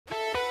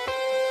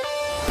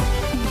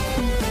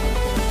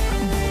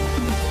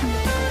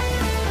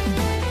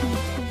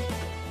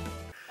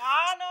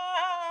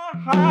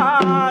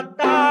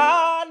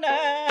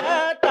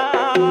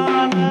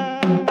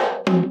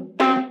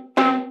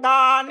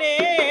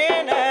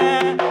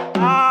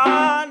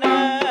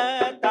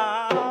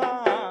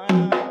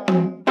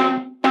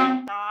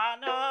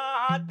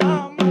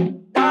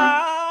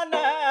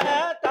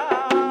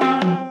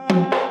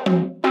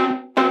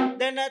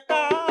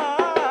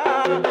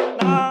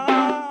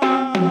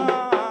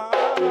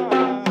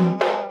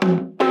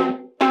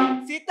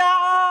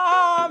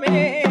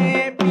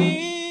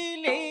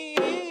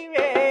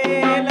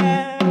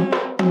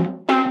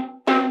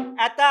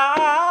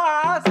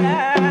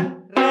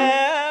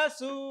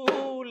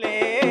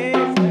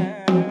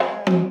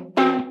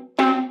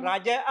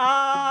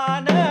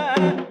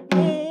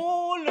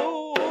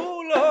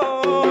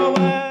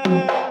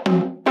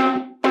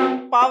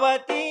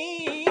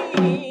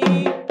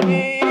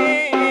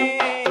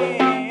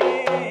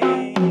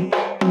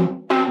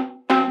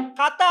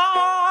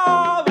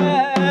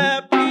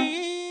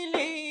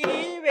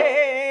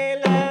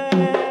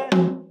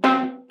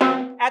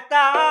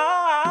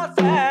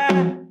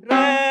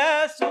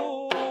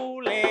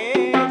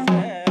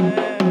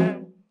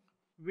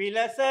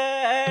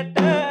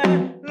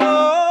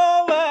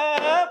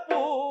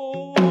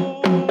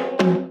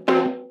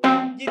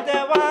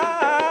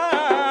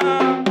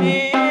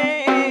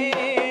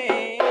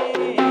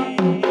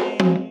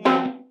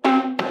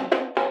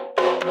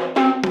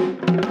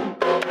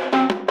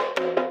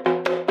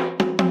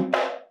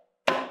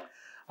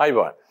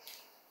අයිබෝන්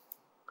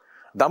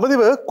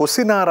දඹදිව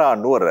කුසිනාරා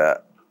නුවර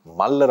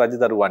මල්ල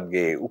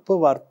රජදරුවන්ගේ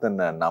උපවර්තන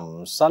නම්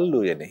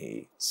සල්ලුයනෙහි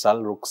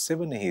සල්රුක්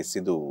සෙවනෙහි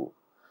සිදු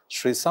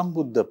ශ්‍රී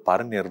සම්බුද්ධ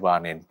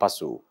පරිනිර්වාණයෙන්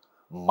පසු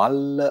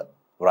මල්ල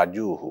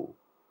රජුහු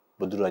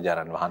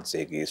බුදුරජාණන්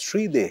වහන්සේගේ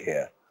ශ්‍රී දේහය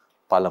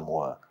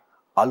පළමුව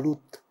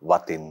අලුත්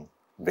වතින්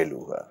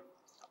වෙලුහ.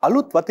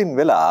 අලුත් වතින්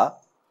වෙලා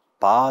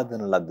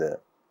පාදන ලද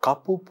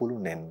කපු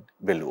පුළුනෙන්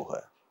වෙලුහ.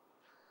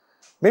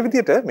 මේ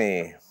විදිහට මේ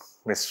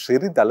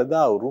ශ්‍රී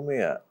දළදා උරුමය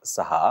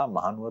සහ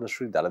මහනුවර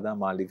ශ්‍රී දළදා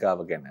මාලිගාව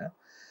ගැන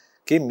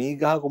කේ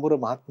මීගහ කුඹුර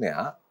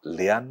මහත්මයා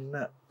ලියන්න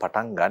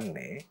පටන්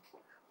ගන්නේ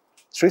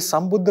ශ්‍රී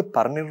සම්බුද්ධ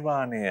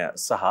පරිනිර්වාණය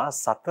සහ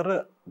සතර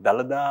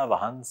දළදා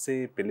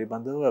වහන්සේ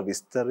පිළිබඳව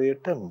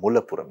විස්තරයට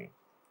මුල පුරමින්.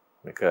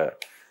 මේක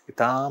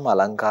ඊටාම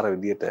අලංකාර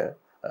විදියට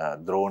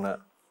ද්‍රෝණ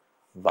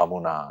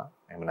බමුණා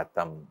එහෙම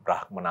නැත්නම්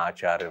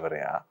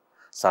බ්‍රාහ්මනාචාර්යවරයා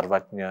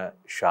සර්වඥ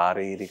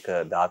ශාරීරික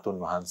ධාතුන්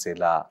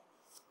වහන්සේලා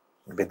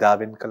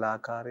බෙදාවෙන් කළ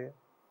ආකාරය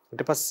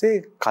ඊට පස්සේ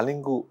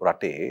කලිංගු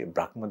රටේ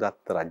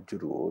බ්‍රහ්මදත්ත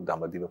රජුරෝ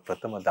දඹදිව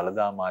ප්‍රථම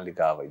දළදා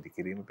මාලිගාව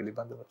ඉදිකිරීම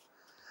පිළිබඳව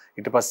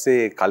ඊට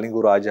පස්සේ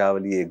කලිංගු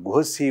රාජාවලියේ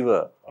ගුහසීව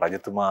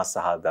රජතුමා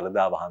සහ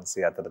දළදා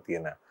වහන්සේ අතර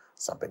තියෙන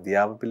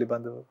සම්බන්ධියාව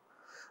පිළිබඳව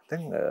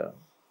දැන්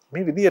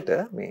මේ විදියට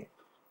මේ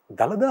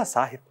දළදා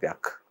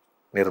සාහිත්‍යයක්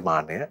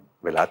නිර්මාණය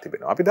වෙලා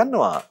තිබෙනවා. අපි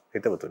දන්නවා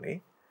හිතවතුනි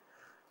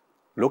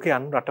ලෝකයේ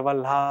අන්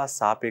රටවල් හා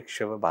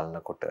සාපේක්ෂව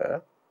බලනකොට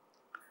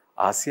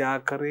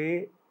ආසියාකරේ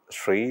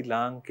ශ්‍රී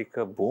ලාංකික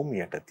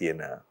භූමියට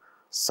තියෙන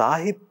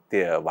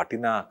සාහිත්‍ය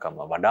වටිනාකම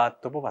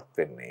වඩාත් ඔබවත්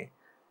වෙන්නේ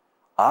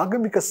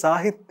ආගමික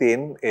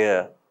සාහිත්‍යයෙන් එය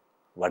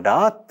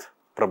වඩාත්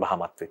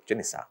ප්‍රභාමත් වෙච්ච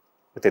නිසා.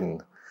 ඉතින්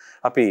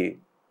අපි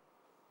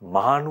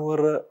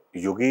මහනුවර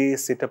යුගයේ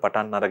සිට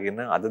පටන් අරගෙන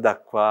අද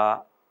දක්වා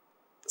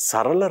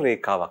සරල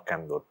රේඛාවක්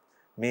ඇන්දොත්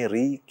මේ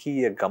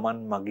රීකීය ගමන්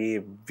මගේ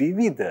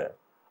විවිධ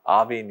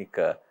ආවේනික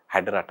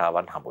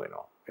හැඩරටාවන් හමු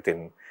වෙනවා. ඉතින්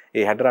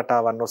ඒ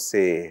හැඩරටාවන්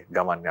ඔස්සේ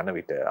ගමන් යන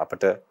විට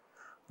අපට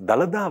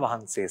දළදා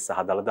වහන්සේ සහ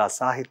දළදා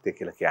සාහිත්‍ය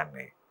කියලා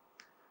කියන්නේ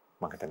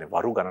මම හිතන්නේ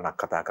වරු ගණනක්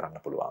කතා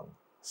කරන්න පුළුවන්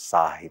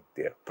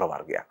සාහිත්‍ය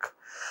ප්‍රවර්ගයක්.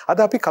 අද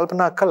අපි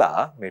කල්පනා කළා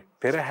මේ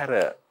පෙරහැර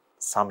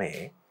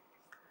සමයේ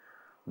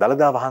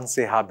දළදා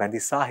වහන්සේ හා බැඳි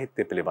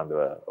සාහිත්‍ය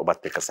පිළිබඳව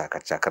ඔබත් එක්ක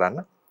සාකච්ඡා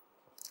කරන්න.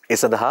 ඒ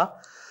සඳහා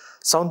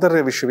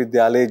සෞන්දර්ය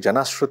විශ්වවිද්‍යාලයේ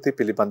ජනශ්‍රුති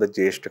පිළිබඳ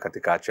ජ්‍යෙෂ්ඨ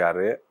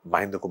කතිකාචාර්ය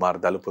මහින්ද කුමාර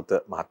දලුපුත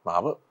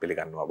මහත්මාව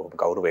පිළිගන්නවා බොහොම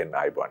ගෞරවයෙන්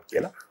ආයුබෝවන්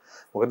කියලා.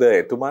 මොකද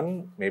එතුමන්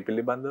මේ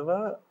පිළිබඳව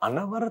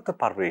අනවරත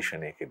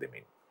පර්යේෂණයක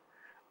යෙදෙමින්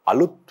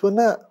අලුත්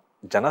වන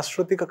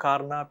ජනශ්‍රුතික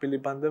කාරණා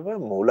පිළිබඳව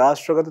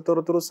මූලාශ්‍රගත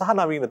තොරතුරු සහ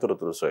නවීන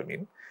තොරතුරු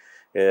සොයමින්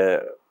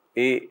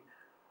ඒ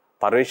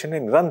පර්යේෂණය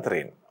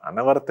නිරන්තරයෙන්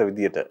අනවරත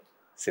විදියට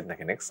සිටින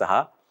කෙනෙක් සහ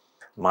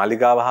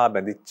මාලිගාව හා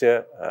බැඳිච්ච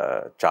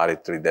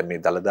චාරිත්‍රය දැන්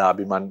මේ දළදා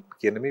අභිමන්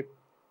කියන මේ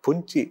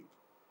පුංචි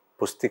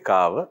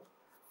පුස්තිකාව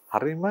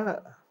හරිම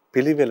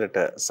පිළිවෙලට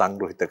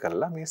සංග්‍රහිත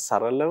කරලා මේ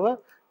සරලව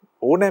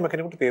ඕනෑම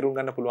කෙනෙකුට තේරුම්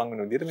ගන්න පුළුවන්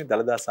වෙන විදිහට මේ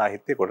දළදා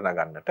සාහිත්‍යය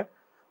ගොඩනගන්නට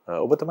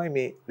ඔබ තමයි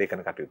මේ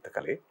ලේඛන කටයුත්ත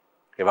කළේ.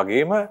 ඒ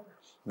වගේම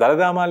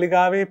දළදා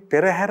මාලිගාවේ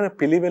පෙරහැර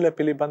පිළිවෙල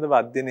පිළිබඳව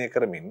අධ්‍යයනය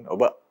කරමින්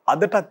ඔබ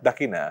අදටත්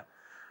දකින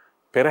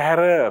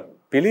පෙරහැර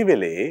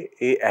පිළිවෙලේ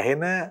ඒ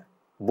ඇහෙන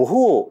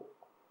බොහෝ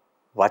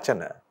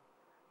වචන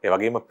ඒ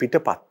වගේම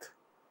පිටපත්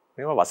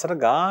මේවා වසර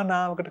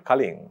ගානාවකට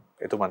කලින්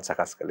එතුමන්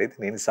සකස් කළේ.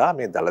 ඒ නිසා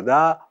මේ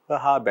දළදා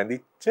හා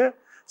බැඳිච්ච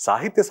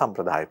සාහිත්‍ය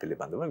සම්ප්‍රදාය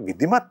පිළිබඳව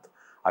විධිමත්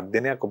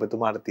අධ්‍යයනයක්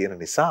ඔබතුමාට තියෙන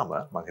නිසාම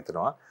මම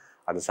හිතනවා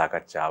අද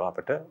සාකච්ඡාව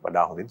අපිට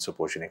වඩා හොඳින්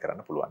සුපෝෂණය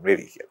කරන්න පුළුවන්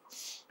වෙවි කියලා.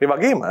 ඒ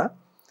වගේම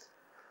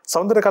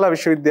සෞන්දර්ය කලා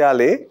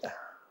විශ්වවිද්‍යාලයේ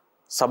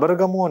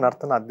සබරගමුව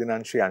නර්තන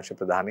අධ්‍යනාංශයේ අංශ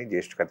ප්‍රධානී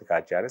ජ්‍යෙෂ්ඨ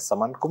කතිකාචාර්ය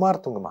සමන්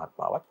කුමාරතුංග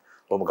මහත්මයාවත්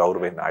බොහොම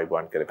ගෞරවයෙන්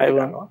ආයුබෝවන් කියලා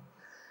පිළිගන්නවා.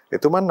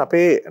 එතුමන්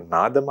අපේ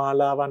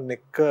නාදමාලාවන්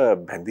එක්ක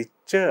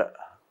බැඳිච්ච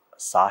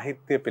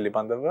සාහිත්‍ය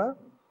පිළිබඳව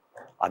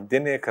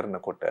අධ්‍යයනය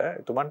කරනකොට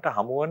එතුමන්ට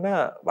හමුවන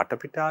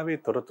වටපිටාවේ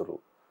තොරතුරු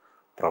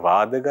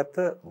ප්‍රවාදගත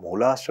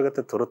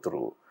මූලාශ්‍රගත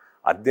තොරතුරු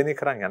අධ්‍යයනය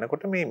කරන්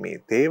යනකොට මේ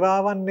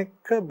තේවාවන්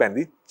එක්ක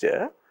බැඳිච්ච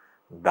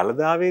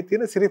දළදාවේ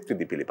තියෙන සිරිත්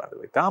විදි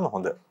පිළිබඳව ඉතාම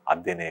හොඳ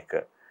අධ්‍යයනයක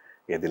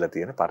යෙදලා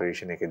තියෙන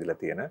පරිශ්‍රණයක යෙදලා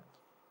තියෙන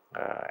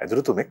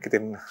ඇදුරුතුමෙක්.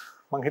 ඉතින්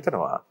මම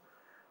හිතනවා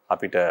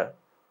අපිට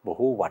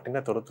බොහෝ වටින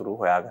තොරතුරු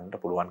හොයාගන්න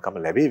පුළුවන්කම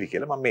ලැබෙවි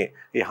කියලා. මම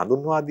මේ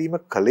හඳුන්වා දීම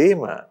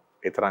කලේම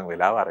ඒ තරම්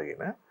වෙලාව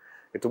අරගෙන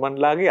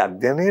එතුමන්ලාගේ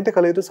අධ්‍යයනයට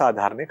කළ යුතු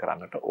සාධාරණය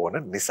කරන්නට ඕන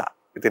නිසා.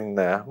 ඉතින්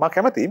මම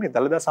කැමතියි මේ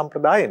දළදා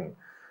සම්ප්‍රදායෙන්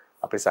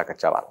අපේ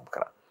සාකච්ඡාව ආරම්භ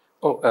කරන්න.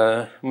 ඔව්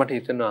මට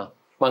හිතෙනවා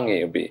මම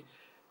ඒ ඔබේ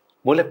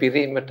මුල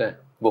පිරීමට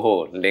බොහෝ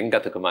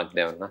ලෙන්ගතකමක්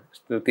දැවන්න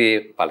ස්තුතියි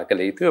පළ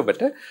කළ යුතුයි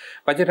ඔබට.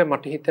 වජිර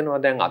මට හිතෙනවා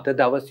දැන් අද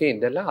දවසේ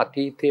ඉඳලා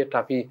අතීතයට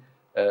අපි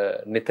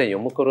නිත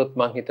යොමු කරොත්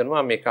මම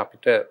හිතනවා මේක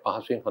අපිට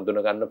පහසුවෙන්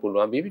හඳුනා ගන්න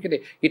පුළුවන්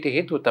වේවි. ඊට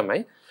හේතුව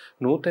තමයි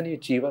නූතන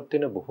ජීවත්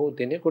වෙන බොහෝ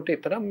දෙනෙකුට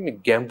තරම්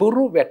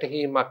ගැඹුරු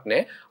වැටහීමක්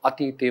නැහැ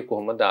අතීතයේ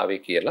කොහොමද ආවේ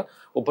කියලා.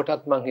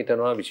 ඔබටත් මම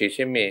හිතනවා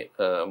විශේෂයෙන් මේ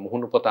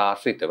මුහුණු පොත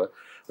ආශ්‍රිතව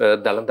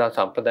දළදා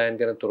සම්ප්‍රදායන්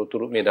ගැන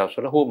තොරතුරු මේ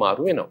දවස්වල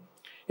හුවමාරු වෙනවා.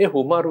 ඒ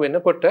හුවමාරු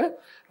වෙනකොට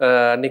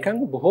නිකන්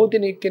බොහෝ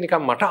දෙනෙක්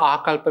නිකන් මට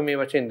ආකල්ප මේ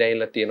වශයෙන්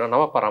දැයිලා තියෙනවා.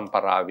 නව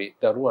පරම්පරාවේ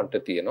දරුවන්ට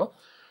තියෙනවා.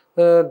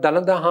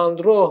 දළදා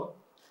හාමුදුරුවෝ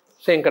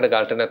සෙන්කඩ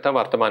ගාල්ට නැත්තම්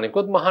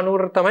වර්තමානිකොත්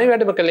මහනුවර තමයි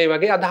වැඩම කළේ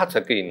වගේ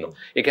අදහසක ඉන්නවා.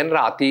 ඒ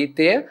කියන්නේ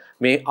අතීතය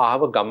මේ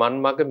ආව ගමන්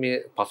මග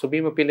මේ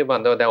පසුබිම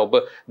පිළිබඳව දැන් ඔබ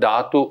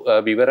ධාතු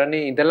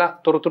විවරණේ ඉඳලා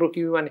තොරතුරු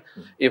කිව්වනේ.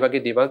 ඒ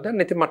වගේ දේවල්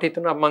දැන් ඉතින් මට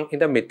හිතෙනවා මම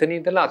ඉඳන් මෙතන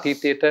ඉඳලා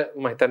අතීතයට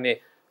මම හිතන්නේ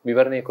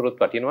විවරණය කරොත්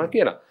වටිනවා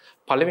කියලා.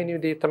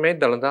 පළවෙනි දේ තමයි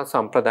දළදා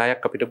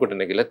සම්ප්‍රදායක් අපිට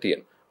ගොඩනැගිලා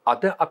තියෙනවා.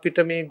 අද අපිට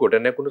මේ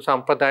ගොඩනැගුණු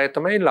සම්ප්‍රදාය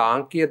තමයි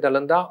ලාංකීය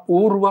දළදා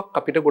ඌරුවක්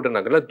අපිට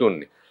ගොඩනගලා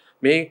දුන්නේ.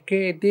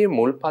 මේකේදී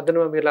මුල්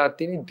පදනම වෙලා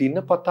තියෙන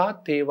දිනපතා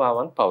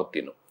තේවාවන්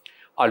පවතිනවා.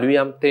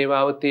 අලුයම්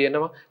තේවාව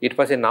තියෙනවා. ඊට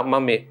පස්සේ නම්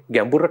මම මේ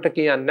ගැඹුරට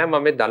කියන්නේ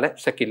මම මේ දල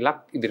සැකිල්ලක්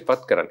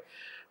ඉදිරිපත් කරන්නේ.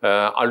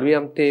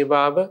 අලුයම්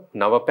තේවාව,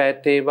 නවපෑ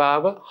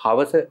තේවාව,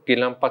 හවස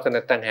කිලම්පස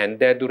නැත්නම්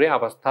හැන්දෑදුරේ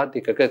අවස්ථා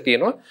දෙකක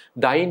තියෙනවා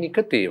දෛනික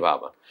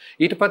තේවාවන්.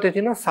 ඊට පස්සේ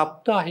තියෙනවා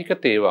සප්තාහික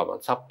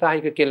තේවාවන්.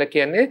 සප්තාහික කියලා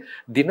කියන්නේ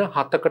දින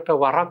 7කට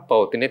වරක්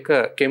පවතින එක.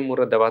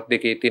 කෙම්මුර දවස්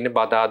දෙකේ තියෙන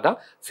බදාදා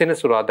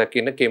සෙනසුරාදා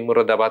කියන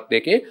කෙම්මුර දවස්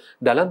දෙකේ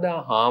දළදා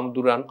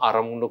හාමුදුරන්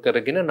අරමුණු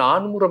කරගෙන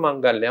නානමුර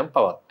මංගල්‍යයන්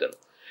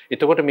පවත්වනවා.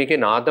 එතකොට මේකේ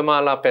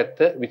නාදමාලා පැත්ත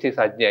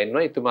විශේෂඥයා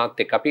ඉන්නවා. එතුමාත්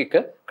එක්ක අපි එක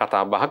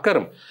කතා බහ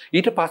කරමු.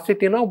 ඊට පස්සේ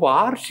තියෙනවා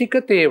වාර්ෂික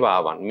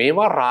තේවාවන්.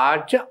 මේවා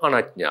රාජ්‍ය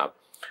අනඥාව.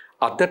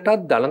 අදටත්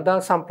දළදා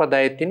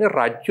සම්ප්‍රදායේ තියෙන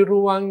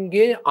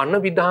රජුරුවන්ගේ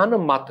අනවිධාන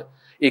මත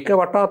එක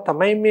වටා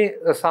තමයි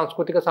මේ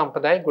සංස්කෘතික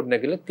සම්ප්‍රදාය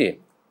ගොඩනැගිලා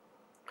තියෙන්නේ.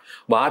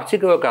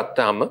 වාර්ෂිකව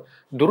ගත්තාම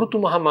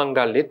දුරුතු මහ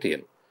මංගල්‍යය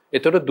තියෙනවා.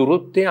 එතකොට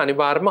දුරුත්තේ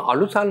අනිවාර්යයෙන්ම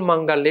අලුසල්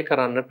මංගල්‍ය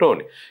කරන්නට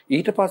ඕනේ.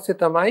 ඊට පස්සේ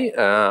තමයි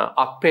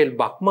අප්‍රේල්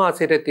බක්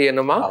මාසෙට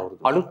තියෙනවා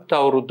අලුත්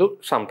අවුරුදු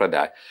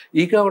සම්ප්‍රදාය.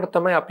 ඊගවට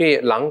තමයි අපේ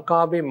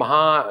ලංකාවේ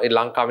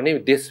ලංකාවේ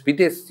දෙස්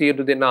විදේශ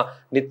සියලු දෙනා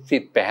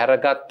නිත්‍සිත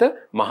පැහැරගත්ත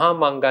මහා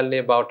මංගල්‍ය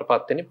බවට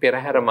පත් වෙන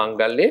පෙරහැර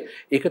මංගල්‍ය.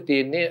 ඒක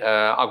තියෙන්නේ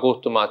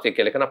අගෝස්තු මාසයේ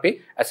කියලා කියන අපි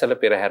ඇසළ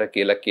පෙරහැර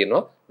කියලා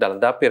කියනවා.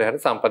 දළදා පෙරහැර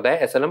සම්ප්‍රදාය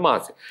ඇසළ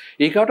මාසෙ.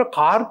 ඊගවට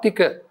කාර්තික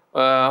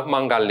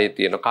මංගල්‍යය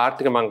තියෙනවා.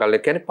 කාර්තික මංගල්‍යය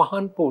කියන්නේ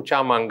පහන්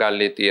පූජා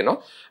මංගල්‍යය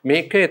තියෙනවා.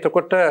 මේක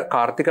එතකොට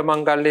කාර්තික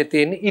මංගල්‍යය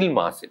තියෙන්නේ ඉල්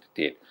මාසෙට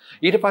තියෙනවා.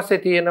 ඊට පස්සේ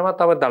තියෙනවා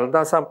තව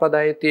දළදා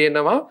සම්ප්‍රදායේ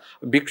තියෙනවා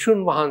භික්ෂුන්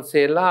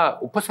වහන්සේලා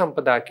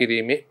උපසම්පදා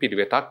කිරීමේ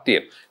පිළිවෙතක්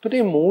තියෙනවා. ඒකට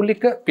මේ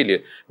මූලික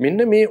පිළිවෙත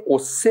මෙන්න මේ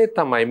ඔස්සේ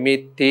තමයි මේ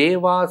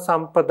තේවා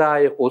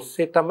සම්ප්‍රදාය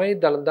ඔස්සේ තමයි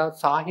දළදා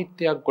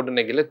සාහිත්‍යයක්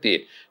ගොඩනැගිලා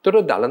තියෙන්නේ.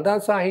 ඒකට දළදා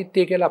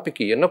සාහිත්‍ය කියලා අපි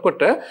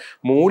කියනකොට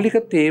මූලික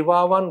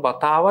තේවාවන්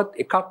වතාවත්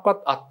එකක්වත්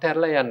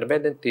අත්හැරලා යන්න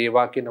බෑ. දැන්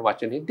තේවා කියන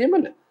වචනේ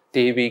දෙමළ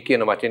තේවී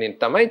කියන වචනෙන්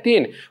තමයි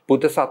තියෙන්නේ.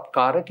 බුද්ධ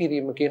සත්කාර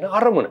කිරීම කියන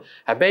අරමුණ.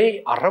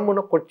 හැබැයි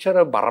අරමුණ කොච්චර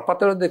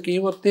බරපතලද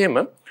කියවොත් එහෙම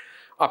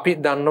අපි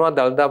දන්නවා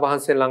දළදා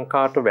වහන්සේ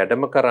ලංකාවට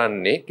වැඩම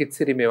කරන්නේ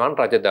කිත්සිරි මෙවන්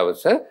රජ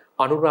දවස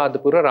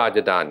අනුරාධපුර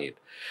රාජධානියට.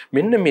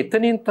 මෙන්න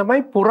මෙතනින්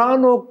තමයි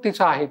පුරාණෝක්ති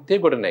සාහිත්‍ය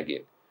ගොඩ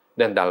නැගෙන්නේ.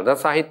 දැන් දළදා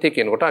සාහිත්‍ය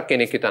කියනකොට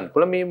කෙනෙක් හිතන්න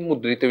පුළුවන් මේ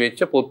මුද්‍රිත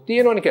වෙච්ච පොත්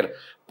තියෙනවනේ කියලා.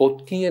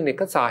 පොත් කියන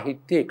එක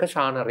සාහිත්‍ය එක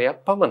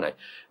ශානරයක් පමණයි.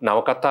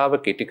 නවකතාව,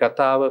 කෙටි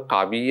කතාව,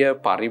 කවිය,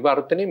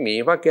 පරිවර්තන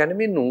මේවා කියන්නේ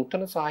මේ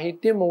නූතන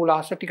සාහිත්‍යයේ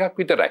මූලාශ්‍ර ටිකක්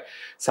විතරයි.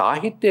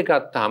 සාහිත්‍ය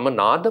ගත්තාම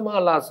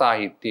නාදමාලා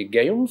සාහිත්‍ය,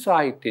 ගැයුම්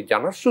සාහිත්‍ය,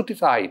 ජනශ්‍රුති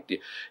සාහිත්‍ය.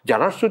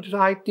 ජනශ්‍රුති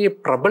සාහිත්‍යයේ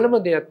ප්‍රබලම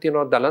දෙයක්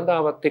තියෙනවා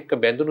දළදාවත් එක්ක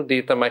බැඳුණු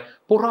දේ තමයි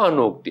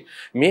පුරාණෝක්ති.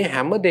 මේ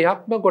හැම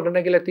දෙයක්ම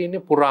ගොඩනැගිලා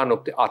තියෙන්නේ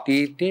පුරාණෝක්ති.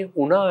 අතීතයේ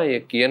උනාය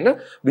කියන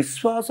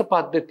විශ්වාස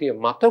පද්ධතිය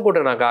මත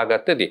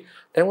ගොඩනගාගත්ත දේ.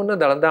 දැන් ඔන්න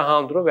දළදා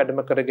හාමුදුරුවෝ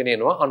වැඩම කරගෙන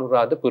එනවා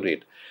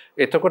අනුරාධපුරයට.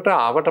 එතකොට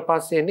ආවට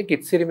පස්සේ එන්නේ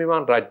කිත්සිරි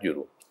මෙවන්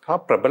රජුරු.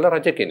 ප්‍රබල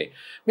රජ කෙනෙක්.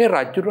 මේ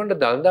රජුරවන්ට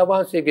දළදා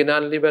වහන්සේ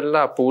ගෙනල්ලි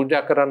වෙලා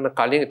පූජා කරන්න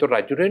කලින් ඒතර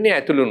රජුරු එන්නේ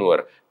ඇතුළු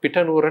නුවර. පිට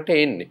නුවරට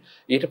එන්නේ.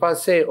 ඊට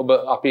පස්සේ ඔබ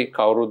අපි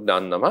කවුරුත්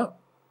දන්නවා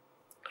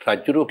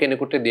රජුරු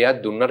කෙනෙකුට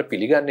දෙයක් දුන්නට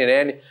පිළිගන්නේ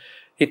නැහැනේ.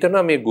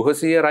 හිතනවා මේ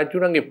ගුහසිය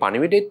රජුණන්ගේ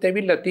පණිවිඩෙත්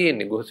ඇවිල්ලා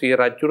තියෙන්නේ. ගුහසිය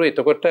රජුර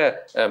එතකොට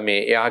මේ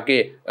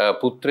එයාගේ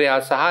පුත්‍රයා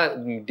සහ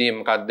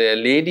මොකද්ද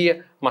ලේඩිය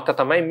මත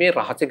තමයි මේ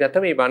රහස්‍යගත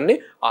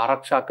වෙන්නේ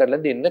ආරක්ෂා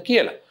කරලා දෙන්න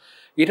කියලා.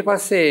 ඊට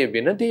පස්සේ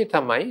වෙන දේ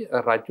තමයි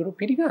රජුරු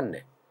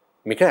පිළිගන්නේ.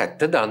 මේක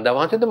ඇත්ත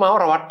දන්දවාසෙන්ද මාව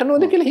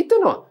රවට්ටනවද කියලා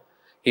හිතනවා.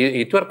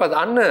 ඊටවර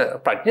අන්න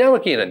ප්‍රඥාව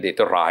කියන දේ.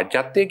 ඒතර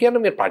රාජ්‍යත්වය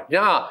කියන්නේ මේ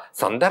ප්‍රඥා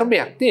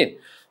සන්දර්භයක් තියෙන.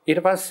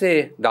 ඊට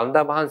පස්සේ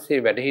දන්දා වහන්සේ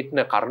වැඩ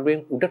හිටින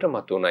කරුවෙන් උඩට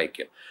මතුණයි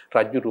කියන.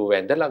 රජුරු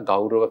වැඳලා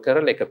ගෞරව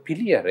කරලා එක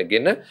පිළි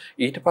අරගෙන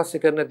ඊට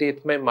පස්සේ කරන දේ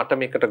තමයි මට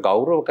මේකට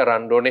ගෞරව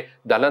කරන්න ඕනේ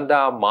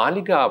දලදා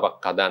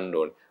මාලිගාවක් හදන්න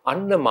ඕනේ.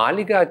 අන්න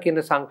මාලිගා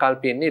කියන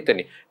සංකල්පයෙන්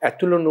එතන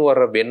ඇතුළු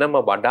නුවර වෙනම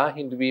වඩා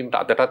හිඳුවීමට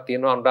අදටත්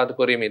තියෙනවා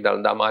අනුරාධපුරයේ මේ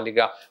දලදා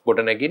මාලිගා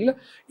ගොඩනැගිල්ල.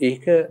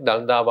 ඒක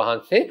දලදා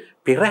වහන්සේ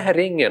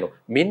පෙරහැරෙන් යනවා.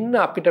 මෙන්න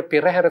අපිට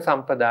පෙරහැර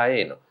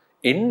සම්ප්‍රදාය එනවා.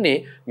 එන්නේ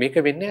මේක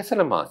වෙන්නේ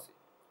ඇසළ මාසේ.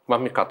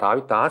 මම මේ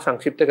කතාව තා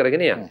සංක්ෂිප්ත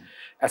කරගෙන යන්නේ.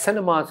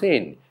 ඇසළ මාසේ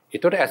එන්නේ.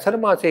 ඒතකොට ඇසළ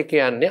මාසේ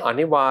කියන්නේ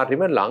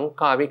අනිවාර්යයෙන්ම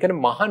ලංකාවේ කියන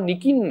මහ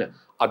නිකින්න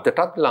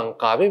අදටත්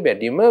ලංකාවේ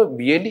වැඩිම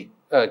වියලි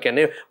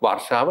කියන්නේ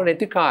වර්ෂාව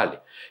නැති කාලේ.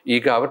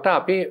 ඊගාවට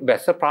අපි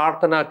වැස්ස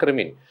ප්‍රාර්ථනා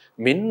කරමින්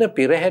මෙන්න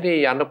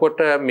පෙරහැරේ යනකොට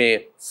මේ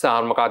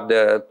මොකද්ද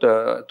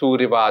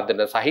තූරි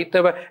වාදන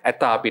සහිතව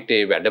ඇතා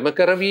පිටේ වැඩම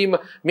කරවීම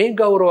මේ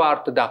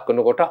ගෞරවාර්ථ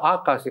දක්වනකොට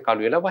ආකාශය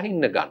කළු වෙලා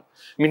වහින්න ගන්න.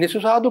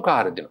 මිනිස්සු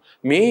සාදුකාර දෙනවා.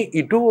 මේ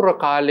ඉඩෝර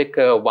කාලෙක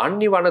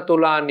වන්නි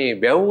වනතුලානේ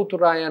වැව්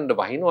උතුරා යන්න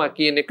වහිනවා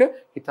කියන එක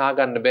හිතා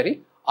ගන්න බැරි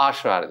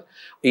ආශාරද.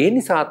 ඒ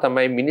නිසා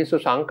තමයි මිනිස්සු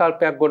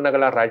සංකල්පයක්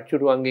ගොඩනගලා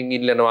රජුරුවන්ගෙන්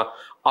ඉල්ලනවා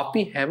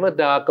අපි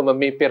හැමදාකම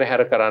මේ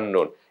පෙරහැර කරන්න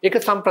ඕන. ඒක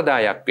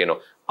සම්ප්‍රදායක් වෙනවා.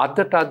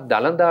 අදටත්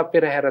දලදා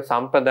පෙරහැර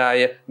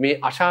සම්ප්‍රදාය මේ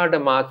අෂාಢ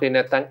මාසේ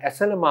නැත්නම්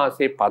ඇසළ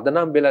මාසේ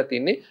පදනම් වෙලා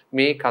තින්නේ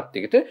මේ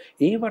කත්තිකට.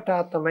 ඒ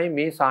වටා තමයි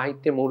මේ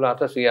සාහිත්‍ය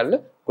මූලාශ්‍ර සියල්ල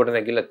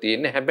ගොඩනැගිලා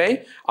තියෙන්නේ. හැබැයි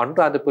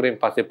අනුරාධපුරයෙන්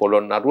පස්සේ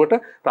පොළොන්නරුවට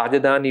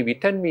රාජධානී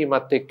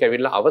විතන්වීමත් එක්ක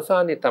ඇවිල්ලා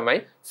අවසානයේ තමයි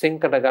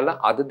සෙන්කඩගල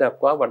අද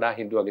දක්වා වඩා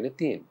හිඳුවගෙන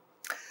තියෙන්නේ.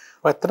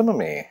 ඇත්තටම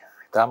මේ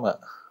ඊටම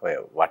ඔය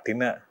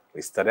වටින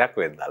විස්තරයක්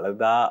ඔය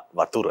දලදා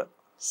වතුර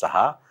සහ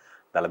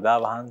දලදා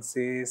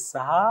වහන්සේ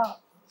සහ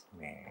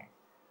මේ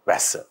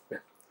වැස්ස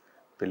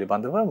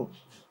පිළිබඳව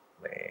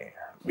මේ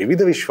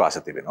විවිධ විශ්වාස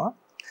තිබෙනවා.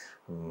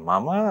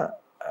 මම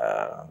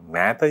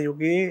මෑත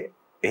යුගයේ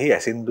එහි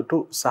ඇසින් දුටු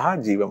සහ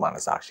ජීවමාන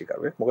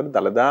සාක්ෂිකරුවෙක්. මොකද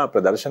දලදා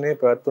ප්‍රදර්ශනය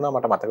පැවැත්වුණා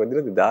මට මතක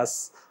විදිහට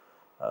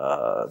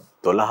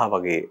 2012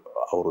 වගේ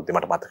අවුරුද්දේ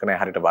මට මතක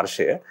නැහැ හරියට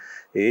වර්ෂය.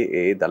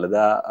 ඒ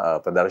දලදා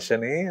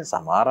ප්‍රදර්ශනයේ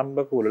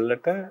සමාරම්භක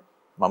උළෙලට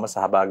මම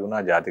සහභාගී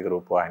වුණා ජාතික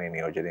රූපවාහිනිය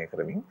නියෝජනය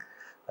කරමින්.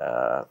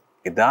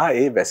 එදා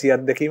ඒ වැසි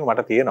අත්දැකීම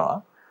මට තියෙනවා.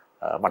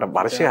 මට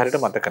වර්ෂය හරියට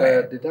මතක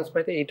නැහැ.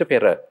 2005 ඊට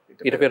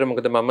පෙර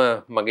මොකද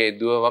මගේ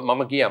දුව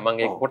මම ගියා මම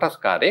ඒක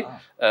කොටස්කාරේ.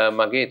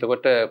 මගේ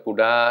එතකොට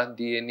කුඩා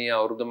දියණිය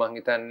අවුරුදු මං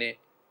හිතන්නේ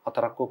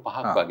 4ක් හෝ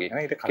 5ක් වගේ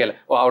කියලා.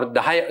 ඔව් අවුරුදු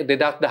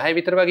 2010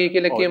 විතර වගේ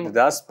කියලා කියමු.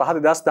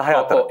 2005 2010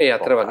 අතර. ඒ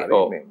අතර වගේ.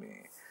 ඔව්.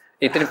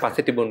 එතනින්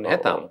පස්සේ තිබුණේ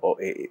නැහැ තාම. ඔව්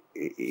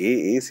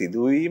ඒ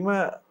සිදුවීම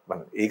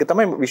ඒක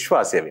තමයි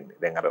විශ්වාසය වෙන්නේ.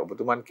 දැන් අර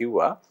ඔබතුමන්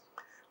කිව්වා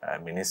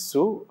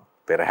මිනිස්සු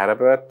පෙරහැර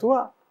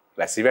පැවැත්තුවා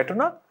වැසි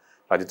වැටුණා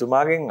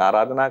රජතුමාගෙන්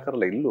ආරාධනා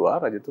කරලා ඉල්ලුවා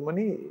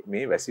රජතුමනි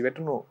මේ වැසි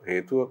වැටුණු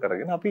හේතුව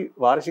කරගෙන අපි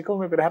වාර්ෂිකව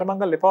මේ පෙරහැර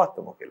මංගල්‍ය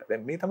පවත්වමු කියලා.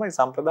 දැන් මේ තමයි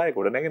සම්ප්‍රදාය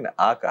ගොඩනැගෙන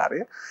ආකාරය.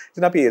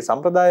 ඉතින් අපි මේ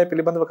සම්ප්‍රදාය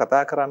පිළිබඳව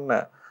කතා කරන්න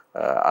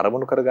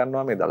අරමුණු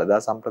කරගන්නවා මේ දලදා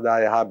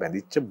සම්ප්‍රදාය හා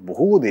බැඳිච්ච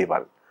බොහෝ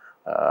දේවල්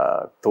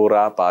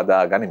තෝරා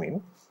පාදා ගනිමින්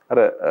අර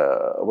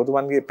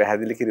ඔබතුමන්ගේ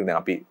පැහැදිලි කිරීම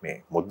අපි මේ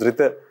මුද්‍රිත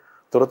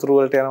තොරතුරු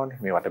වලට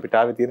යනවනේ. මේ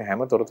වටපිටාවේ තියෙන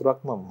හැම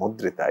තොරතුරක්ම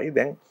මුද්‍රිතයි.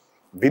 දැන්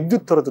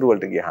විද්‍යුත් තොරතුරු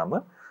වලට ගියාම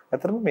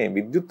අතරම මේ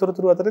විද්‍යුත්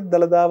තොරතුරු අතරේ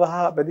දලදාව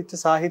හා බැඳිච්ච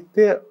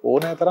සාහිත්‍ය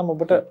ඕනෑ තරම්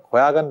ඔබට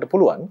හොයාගන්න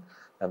පුළුවන්.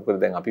 මොකද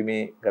දැන් අපි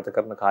මේ ගත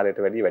කරන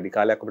කාලයට වැඩි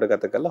කාලයක් අපිට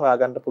ගත කරලා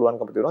හොයාගන්න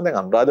පුළුවන්කම තියෙනවා. දැන්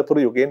අනුරාධපුර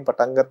යුගයෙන්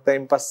පටන්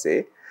ගත්තයින් පස්සේ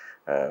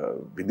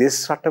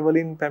විදේශ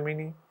රටවලින්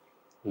පැමිණි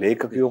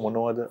ලේඛකයෝ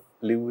මොනවද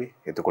ලිව්වේ?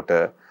 එතකොට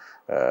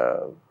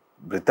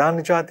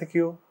බ්‍රිතාන්‍ය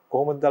ජාතිකයෝ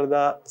කොහොමද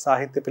දලදා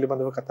සාහිත්‍ය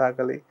පිළිබඳව කතා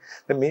කළේ?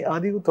 දැන් මේ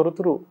ආදී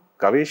තොරතුරු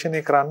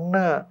ගවේෂණය කරන්න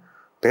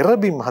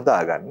පෙරබිම්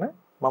හදාගන්න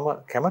මම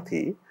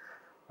කැමතියි.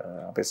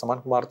 අපේ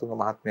සමන් කුමාරතුංග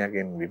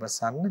මහත්මයාගෙන්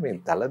විමසන්න මේ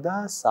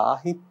දලදා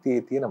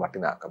සාහිත්‍යයේ තියෙන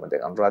වටිනාකම.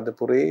 දැන්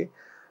අනුරාධපුරයේ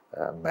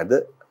මැද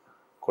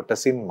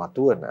කොටසින්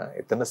මතුවන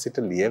එතන සිට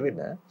ලියවෙන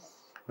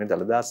මේ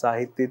දලදා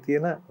සාහිත්‍යයේ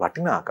තියෙන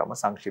වටිනාකම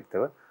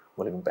සංක්ෂිප්තව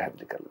මුලින්ම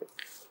පැහැදිලි කරලා.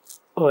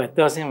 ඔව් ඇත්ත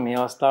වශයෙන්ම මේ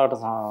අවස්ථාවට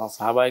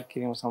සහභාගී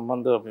කිරීම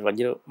සම්බන්ධව අපි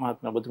වජිර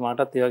මහත්මයා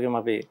ඔබතුමාටත් ඒ වගේම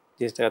අපේ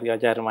ජ්‍යෙෂ්ඨ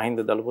කතිකාචාර්ය මහින්ද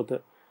දලපොත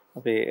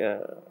අපේ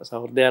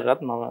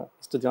සහෘදයාටත් මම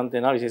ස්තුතිවන්ත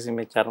වෙනවා. විශේෂයෙන්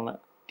මේ චරණ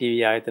TV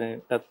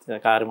ආයතනයටත්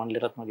කාර්ය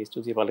මණ්ඩලයටත් මගේ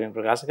ස්තුතිය පළවෙනි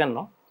ප්‍රකාශ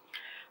කරනවා.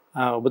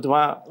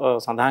 ඔබතුමා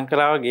සඳහන්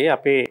කළා වගේ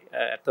අපේ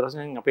ඇත්ත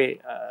වශයෙන්ම අපේ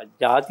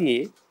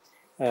ජාතියේ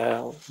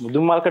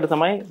මුදුන් මල්කඩ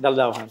තමයි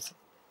දලදා වහන්සේ.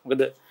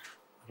 මොකද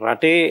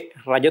රටේ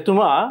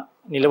රජතුමා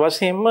නිල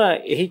වශයෙන්ම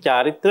එහි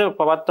චාරිත්‍ර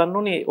පවත්වන්න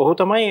ඕනේ. ඔහු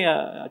තමයි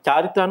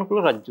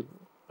චාරිත්‍රානුකූල රජු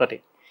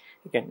රටේ.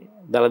 ඒ කියන්නේ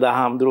දලදා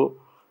හාමුදුරුව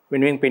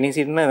වෙනුවෙන් පෙනී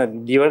සිටින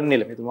ජීවන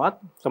නිලමේතුමාත්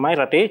තමයි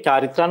රටේ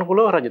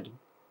චාරිත්‍රානුකූල රජතුමා.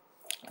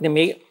 ඉතින්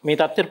මේ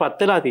තත්ත්වයට පත්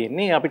වෙලා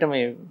තියෙන්නේ අපිට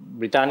මේ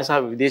බ්‍රිතාන්‍ය සහ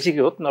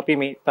විදේශිකයොත් අපි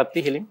මේ තත්ත්වය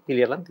හෙලින්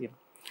පිළියලන් තියෙනවා.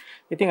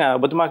 ඉතින්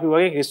ඔබතුමා කිව්වා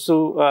වගේ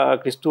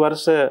ක්‍රිස්තු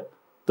වර්ෂ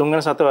 3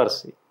 වෙනි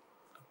සතවර්ෂයේ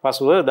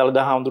පසුව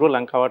දළදා හාමුදුරුවෝ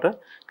ලංකාවට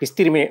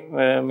ක්‍රිස්තිරි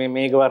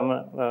මේඝවර්ණ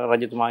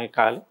රජතුමාගේ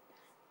කාලේ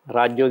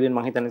රාජ්‍යෝදයෙන්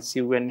මම හිතන්නේ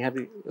සිව්වැනි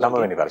හරි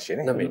 9 වෙනි වර්ෂයේ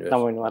නේ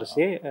 9 වෙනි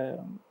වර්ෂයේ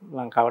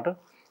ලංකාවට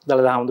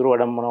දළදා හාමුදුරුවෝ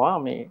වඩම්මනවා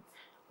මේ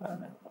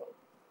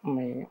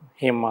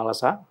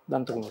හේමමාලසා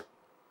දන්තකුමාර.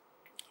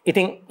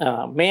 ඉතින්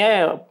මේ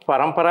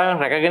පරම්පරාවෙන්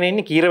රැකගෙන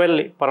ඉන්නේ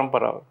කීරවැල්ලේ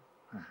පරම්පරාව.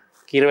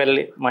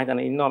 කීරවැල්ලේ මම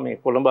හිතන්නේ ඉන්නවා මේ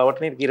කොළඹ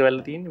අවටනේ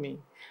කීරවැල්ල තියෙන්නේ මේ.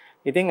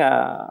 ඉතින්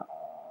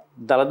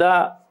දළදා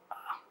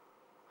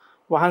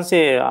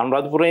වහන්සේ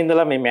අනුරාධපුරේ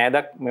ඉඳලා මේ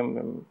මෑදක්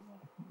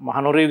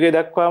මහනුවර යුගයේ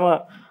දක්වාම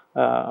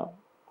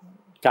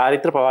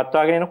චාරිත්‍ර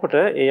පවත්වාගෙන එනකොට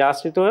ඒ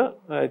ආශ්‍රිතව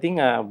ඉතින්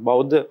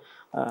බෞද්ධ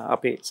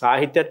අපේ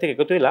සාහිත්‍යයත් එක්ක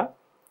එකතු වෙලා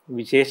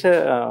විශේෂ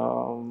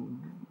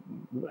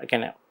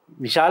කියන්නේ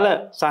විශාල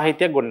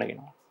සාහිත්‍යයක්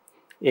ගොඩනගෙනවා.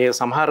 ඒ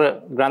සමහර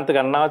ග්‍රන්ථ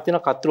ගණනාවක්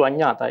තියෙනවා කතෘ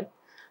අඤ්ඤාතයි.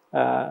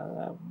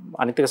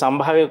 අනිත් එක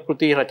සම්භාව්‍ය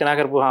කෘති රචනා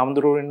කරපු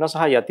හාමුදුරුවෝ ඉන්නවා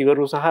සහ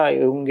යතිවරු සහ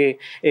උන්ගේ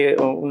ඒ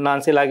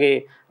උන්වහන්සේලාගේ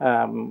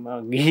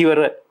ගිහිවර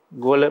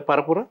ගෝල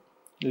පරපුර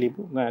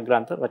ලිපු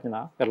ග්‍රන්ථ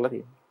රචනා කරලා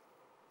තියෙනවා.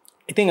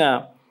 ඉතින්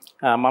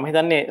මම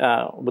හිතන්නේ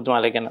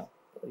ඔබතුමාලා ගැන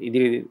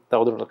ඉදිරි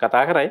තවදුරටත්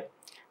කතා කරයි.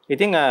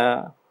 ඉතින්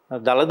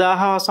දළදා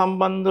හා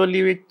සම්බන්ධව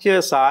ලියවිච්ච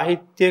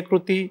සාහිත්‍ය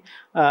කෘති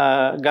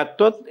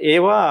ගත්තොත්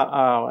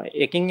ඒවා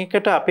එකින්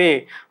එකට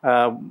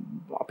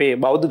අපේ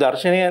බෞද්ධ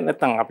දර්ශනය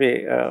නැත්නම් අපේ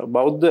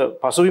බෞද්ධ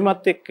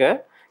පසුබිමත් එක්ක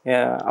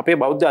අපේ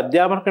බෞද්ධ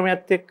අධ්‍යාපන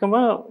ක්‍රමයත් එක්කම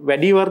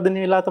වැඩි වර්ධනය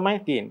වෙලා තමයි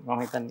තියෙන්නේ.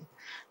 මම හිතන්නේ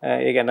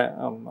ඒ ගැන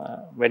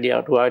වැඩි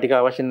අටුවා ටික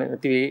අවශ්‍ය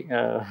නැති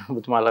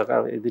ඔබතුමාලා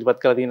ඉදිරිපත්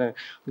කරලා තියෙන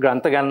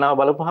ග්‍රන්ථ ගණනාව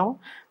බලපුවහම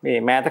මේ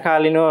මෑත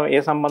කාලිනව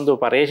ඒ සම්බන්ධව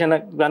පරේක්ෂණ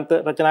ග්‍රන්ථ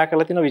රචනා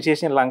කරලා තියෙනවා.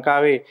 විශේෂයෙන්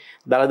ලංකාවේ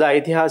දළදා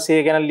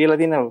ඉතිහාසය ගැන ලියලා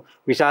තියෙන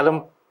විශාලම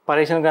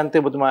පරේක්ෂණ ග්‍රන්ථය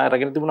ඔබතුමා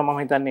අරගෙන තිබුණා. මම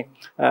හිතන්නේ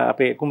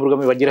අපේ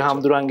කුඹුරුගමේ වජිර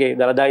හාමුදුරන්ගේ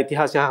දළදා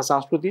ඉතිහාසය හා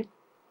සංස්කෘතිය.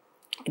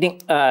 ඉතින්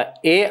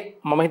ඒ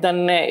මම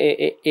හිතන්නේ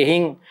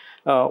එහින්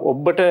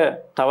ඔබට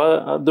තව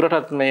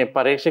දුරටත් මේ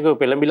පරීක්ෂකව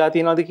පෙළඹිලා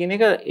තියෙනවද කියන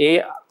එක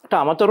ඒට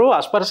අමතරව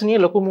අස්පර්ශනීය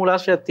ලොකු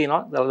මූලාශ්‍රයක්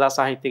තියෙනවා දළදා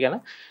සාහිත්‍ය ගැන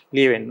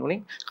ලියවෙන්න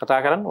උනේ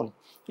කතා කරන්න ඕනේ.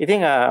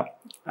 ඉතින්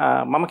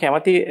මම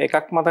කැමති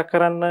එකක් මතක්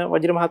කරන්න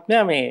වජිර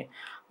මහත්මයා මේ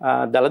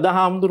දළදා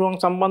හාමුදුරුවන්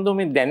සම්බන්ධව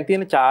මේ දැන්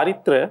තියෙන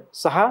චාරිත්‍ර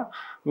සහ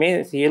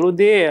මේ සියලු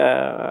දේ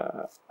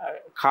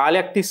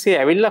කාලයක් තිස්සේ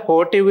ඇවිල්ලා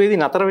කෝට්ටේ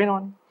යුගයේදී නතර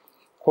වෙනවනේ.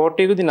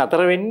 කෝට්ටේ යුගයේදී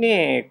නතර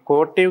වෙන්නේ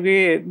කෝට්ටේ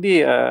යුගයේදී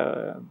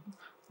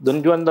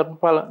දුන්ජුවන්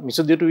ධර්මපාල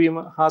මිසදිටු වීම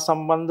හා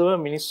සම්බන්ධව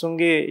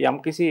මිනිස්සුන්ගේ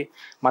යම්කිසි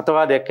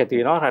මතවාදයක් ඇති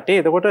වෙනවා රටේ.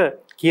 එතකොට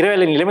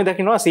කිරවැල නිලම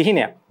දකින්නවා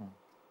සිහිනයක්.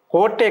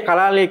 කෝට්ටේ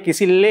කලාලේ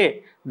කිසිල්ලේ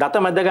දත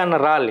මැද ගන්න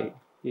රාලේ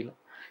කියලා.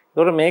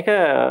 එතකොට මේක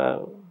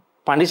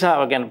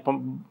පඬිසාව කියන්නේ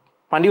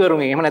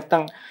පඬිවරුන්ගේ එහෙම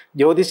නැත්නම්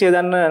ජ්‍යොතිෂය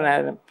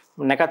දන්න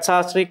නැකත්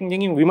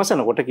ශාස්ත්‍රඥයින්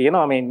විමසනකොට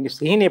කියනවා මේ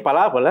සිහිනේ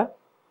පලාපල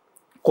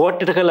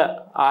කෝට්ටේට කළ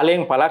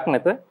ආලයෙන් පළක්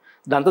නැත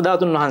දන්ත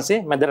ධාතුන්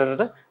වහන්සේ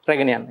මැදරට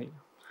රැගෙන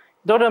යනවා.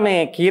 එතකොට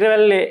මේ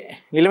කීරවැල්ලේ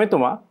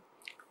නිලමෙතුමා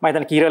මම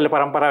හිතන්නේ කීරවැල්ලේ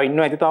පරම්පරාව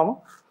ඉන්නවා ඇති තාම.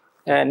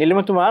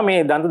 නිලමෙතුමා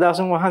මේ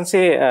දන්තදාසුන්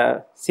වහන්සේ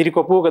සිරි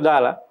කොපුවක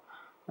දාලා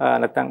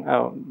නැත්නම්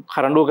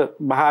කරඬුවක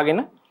බහාගෙන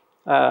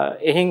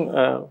එහින්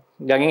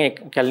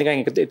ගඟෙන් කැලණිකෙන්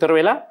ඊතර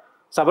වෙලා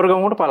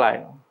සබරගමුවට පලා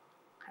යනවා.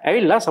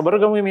 ඇවිල්ලා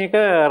සබරගමුවේ මේක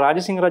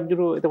රාජසිංහ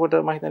රජුරු එතකොට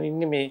මම හිතන්නේ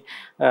ඉන්නේ මේ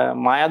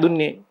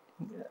මායාදුන්නේ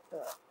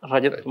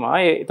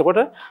රජතුමා. එතකොට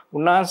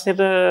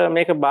උන්වහන්සේට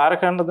මේක බාර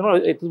කරන්න දුන්නා.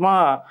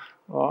 එතුමා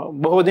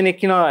බොහෝ දෙනෙක්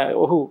කියනවා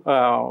ඔහු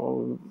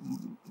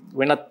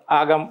වෙනත්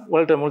ආගම්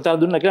වලට මුල්තැන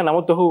දුන්නා කියලා.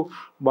 නමුත් ඔහු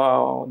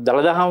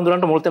දළදා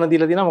හාමුදුරන්ට මුල්තැන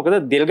දීලා තියෙනවා.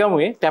 මොකද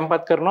දෙල්ගමුවේ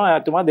තැන්පත් කරනවා.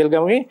 එතුමා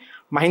දෙල්ගමුවේ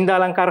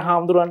මහින්දාලංකාර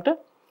හාමුදුරන්ට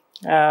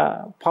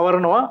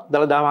පවරනවා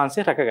දළදා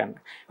වහන්සේ රැකගන්න.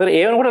 ඒතර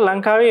ඒ වෙනකොට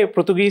ලංකාවේ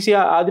පෘතුගීසි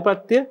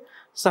ආධිපත්‍ය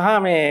සහ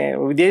මේ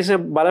විදේශ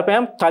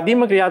බලපෑම්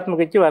තදින්ම ක්‍රියාත්මක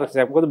වෙච්ච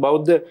වර්ෂයක්. මොකද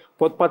බෞද්ධ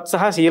පොත්පත්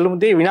සහ සියලුම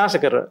දේ විනාශ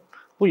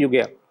කරපු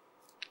යුගයක්.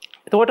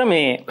 එතකොට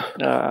මේ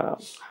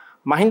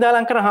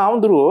මහින්දාලංකාර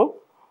හාමුදුරුවෝ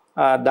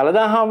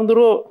දළදා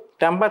හාමුදුරුවෝ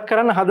තැන්පත්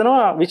කරන්න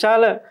හදනවා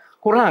විශාල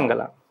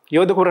කුරහංගලක්.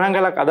 යෝධ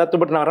කුරහංගලක් අදත්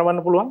ඔබට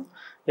නරඹන්න පුළුවන්.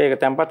 ඒක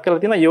තැන්පත් කරලා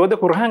තියෙනවා. යෝධ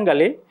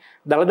කුරහංගලේ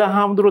දළදා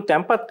හාමුදුරුවෝ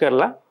තැන්පත්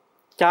කරලා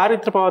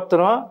චාරිත්‍ර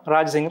පවත්වනවා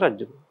රාජසිංහ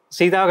රජු.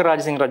 සීතාවක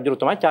රාජසිංහ රජු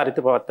තමයි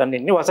චාරිත්‍ර පවත්වන්න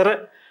ඉන්නේ. වසර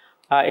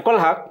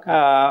 11ක්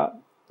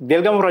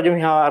දෙල්ගමු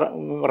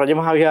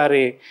රජමහා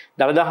විහාරයේ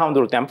දළදා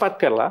හාමුදුරුවෝ තැන්පත්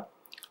කරලා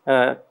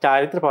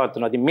චාරිත්‍ර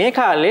පවත්වනවා. ඉතින් මේ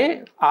කාලේ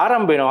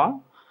ආරම්භ වෙනවා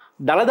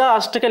දළදා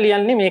අෂ්ටක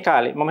ලියන්නේ මේ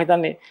කාලේ. මම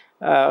හිතන්නේ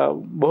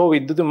බොහෝ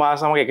විද්වතුන් මා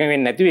සමග එකඟ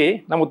වෙන්නේ නැති වෙයි.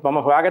 නමුත් මම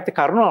හොයාගත්තේ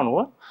කරුණ අනුව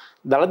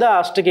දළදා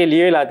අෂ්ටකයේ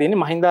ලියවිලා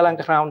තියෙන්නේ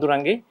මහින්දාලංකාර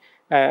හාමුදුරන්ගේ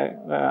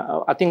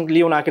අතින්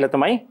ලියුණා කියලා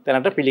තමයි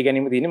දැනට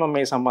පිළිගැනීම තියෙන්නේ. මම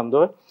මේ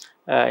සම්බන්ධව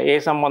ඒ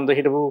සම්බන්ධව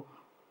හිටපු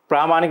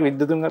ප්‍රාමාණික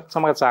විද්වතුන්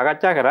සමග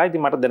සාකච්ඡා කරා.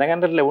 ඉතින් මට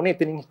දැනගන්න ලැබුණේ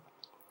එතනින්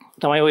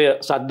තමයි ඔය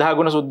සද්ධා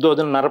ගුණ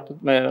සුද්ධෝදන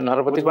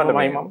නරපති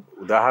මම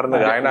උදාහරණ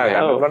ගායනා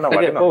ගන්න පුළුවන් නම්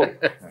වටිනවා.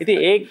 ඉතින්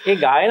ඒ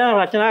ගායනා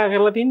රචනා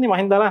කරලා තින්නේ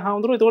මහින්දාලංකාර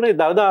හාමුදුරුවෝ. ඒතකොට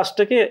දළදා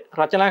අෂ්ටකේ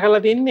රචනා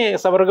කරලා තින්නේ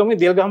සබරගමුවේ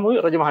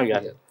දෙල්ගමුවේ රජමහා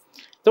විහාරයේ.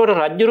 ඒතකොට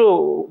රජුරු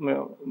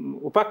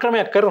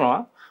උපක්‍රමයක් කරනවා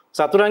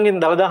සතුරන්ගෙන්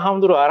දළදා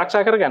හාමුදුරුවෝ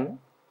ආරක්ෂා කරගන්න.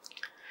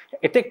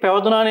 එතෙක්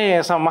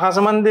පැවතුනානේ මහා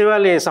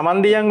සමන්දේවාලේ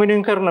සමන්දියන්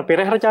වෙනුවෙන් කරන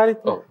පෙරහැර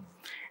චාරිත්‍රය.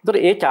 ඒතකොට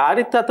ඒ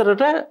චාරිත්‍ර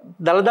අතරට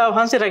දළදා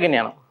වහන්සේ රැගෙන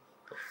යනවා.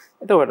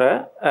 එතකොට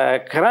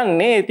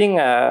කරන්නේ ඉතින්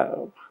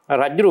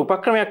රජු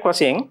උපක්‍රමයක්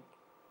වශයෙන්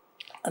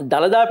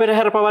දළදා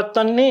පෙරහැර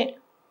පවත්වන්නේ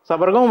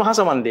සබරගමු මහා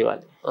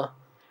සමන්දේවාලේ.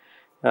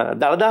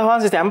 දළදා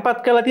වහන්සේ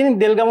තැන්පත් කරලා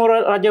තියෙන දෙල්ගමුව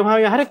රජමහා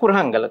විහාරේ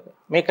කුරහංගලක.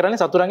 මේ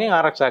කරන්නේ සතුරන්ගෙන්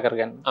ආරක්ෂා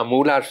කරගන්න.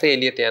 මූලාශ්‍රය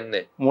එළියට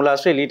යන්නේ.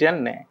 මූලාශ්‍රය එළියට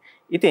යන්නේ නැහැ.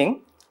 ඉතින්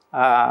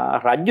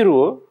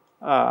රජුරෝ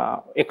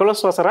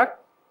 11 වසරක්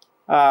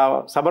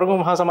සබරගමු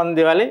මහා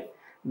සමන්දේවාලේ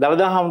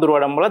දළදා හාමුදුරුවෝ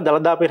වඩම්මලා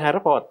දළදා පෙරහැර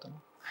පවත්වනවා.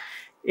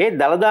 ඒ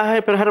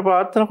දළදා පෙරහැර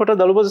පවත්වනකොට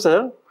දළුබෝධ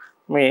සර්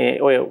මේ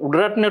ඔය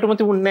උඩරට නැටුම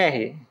තිබුණේ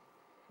නැහැ.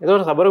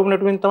 ඒතකොට සබරගමු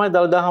නැටුමින් තමයි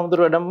දළදා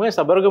හාමුදුරුවෝ වඩම්මුවේ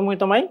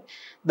සබරගමුවේ තමයි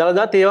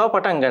දළදා තේවාව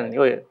පටන් ගන්න.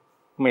 ඔය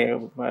මේ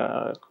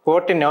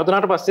කෝට්ටේ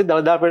නැවතුනාට පස්සේ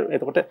දළදා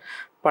එතකොට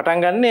පටන්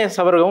ගන්නේ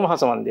සබරගමු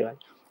මහා සමන්දේවාලේ.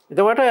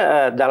 එතකොට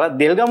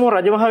දෙල්ගමුව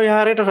රජමහා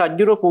විහාරයට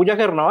රජුරෝ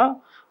පූජා කරනවා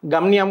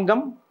ගම්නියම්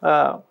ගම්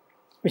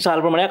විශාල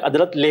ප්‍රමාණයක්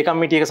අදලත් ලේකම්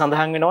මිටියක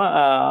සඳහන්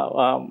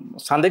වෙනවා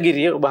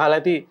සඳගිරිය ඔබ අහලා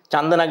ඇති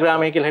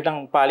චන්දනග්‍රාමය කියලා හිටන්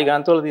පාලි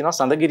ග්‍රන්ථවල තියෙනවා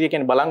සඳගිරිය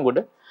කියන්නේ බලංගොඩ.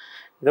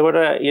 එතකොට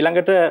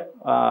ඊළඟට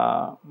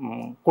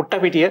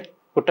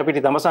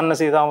කුට්ටපිටිය දමසන්න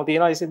සේතාවම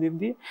තියෙනවා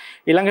ඉසිදිද්දී.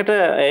 ඊළඟට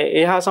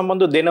ඒහා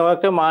සම්බන්ධ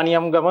දෙනවක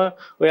මානියම් ගම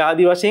ඔය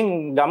ආදි වශයෙන්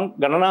ගම්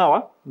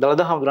ගණනාවක්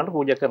දළදා හාමුදුරන්ට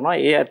පූජා කරනවා.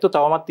 ඒ ඇත්තෝ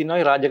තවමත් ඉන්නවා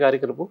ඒ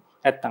රාජකාරී කරපු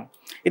ඇත්තන්.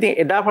 ඉතින්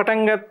එදා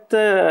පටන් ගත්ත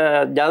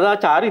දළදා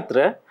චාරිත්‍ර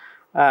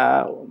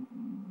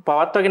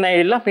පවත්වගෙන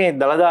ඇවිල්ලා මේ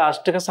දළදා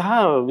අෂ්ටක සහ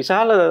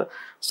විශාල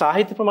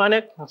සාහිත්‍ය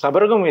ප්‍රමාණයක්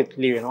සබරගමුවේ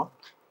ලියවෙනවා.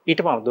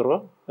 ඊට පමණුව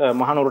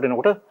මහනුවරට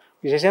එනකොට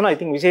විශේෂයෙන්ම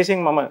ඉතින් විශේෂයෙන්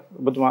මම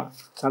ඔබතුමා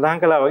සඳහන්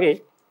කළා වගේ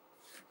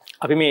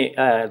අපි මේ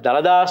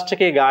දළදා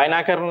අෂ්ටකේ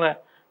ගායනා කරන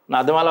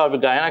නදමාලාව අපි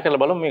ගායනා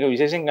කරලා බලමු. මේක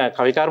විශේෂයෙන්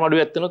කවිකාර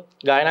මඩුවේ ඇත්තනොත්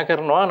ගායනා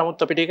කරනවා.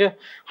 නමුත් අපිට ඒක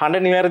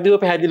හඬ නිවැරදිව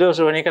පැහැදිලිව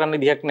ශ්‍රවණය කරන්න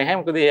විදිහක් නැහැ.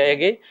 මොකද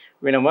එයාගේ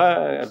වෙනම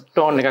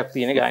ටෝන් එකක්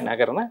තියෙන ගායනා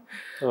කරන.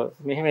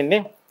 මෙහෙම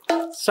එන්නේ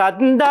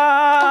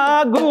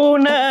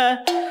සද්දාගුණ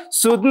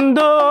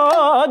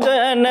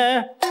සුන්දෝදන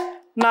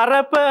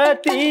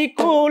නරපති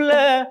කුල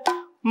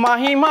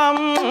මහිමම්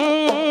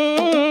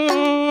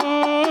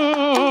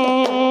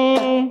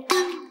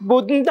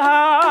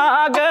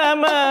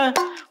බුද්ධාගම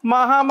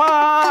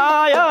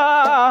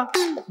මහමායා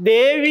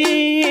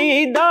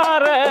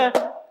දේවීදර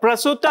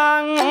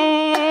ප්‍රසුතං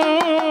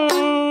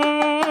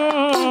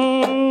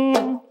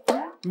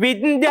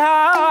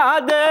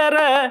විද්‍යාදර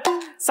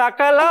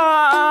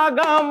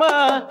සකලාගම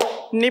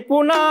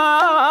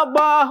නිපුණා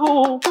බාහු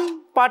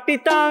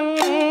පටිතං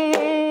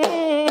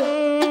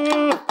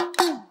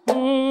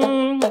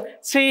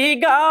ශ්‍රී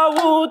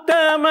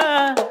ගෞතම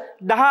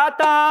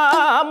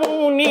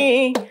ධාතාමුනි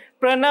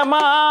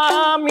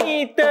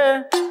ප්‍රණමාමිත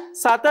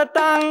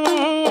සතතං.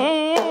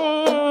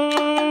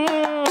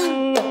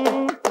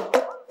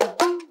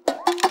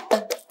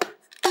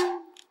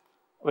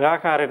 ඔය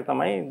ආකාරයට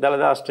තමයි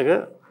දළදා අෂ්ටක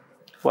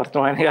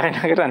වර්තමානයේ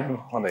ගායනා කරන්නේ.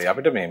 හොඳයි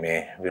අපිට මේ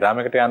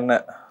විරාමයකට යන්න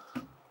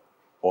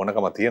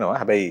ඕනකම තියෙනවා.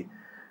 හැබැයි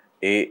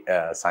ඒ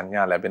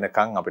සංඥා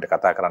ලැබෙනකන් අපිට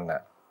කතා කරන්න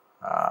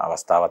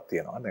අවස්ථාවක්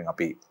තියෙනවා. දැන්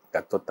අපි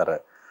ගත්තොත් අර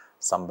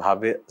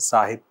සම්භාව්‍ය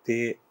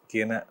සාහිත්‍යයේ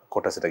කියන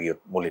කොටසට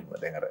ගියොත් මුලින්ම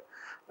දැන් අර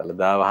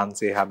දළදා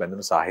වහන්සේ හා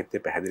බැඳුණු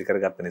සාහිත්‍ය පැහැදිලි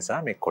කරගත්ත නිසා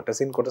මේ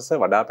කොටසින් කොටස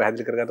වඩා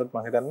පැහැදිලි කරගත්තොත්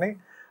මම හිතන්නේ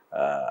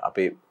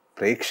අපේ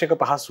ප්‍රේක්ෂක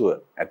පහසුව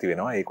ඇති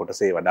වෙනවා. ඒ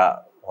කොටසේ වඩා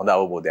හොඳ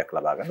අවබෝධයක්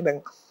ලබා ගන්න.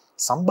 දැන්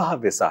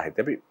සම්භාව්‍ය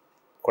සාහිත්‍ය අපි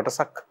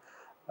කොටසක්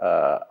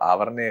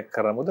ආවරණය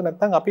කරමුද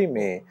නැත්නම් අපි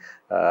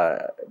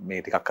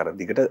මේ ටිකක් අර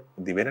දිගට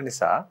දිවෙන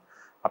නිසා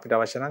අපිට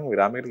අවශ්‍ය නම්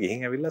විරාමයකට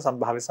ගිහින් ඇවිල්ලා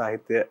සම්භාව්‍ය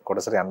සාහිත්‍ය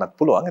කොටසට යන්නත්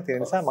පුළුවන්. ඒ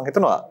නිසා මම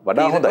හිතනවා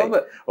වඩා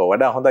හොඳයි. ඔව්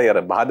වඩා හොඳයි අර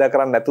බාධා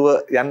කරන්නේ නැතුව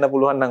යන්න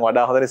පුළුවන් නම්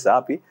වඩා හොඳ නිසා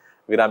අපි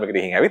විරාමයකට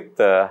ගිහින් ඇවිත්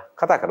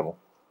කතා කරමු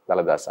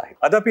දළදා සාහිත්‍ය.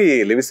 අද අපි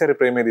ලිවිසෙරි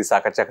ප්‍රේමයේදී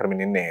සාකච්ඡා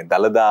කරමින් ඉන්නේ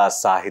දළදා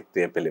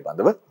සාහිත්‍ය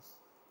පිළිබඳව.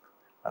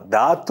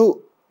 ධාතු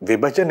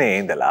විභජනයේ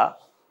ඉඳලා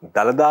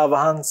දළදා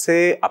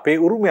වහන්සේ අපේ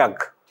උරුමයක්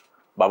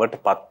බවට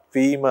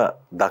පත්වීම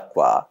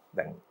දක්වා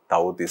දැන්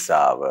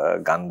තවුතිසාව,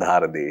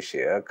 ගන්ධාර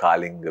දේශය,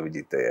 කාලිංග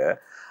විජිතය,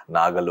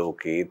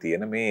 නාගලෝකයේ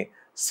තියෙන මේ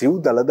සිව්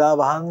දළදා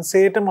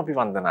වහන්සේටම අපි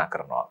වන්දනා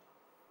කරනවා.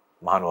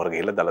 මහනුවර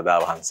ගිහිල්ලා දළදා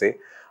වහන්සේ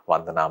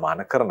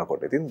වන්දනාමාන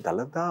කරනකොට ඉතින්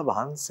දළදා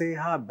වහන්සේ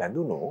හා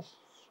බැඳුණු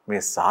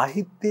මේ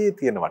සාහිත්‍යයේ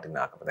තියෙන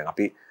වටිනාකම දැන්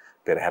අපි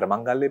පෙරහැර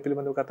මංගල්‍ය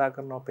පිළිබඳව කතා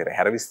කරනවා,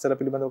 පෙරහැර විස්තර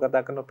පිළිබඳව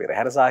කතා කරනවා,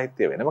 පෙරහැර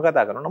සාහිත්‍ය වෙනම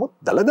කතා කරනවා. නමුත්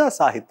දළදා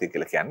සාහිත්‍ය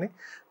කියලා කියන්නේ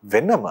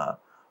වෙනම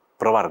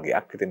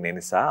ප්‍රවර්ගයක්. ඉතින් ඒ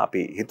නිසා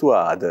අපි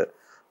හිතුවා අද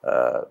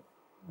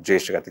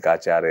ජ්‍යෙෂ්ඨ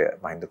කතිකාචාර්ය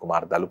මහින්ද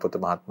කුමාර දලුපොත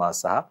මහත්මයා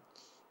සහ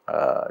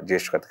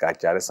ජ්‍යෙෂ්ඨ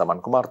කතිකාචාර්ය සමන්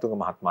කුමාරතුංග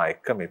මහත්මයා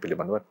එක්ක මේ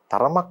පිළිබඳව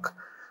තරමක්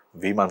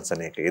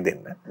විමර්ශනයක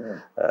යෙදෙන්න.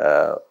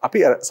 අපි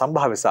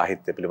සම්භාව්‍ය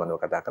සාහිත්‍ය පිළිබඳව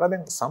කතා කරා.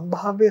 දැන්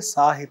සම්භාව්‍ය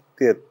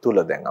සාහිත්‍ය තුල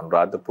දැන්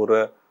අනුරාධපුර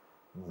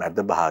මැද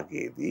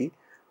භාගයේදී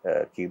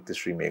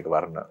කීර්තිශ්‍රී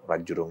මේඝවර්ණ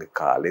රජුරුන්ගේ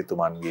කාලේ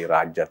තුමන්ගේ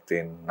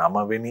රාජ්‍යත්වයෙන්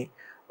 9 වෙනි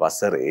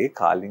වසරේ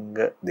කාලිංග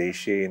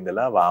දේශයේ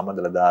ඉඳලා වාම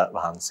දළදා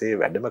වහන්සේ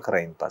වැඩම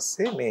කරයින්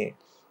පස්සේ මේ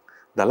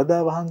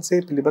දළදා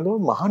වහන්සේ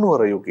පිළිබඳව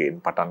මහනුවර යුගයෙන්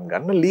පටන්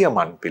ගන්න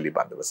ලියමන්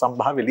පිළිබඳව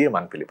සම්භාව්‍ය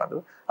ලියමන් පිළිබඳව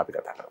අපි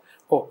කතා කරමු.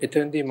 ඔව්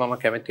එතෙන්දී මම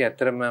කැමති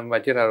ඇත්තටම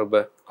වජිර ඔබ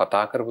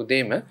කතා කරපු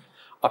දෙයම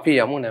අපි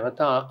යමු නැවත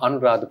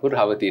අනුරාධපුර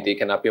හවතියට. ඒ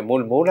කියන්නේ අපේ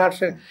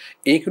මූලාශ්‍රය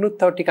ඒකනුත්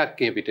තව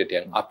ටිකක් ඒ පිටට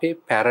යන. අපේ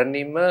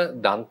පැරණිම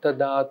දන්ත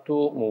ධාතු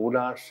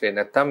මූලාශ්‍රය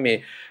නැත්නම් මේ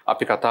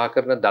අපි කතා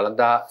කරන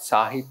දළදා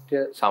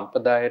සාහිත්‍ය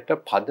සම්ප්‍රදායට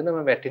පදනම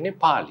වැටෙන්නේ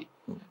පාලි.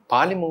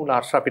 පාලි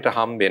මූලාශ්‍ර අපිට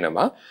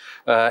හම්බෙනවා.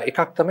 එකක්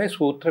තමයි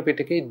සූත්‍ර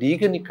පිටකයේ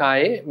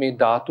දීඝනිකායේ මේ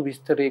ධාතු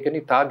විස්තරය ගැන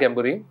ඉතා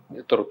ගැඹුරින්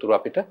තොරතුරු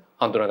අපිට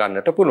හඳුනා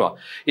ගන්නට පුළුවන්.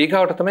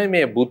 ඊගාවට තමයි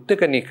මේ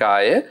බුද්ධක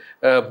නිකායේ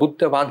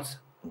බුද්ධ වංශ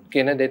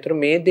කියන දෙතර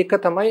මේ දෙක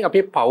තමයි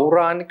අපේ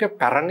පෞරාණික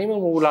පැරණිම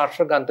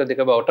මූලාශ්‍ර ග්‍රන්ථ දෙක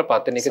බවට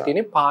පතන එක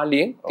තියෙන්නේ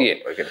පාලියෙන් තියෙන.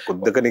 ඒ කියන්නේ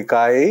කුද්දක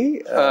නිකායේ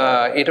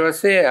ඊට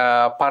පස්සේ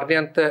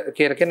පර්යන්ත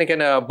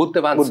කියන බුද්ධ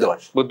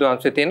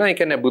වංශය තියෙනවා. ඒ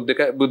කියන්නේ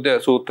බුද්ධ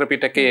සූත්‍ර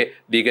පිටකයේ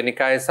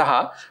දීඝනිකාය සහ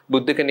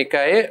බුද්ධක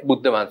නිකායේ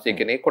බුද්ධ වංශය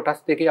කියන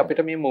කොටස් දෙකේ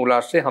අපිට මේ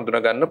මූලාශ්‍රය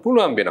හඳුනා ගන්න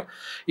පුළුවන් වෙනවා.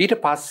 ඊට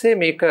පස්සේ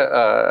මේක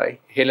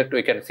හෙලට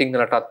ඒ කියන්නේ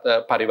සිංහලටත්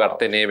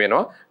පරිවර්තනය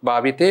වෙනවා,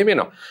 භාවිතය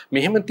වෙනවා.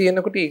 මෙහෙම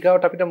තියෙනකොට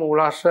ඊගාවට අපිට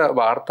මූලාශ්‍ර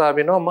වාර්තා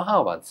වෙනවා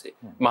මහා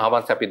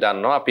මහාවංශ අපි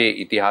දන්නවා අපේ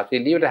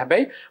ඉතිහාසයේ ලියවල.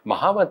 හැබැයි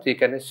මහාවංශය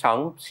කියන්නේ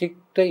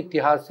සංක්ෂිප්ත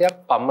ඉතිහාසයක්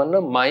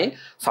පමණමයි,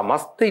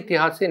 සමස්ත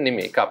ඉතිහාසය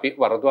නෙමෙයි. ඒක අපි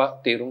වරදවා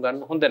තේරුම්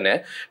ගන්න හොඳ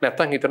නැහැ.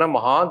 නැත්තම් හිතනවා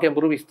මහා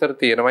ගැඹුරු විස්තර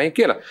තියෙනවායි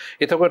කියලා.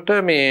 එතකොට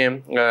මේ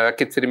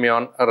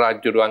කිත්සිරිමියන්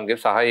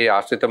රාජ්‍යරුවන්ගේ සහ ඒ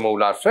ආශ්‍රිත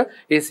මූලාශ්‍ර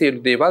ඒ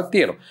සියලු දේවල්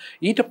තියෙනවා.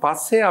 ඊට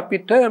පස්සේ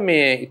අපිට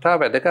මේ ඉතා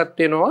වැදගත්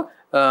වෙනවා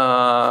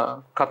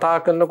කතා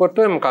කරනකොට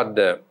මොකද්ද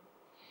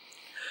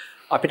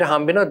අපිට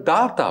හම්බෙනවා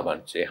ධාතා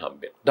වංශය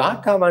හම්බෙනවා.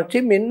 ධාතා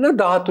වංශයේ මෙන්න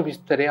ධාතු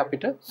විස්තරය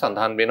අපිට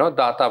සඳහන් වෙනවා.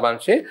 ධාතා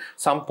වංශයේ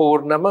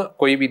සම්පූර්ණම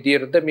කොයි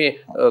විදියටද මේ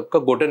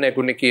ගොඩ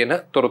නැගුණේ කියන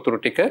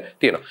තොරතුරු ටික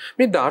තියෙනවා.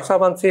 මේ ධාතා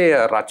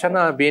වංශයේ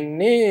රචනා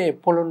වෙන්නේ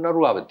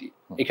පොළොන්නරු අවධිය.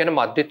 ඒ කියන්නේ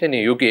මධ්‍යතන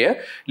යුගයේ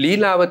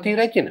ලීලාවතී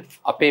රචන.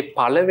 අපේ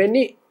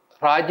පළවෙනි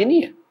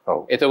රාජිනිය.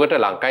 එතකොට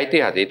ලංකා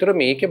ඉතිහාසය. ඒතර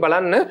මේකේ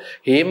බලන්න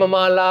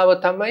හේමමාලාව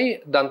තමයි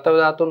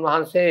දන්තධාතුන්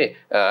වහන්සේ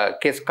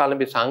කෙස්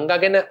කලඹි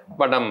සංගගෙන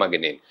වඩම්මගෙන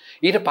එන්නේ.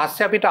 ඊට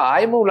පස්සේ අපිට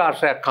ආයෙ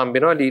මූලාශ්‍රයක්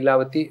හම්බෙනවා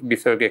ලීලාවතී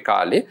බිසවගේ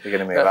කාලේ. ඒ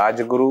කියන්නේ මේ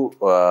රාජගුරු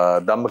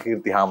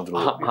ධම්මකීර්ති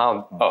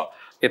හාමුදුරුවෝ.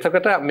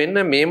 එතකොට මෙන්න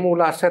මේ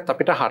මූලාශ්‍රයත්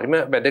අපිට හරිම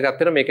වැදගත්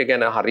වෙන මේක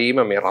ගැන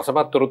හරීම මේ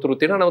රසවත් තොරතුරු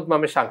තියෙනවා. නමුත්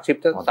මම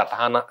සංක්ෂිප්ත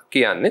සටහන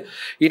කියන්නේ.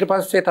 ඊට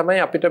පස්සේ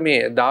තමයි අපිට මේ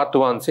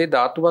ධාතු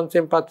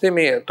වංශයෙන් පස්සේ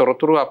මේ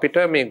තොරතුරු අපිට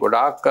මේ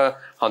ගොඩාක්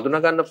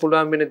හඳුනා ගන්න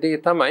පුළුවන් වෙන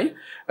දේ තමයි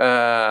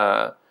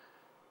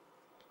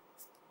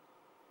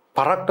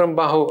පරාක්‍රම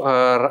බාහු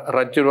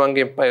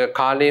රජුරුවන්ගේ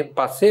කාලයෙන්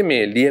පස්සේ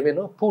මේ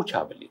ලියවෙන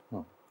පූජාවලිය.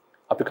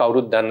 අපි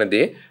කවුරුත් දන්න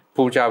දේ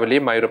පූජාවලිය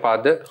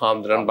මයුරපාද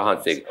හාමුදුරන්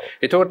වහන්සේගේ.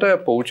 එතකොට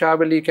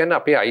පූජාවලිය කියන්නේ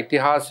අපේ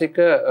ඓතිහාසික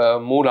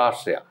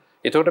මූලාශ්‍රය.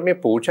 එතකොට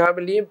මේ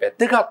පූජාවලියේ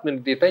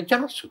වැදගත්ම දේ තමයි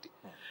ජනශ්‍රුති.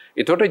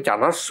 එතකොට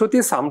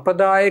ජනශ්‍රුති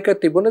සම්ප්‍රදායක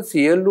තිබුණ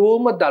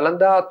සියලුම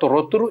දළදා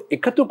තොරතුරු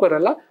එකතු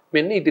කරලා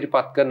මෙන්න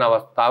ඉදිරිපත් කරන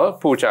අවස්ථාව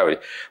පූජාවලිය.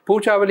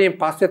 පූජාවලියෙන්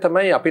පස්සේ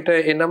තමයි අපිට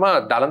එනවා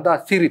දළදා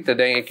සිරිත.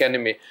 දැන් ඒ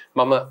කියන්නේ මේ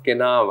මම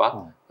ගෙනාවා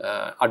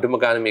අඩුම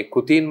ගානේ මේ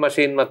කුතීන්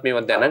මැෂින්වත්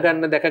මේවා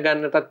දැනගන්න දැක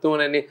ගන්නටත්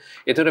ඕනනේ.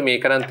 ඒතර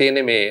මේක නම්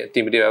තියෙන්නේ මේ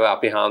තිඹිරිවැව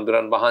අපේ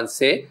හාමුදුරන්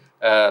වහන්සේ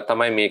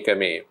තමයි මේක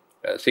මේ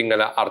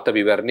සිංහල අර්ථ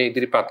විවරණය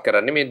ඉදිරිපත්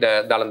කරන්නේ මේ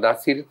දළදා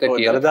සිරිත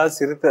කියලා. දළදා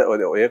සිරිත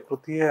ඔය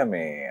කෘතිය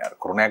මේ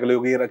කුරුණෑගල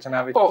යුගයේ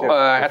රචනා වෙච්ච. ඔව්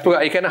අතුග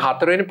ඒ කියන්නේ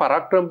හතරවෙනි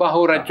පරාක්‍රම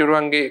බාහු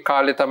රජුරුවන්ගේ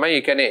කාලේ තමයි.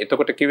 ඒ කියන්නේ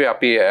එතකොට කිව්වේ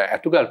අපි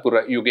අතුගල්පුර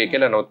යුගය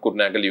කියලා නමුත්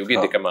කුරුණෑගල යුගය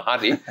දෙකම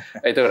හරි.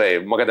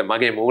 ඒතකොට මොකද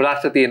මගේ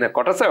මූලාශ්‍ර තියෙන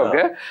කොටස ඔක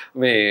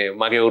මේ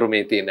මගේ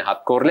උරුමේ තියෙන හත්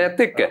කෝරළයත්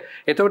එක්ක.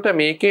 එතකොට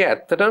මේකේ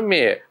ඇත්තටම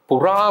මේ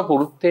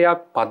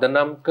පුරාවෘත්තයක්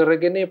පදනම්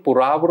කරගෙන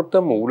පුරාවෘත්ත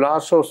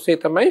මූලාශ්‍ර ඔස්සේ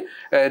තමයි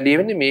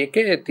ලියවෙන්නේ.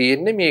 මේකේ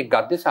තියෙන්නේ මේ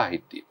ගද්‍ය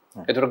සාහිත්‍යය.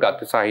 ඒතර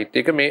ගද්‍ය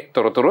සාහිත්‍යයක මේ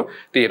තොරතුරු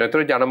තියෙන.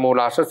 ඒතර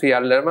ජනමූලාශ්‍ර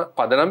සියල්ලම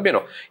පදනම්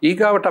වෙනවා.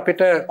 ඊගාවට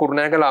අපිට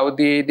කුරුණෑගල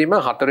අවදීදීම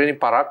හතරවෙනි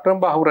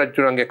පරාක්‍රම බාහු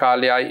රජුණන්ගේ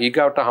කාලේ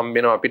ඊගාවට හම්බ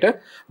වෙනවා අපිට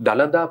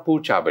දළදා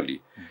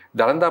පූජාවලිය.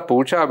 දළදා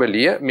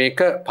පූජාවලිය මේක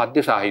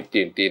පද්‍ය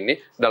සාහිත්‍යයෙන් තියෙන්නේ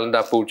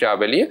දළදා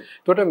පූජාවලිය.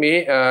 එතකොට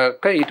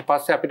මේක ඊට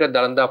පස්සේ අපිට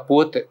දළදා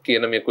පුවත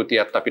කියන මේ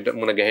කෘතියත් අපිට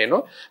මුණ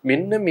ගැහෙනවා.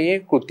 මෙන්න මේ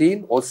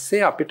කෘතීන්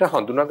ඔස්සේ අපිට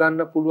හඳුනා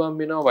ගන්න පුළුවන්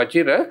වෙනවා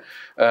වජිර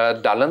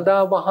දළදා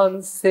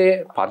වහන්සේ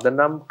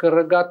පදනම්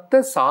කරගත්ත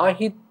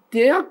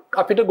සාහිත්‍යයක්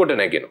අපිට ගොඩ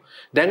නැගෙනවා.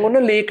 දැන්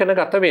ඔන්න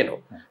ලේඛනගත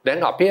වෙනවා.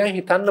 දැන් අපේ අය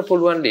හිතන්න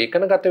පුළුවන්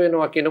ලේඛනගත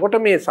වෙනවා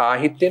කියනකොට මේ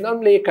සාහිත්‍ය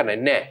නම් ලේඛන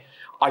නෑ.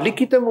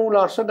 අලිඛිත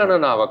මූලාශ්‍ර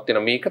ගණනාවක්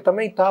තියෙනවා. මේක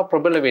තමයි ඉතා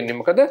ප්‍රබල වෙන්නේ.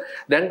 මොකද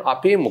දැන්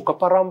අපේ මුඛ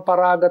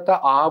පරම්පරාගත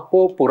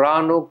ආපෝ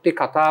පුරාණෝක්ති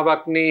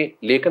කතාවක්නේ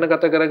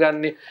ලේඛනගත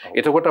කරගන්නේ.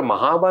 එතකොට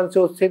මහා වංශය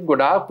ඔස්සේ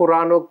ගොඩාක්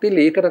පුරාණෝක්ති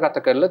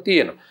ලේඛනගත කරලා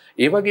තියෙනවා.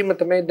 ඒ වගේම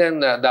තමයි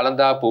දැන්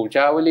දළදා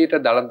පූජාවලියට,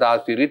 දළදා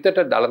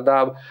සිරිතට,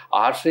 දළදා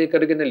ආශ්‍රය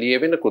කරගෙන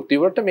ලියවෙන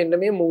කෘති වලට මෙන්න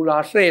මේ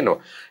මූලාශ්‍රය එනවා.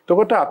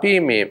 එතකොට අපි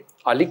මේ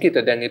අලිඛිත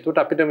දැන් ඒකට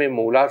අපිට මේ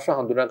මූලාශ්‍ර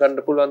හඳුනා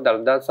ගන්න පුළුවන්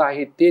දළදා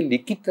සාහිත්‍යයේ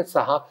ලිඛිත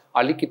සහ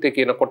අලිඛිත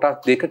කියන කොටස්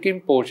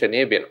දෙකකින්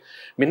පෝෂණය වෙනවා.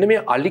 මෙන්න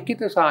මේ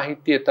අලිඛිත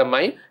සාහිත්‍යය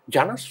තමයි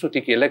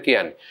ජනශ්‍රුති කියලා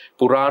කියන්නේ.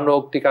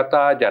 පුරාණෝක්ති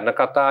කතා, ජන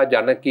කතා,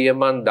 ජන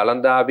කියමන්,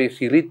 දළදාවේ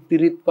සිරිත්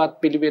පිරිත්පත්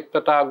පිළිවෙත්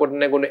කතා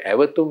ගොඩනැගුණු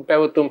ඇවතුම්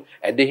පැවතුම්,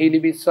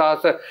 ඇදහිලි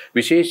විශ්වාස,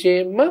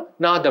 විශේෂයෙන්ම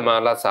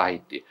නාදමාලා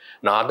සාහිත්‍යය.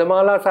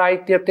 නාදමාලා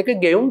සාහිත්‍යයත් එක්ක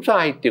ගෙයුම්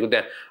සාහිත්‍යයක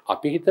දැන්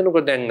අපි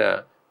හිතනකොට දැන්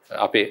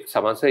අපේ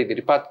සමස්ත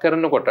ඉදිරිපත්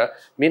කරනකොට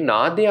මේ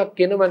නාදයක්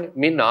කියනවනේ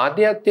මේ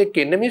නාදයත් එක්ක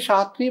එන මේ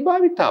ශාස්ත්‍රීය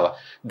භාවිතාව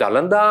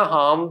දළදා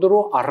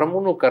හාමුදුරුවෝ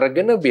අරමුණු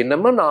කරගෙන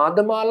වෙනම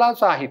නාදමාලා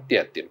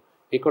සාහිත්‍යයක් තියෙනවා.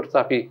 ඒකට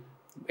අපි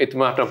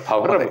එතුමාට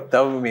පවර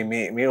තව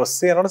මේ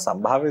ඔස්සේ යනකොට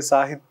සම්භාව්‍ය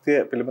සාහිත්‍ය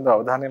පිළිබඳව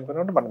අවධානය යොමු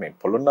කරනකොට මම මේ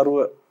පොළොන්නරුව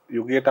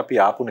යුගයට අපි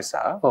ආපු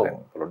නිසා දැන්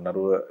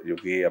පොළොන්නරුව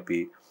යුගයේ අපි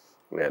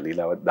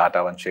ලීලාව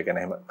දාඨා වංශය ගැන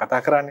එහෙම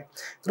කතා කරන්නේ.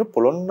 ඒතර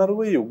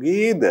පොළොන්නරුව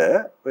යුගයේද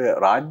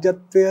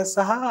රාජ්‍යත්වය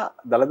සහ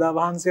දළදා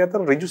වහන්සේ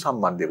අතර ඍජු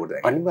සම්බන්ධය කොට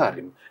දැන්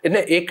අනිවාර්යයෙන්ම.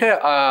 එන්නේ ඒක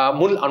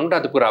මුල්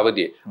අනුරාධපුර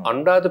අවධියේ.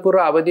 අනුරාධපුර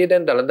අවධියේ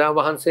දැන් දළදා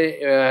වහන්සේ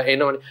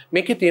එනවනේ.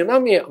 මේකේ තියෙනවා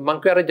මේ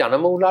මං කියව අර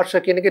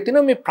ජනමූලාශ්‍ර කියන එකේ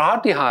තියෙනවා මේ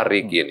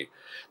ප්‍රාතිහාර්ය කියන එක.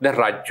 දැන්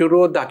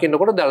රජ්ජුරුව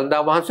දකින්නකොට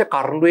දළදා වහන්සේ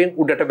කරඬුවෙන්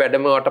උඩට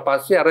වැඩමවට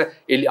පස්සේ අර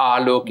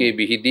ආලෝකයේ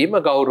විහිදීම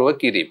ගෞරව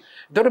කිරීම.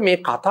 එතකොට මේ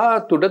කතා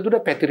තුඩ තුඩ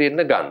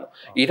පැතිරෙන්න ගන්නවා.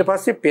 ඊට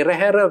පස්සේ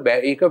පෙරහැර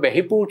ඒක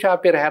වැහි පූජා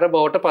පෙරහැර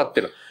බවට පත්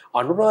වෙනවා.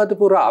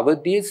 අනුරාධපුර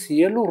අවධියේ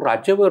සියලු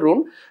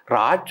රජවරුන්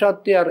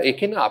රාජ්‍යත්වය ඒ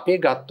කියන්නේ අපේ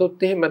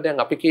ගත්තොත් එහෙම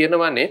දැන් අපි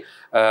කියනවානේ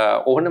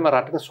ඕනම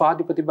රටක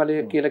ස්වාධිපති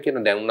බලය කියලා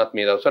කියන දැන් උනත්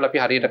මේ දවස්වල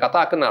අපි හරියට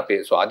කතා කරන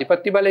අපේ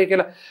ස්වාධිපති බලය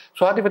කියලා.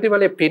 ස්වාධිපති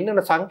බලය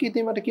පෙන්වන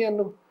සංකේතය මට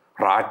කියන්නකෝ.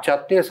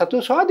 රාජ්‍යත්වයේ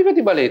සතු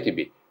ස්වාධිපති බලය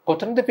තිබේ.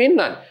 කොතනද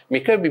පෙන්වන්නේ?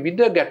 මේක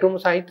විවිධ ගැටුම්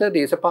සහිත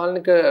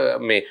දේශපාලනික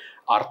මේ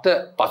අර්ථ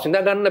පසිඳ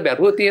ගන්න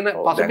බැරුව තියෙන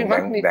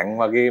පසුබිමක් නේ. දැන්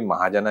වගේ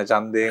මහජන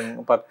ඡන්දයෙන්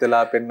උපත්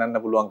වෙලා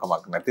පෙන්වන්න පුළුවන්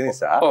කමක් නැති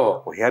නිසා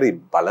කොහේ හරි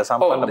බල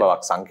සම්පන්න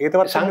බවක්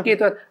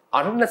සංකේතවත්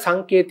අන්න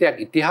සංකේතයක්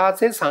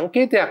ඉතිහාසයේ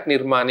සංකේතයක්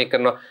නිර්මාණය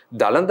කරන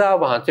දළදා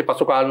වහන්සේ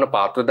පසු කාලන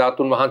පාත්‍ර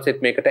ධාතුන් වහන්සේත්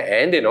මේකට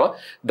ඈඳෙනවා.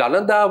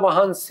 දළදා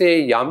වහන්සේ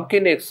යම්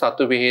කෙනෙක්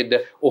සතු වේද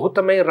ඔහු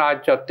තමයි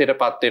රාජ්‍යත්වයට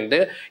පත්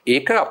වෙන්නේ.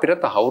 ඒක අපිට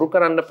තහවුරු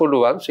කරන්න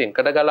පුළුවන්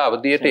සෙන්කඩගල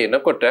අවධියට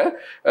එනකොට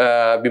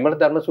විමල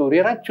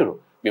ධර්මසූරිය රජුරු.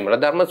 විමල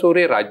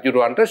ධර්මසූරිය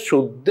රජුරවන්ට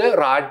ශුද්ධ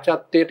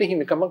රාජ්‍යත්වයට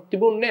හිමිකමක්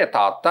තිබුණේ නැහැ.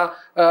 තාත්තා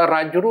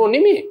රජුරෝ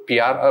නෙමෙයි.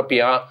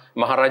 පියා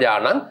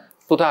මහරජාණන්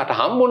පුතාට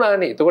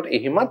හම්බුණානේ. එතකොට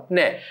එහෙමත්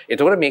නැහැ.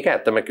 එතකොට මේක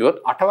ඇත්තම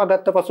කිව්වොත්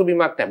අටවගත්ත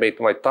පසුබිමක් හැබැයි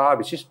තමයි තා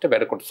විශිෂ්ට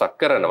වැඩ කොටසක්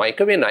කරනවා.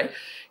 ඒක වෙනයි.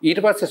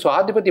 ඊට පස්සේ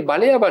ස්වාධිපති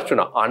බලය අවශ්‍ය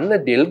වුණා. අන්න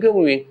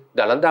දෙල්ගමුවෙන්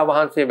දළදා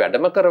වහන්සේ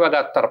වැඩම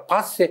කරවගත්තට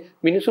පස්සේ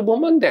මිනිසු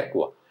බොමන්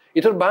දැක්කුවා.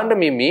 ඒතර බාණ්ඩ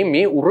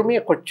මේ උරුමය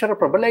කොච්චර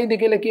ප්‍රබලයිද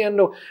කියලා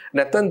කියන්නේ.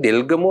 නැත්නම්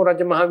දෙල්ගමුව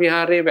රජමහා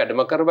විහාරයේ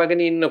වැඩම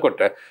කරවගෙන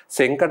ඉන්නකොට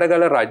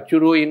සෙන්කඩගල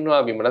රජුරෝ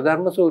ඉන්නවා විමල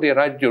ධර්මසූරිය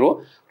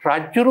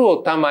රජුරෝ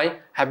තමයි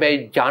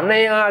හැබැයි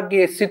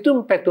ජනයාගේ සිතුම්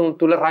පැතුම්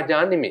තුල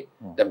රජා නෙමෙයි.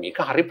 දැන්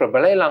මේක හරි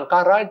ප්‍රබලයි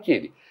ලංකා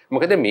රාජ්‍යයේදී.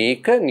 මොකද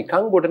මේක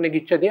නිකන්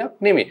ගොඩනැගිච්ච දෙයක්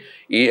නෙමෙයි.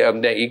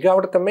 දැන්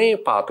ඊගාවට තමයි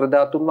පාත්‍ර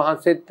ධාතුන්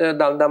වහන්සේත්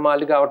දළදා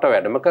මාලිගාවට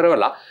වැඩම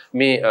කරවලා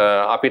මේ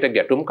අපිට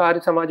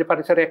ගැටුම්කාරී සමාජ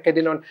පරිසරයක්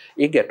හැදෙනවනේ.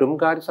 ඒ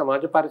ගැටුම්කාරී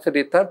සමාජ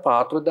පරිසරෙත්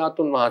පාත්‍ර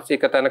ධාතුන් වහන්සේ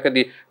එක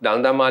තැනකදී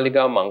දළදා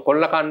මාලිගාව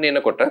මංකොල්ල කන්න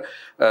එනකොට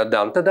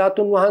දන්ත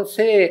ධාතුන්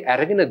වහන්සේ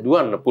අරගෙන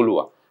දුවන්න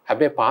පුළුවන්.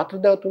 හැබැයි පාත්‍ර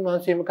ධාතුන්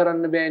වහන්සේම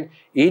කරන්න බෑනේ.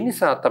 ඒ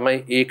නිසා තමයි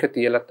ඒක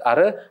තියලත් අර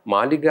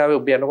මාලිගාවේ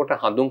ඔබ යනකොට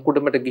හඳුන්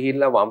කුඩමට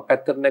ගිහිල්ලා වම්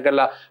පැත්තට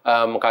නැගලා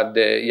මොකද්ද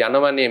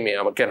යනවනේ මේ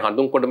කියන්නේ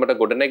හඳුන් කුඩමට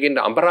ගොඩ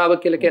නැගින්න අඹරාව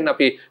කියලා කියන්නේ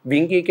අපි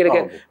බින්ගිය කියලා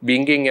කියන්නේ.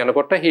 බින්ගෙන්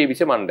යනකොට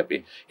හේවිස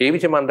මණ්ඩපේ.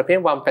 හේවිස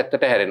මණ්ඩපයෙන් වම්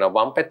පැත්තට හැරෙනවා.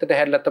 වම් පැත්තට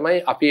හැරිලා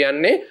තමයි අපි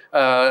යන්නේ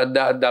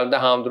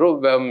දළදා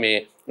හාමුදුරුවෝ මේ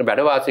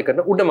වැඩ වාසය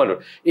කරන උඩමළුව.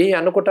 ඒ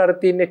යනකොට අර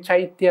තියෙන්නේ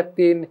චෛත්‍යයක්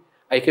තියෙන්නේ.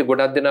 ඒක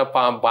ගොඩක් දෙනා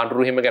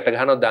පාඬුරු හිම ගැට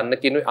ගහනවා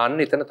දන්න කිනුයි අන්න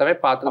එතන තමයි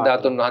පාත්‍ර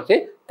ධාතුන් වහන්සේ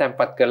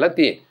තැන්පත් කරලා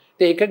තියෙන්නේ.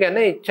 ඒක ගැන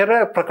එච්චර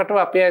ප්‍රකටව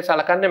අපි අය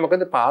සලකන්නේ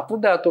මොකද පාත්‍ර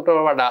ධාතුට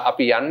වඩා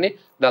අපි යන්නේ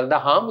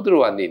දළදා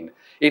හාමුදුරුවෝ වඳින්න.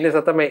 ඒ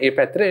නිසා තමයි මේ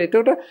පැත්තට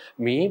ඒකට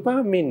මේවා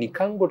මේ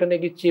නිකන් ගොඩ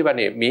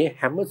නැගිච්චේවනේ මේ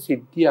හැම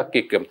සිද්ධියක්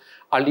එක්කම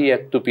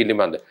අලියැත්තු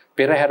පිළිබඳ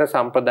පෙරහැර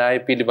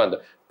සම්ප්‍රදාය පිළිබඳ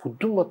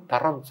පුදුම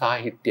තරම්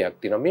සාහිත්‍යයක්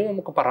තියෙනවා. මේ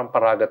මොක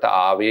පරම්පරාගත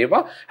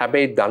ආවේවා.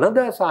 හැබැයි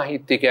දළදා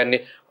සාහිත්‍ය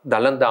කියන්නේ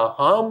දළදා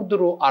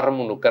හාමුදුරුවෝ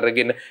අරමුණු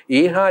කරගෙන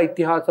ඒහා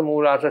ඉතිහාස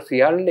මූලාශ්‍ර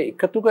සියල්ල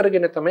එකතු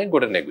කරගෙන තමයි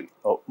ගොඩ නැගුණේ.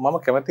 ඔව් මම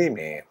කැමතියි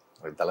මේ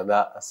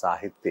දළදා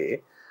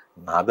සාහිත්‍යයේ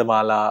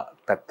නාදමාලා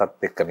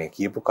පැත්තත් එක්ක මේ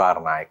කියපු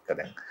කාරණා එක්ක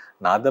දැන්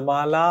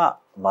නාදමාලා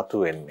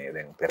මතුවෙන්නේ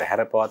දැන්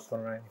පෙරහැර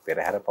පවත්වනනේ.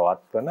 පෙරහැර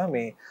පවත්වන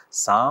මේ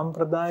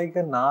සාම්ප්‍රදායික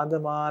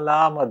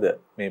නාදමාලාමද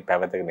මේ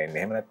පැවතගෙන එන්නේ.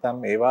 එහෙම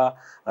නැත්නම් ඒවා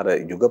අර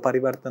යුග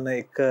පරිවර්තන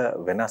එක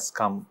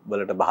වෙනස්කම්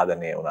වලට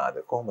බාධනය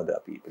වුණාද? කොහොමද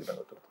අපි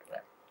පිළිබඳව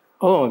උත්තර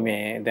ඔව්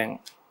මේ දැන්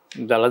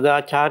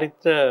දළදා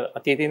චාරිත්‍ර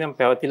අතීතයෙන්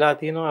පැවතිලා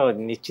තියෙනවා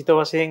නිශ්චිත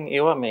වශයෙන්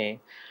ඒවා මේ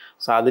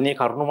සාධනීය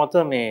කරුණු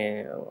මත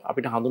මේ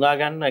අපිට හඳුනා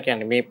ගන්න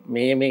කියන්නේ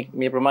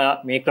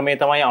මේ ක්‍රමය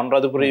තමයි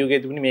අනුරාධපුර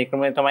යුගයේ තිබුණේ මේ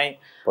ක්‍රමය තමයි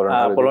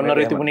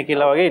පොළොන්නරුවේ තිබුණේ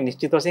කියලා වගේ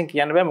නිශ්චිත වශයෙන්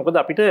කියන්න බෑ මොකද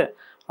අපිට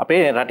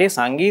අපේ රටේ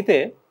සංගීතය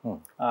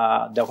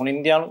දකුණු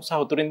ඉන්දියානු සහ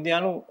උතුරු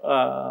ඉන්දියානු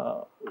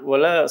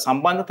වල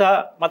සම්බන්ධතා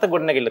මත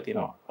ගොඩනැගිලා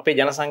තියෙනවා. අපේ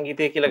ජන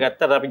සංගීතය කියලා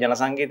ගත්තට අපි ජන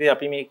සංගීතය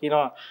අපි මේ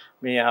කියනවා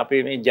මේ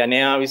අපේ මේ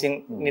ජනයා විසින්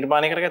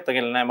නිර්මාණය කරගත්ත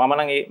කියලා නෑ. මම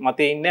නම් ඒ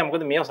මතේ ඉන්නේ.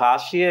 මොකද මේ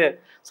ශාස්ත්‍රීය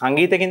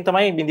සංගීතකින්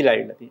තමයි බිඳිලා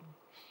ආවිල්ලා තියෙන්නේ.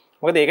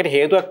 මොකද ඒකට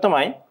හේතුවක්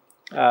තමයි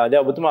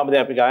දැන් ඔබතුමා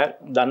අපි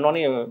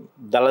දන්නවනේ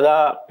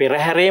දලදා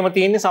පෙරහැරේම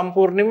තියෙන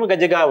සම්පූර්ණයෙන්ම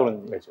ගජගා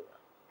වෘන්දය.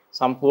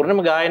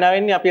 සම්පූර්ණයෙන්ම ගායනා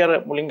වෙන්නේ අපි අර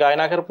මුලින්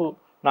ගායනා කරපු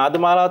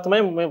නාදමාලාව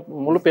තමයි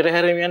මුළු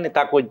පෙරහැරේම යන්නේ.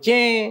 තකො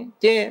ජේ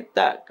ජේ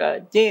තක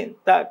ජේ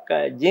තක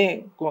ජේ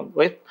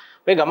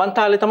ඔය ගමන්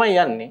තාලේ තමයි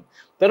යන්නේ.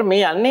 ඒතර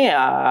මේ යන්නේ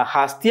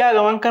හස්තියා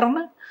ගමන් කරන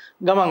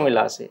ගමන්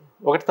විලාසය.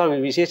 ඔකට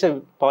තව විශේෂ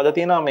පවද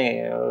තියෙනවා මේ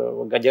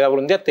ගජගා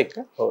වෘන්දයත් එක්ක.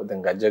 ඔව්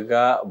දැන්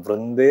ගජගා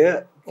වෘන්දය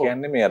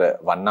කියන්නේ මේ අර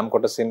වන්නම්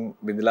කොටසින්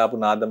බිඳලාපු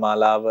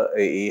නාදමාලාව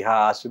ඊහා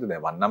ආශ්‍රිත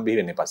දැන් වන්නම් බිහි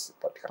වෙන්නේ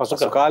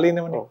පසු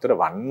කාලීනවනේ. ඒතර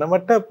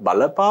වන්නමට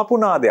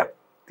බලපාපු නාදයක්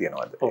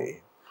තියනවාද?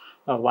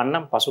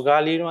 වන්නම්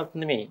පසුකාලීනවත්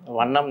නෙමෙයි.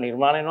 වන්නම්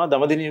නිර්මාණය වෙනවා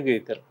දඹදිව යුගයේ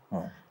විතර.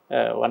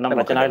 වන්නම්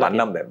රචනා වෙලා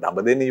වන්නම් දැන්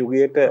දඹදිව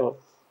යුගයට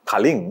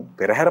කලින්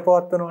පෙරහැර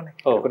පවත්වනවානේ.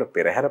 ඒකට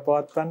පෙරහැර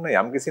පවත්වන්න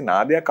යම්කිසි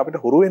නාදයක් අපිට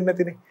හුරු වෙන්නේ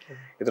නැතිනේ.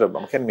 ඒතර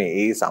මම කියන්නේ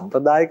මේ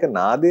සම්ප්‍රදායික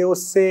නාදයේ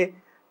ඔස්සේ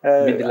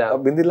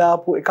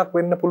බිඳලාපු එකක්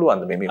වෙන්න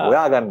පුළුවන්ද මේ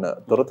හොයාගන්න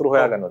තොරතුරු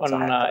හොයාගන්න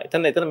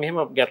උත්සාහය. එතන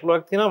මෙහෙම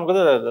ගැටලුවක් තියෙනවා. මොකද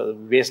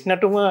වෙස්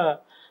නැටුම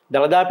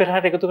දලදා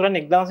පෙරහැරට එකතු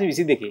කරන්නේ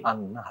 1922.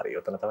 අන්න හරි.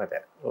 ඔතන තමයි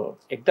දැන්. ඔව්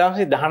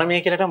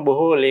 1919 කියලාට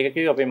බොහෝ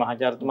ලේඛකයෝ අපේ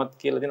මහාචාර්යතුමත්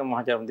කියලා දෙනවා.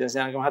 මහාචාර්ය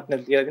විද්‍යාසේනාක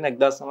මහත්මයාත් කියලා දෙනවා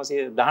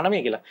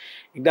 1919 කියලා.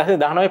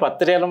 1919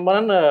 පත්තරය අරන්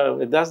බලන්න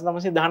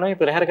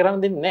 1919 පෙරහැර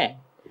කරන්න දෙන්නේ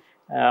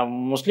නැහැ.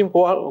 මුස්ලිම්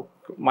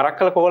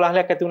මරක්කල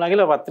කෝලාහලයක් ඇති වුණා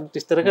කියලා පත්‍රෙත්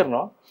විස්තර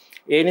කරනවා.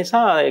 ඒ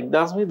නිසා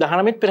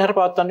 1919 පෙරහැර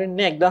පවත්වන්න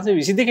වෙන්නේ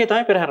 1922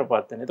 තමයි පෙරහැර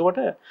පවත්වන්නේ. එතකොට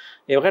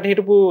ඒකට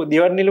හිටපු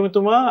දිවයින්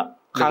නිලමතුමා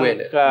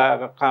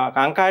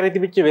කාංකාරී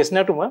තිබිච්ච වෙස්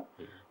නැටුම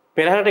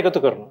පෙරහැරට එකතු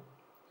කරනවා.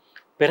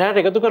 පෙරහැරට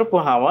එකතු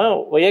කරපුවාම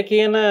ඔය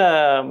කියන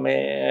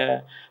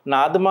මේ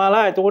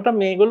නාදමාලා එතකොට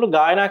මේගොල්ලෝ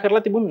ගායනා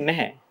කරලා තිබුණේ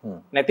නැහැ.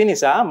 නැති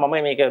නිසා මම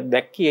මේක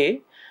දැක්කේ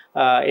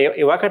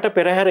ඒවකට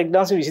පෙරහැර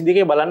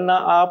 1922 බලන්න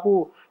ආපු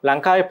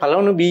ලංකාවේ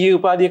පළවුණු BA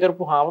උපාධිය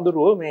කරපු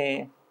හාමුදුරුවෝ මේ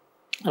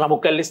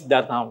රමුක්කල්ලි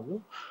සිද්ධාර්ථ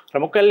හාමුදුරුවෝ.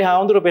 රමුක්කල්ලි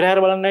හාමුදුරුවෝ පෙරහැර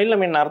බලන්න ඇවිල්ලා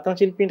මේ නර්තන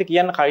ශිල්පීන්ට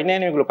කියන්න කයි නෑනේ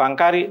මේගොල්ලෝ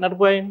කාංකාරී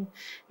නටපුවායිනේ.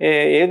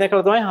 ඒ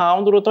දැකලා තමයි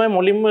හාමුදුරුවෝ තමයි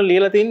මුලින්ම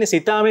ලියලා තින්නේ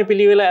සිතාමේ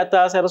පිළිවෙල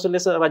ඇතා සරසු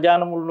ලෙස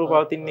රජාන මුල්ලු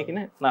පවතින්නේ කියන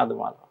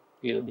නාදමාලාව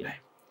ලියලා දෙනවා.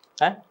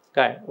 ඈ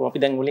ගායන. අපි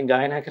දැන් මුලින්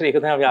ගායනා කරේ ඒක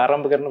තමයි අපි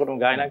ආරම්භ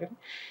කරනකොටම ගායනා කරේ.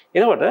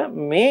 එතකොට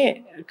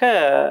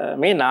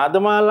මේ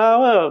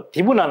නාදමාලාව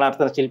තිබුණා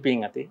නර්තන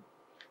ශිල්පීන් අතේ.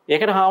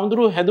 ඒකට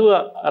හාමුදුරුවෝ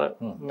හැදුවා අර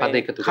පද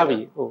එකතු කවි.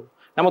 ඔව්.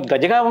 නමුත්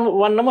ගජගා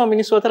වන්නම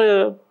මිනිස්සු අතර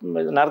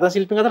නර්තන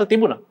ශිල්පීන් අතර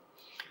තිබුණා.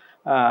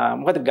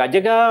 මොකද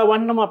ගජගා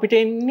වන්නම අපිට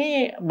එන්නේ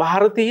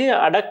ಭಾರತೀಯ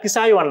අඩක්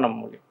කිසායි වන්නම්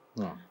මුලින්.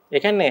 ඒ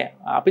කියන්නේ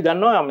අපි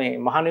දන්නවා මේ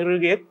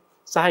මහනිරුගේ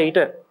සහ ඊට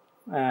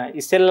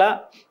ඉස්සෙල්ලා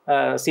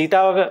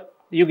සීතාවක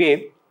යුගයේ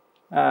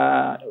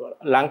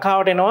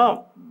ලංකාවට එනවා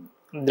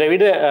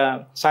ද්‍රවිඩ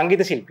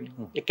සංගීත ශිල්පී.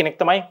 එක්කෙනෙක්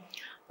තමයි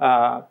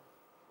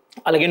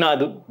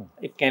අලගිනාදු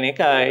එක්කෙනෙක්.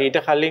 ඊට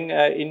කලින්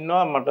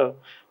ඉන්නවා මට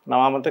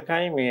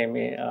නවාමතකයි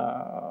මේ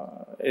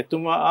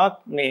එතුමාත්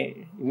මේ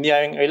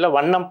ඉන්දියාවෙන් ඇවිල්ලා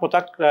වන්නම්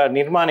පොතක්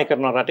නිර්මාණය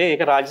කරන රටේ.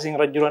 ඒක රාජසිංහ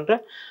රජුරන්ට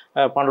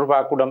පඳුරු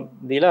පාකුඩම්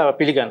දීලා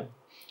පිළිගන්න.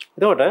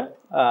 එතකොට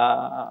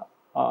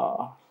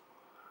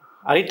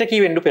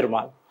අරිට්ටකී වෙන්ඩු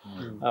පෙරුමාල්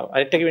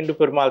අරිට්ටකී වෙන්ඩු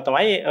පෙරුමාල්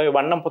තමයි ඔය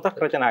වන්නම් පොතක්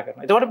රචනා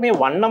කරනවා. එතකොට මේ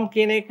වන්නම්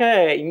කියන එක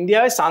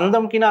ඉන්දියාවේ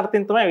සන්දම් කියන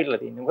අර්ථයෙන් තමයි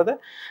ඇවිල්ලා තියෙන්නේ. මොකද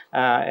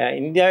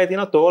ඉන්දියාවේ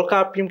තියෙන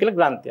තෝල්කාප්පියම් කියලා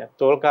ග්‍රන්ථයක්.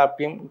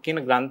 තෝල්කාප්පියම්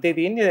කියන ග්‍රන්ථයේ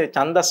තියෙන්නේ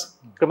ඡන්දස්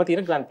ක්‍රම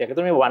තියෙන ග්‍රන්ථයක්.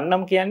 එතකොට මේ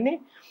වන්නම් කියන්නේ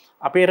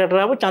අපේ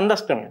රටට ආව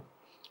ඡන්දස් ක්‍රමය.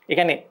 ඒ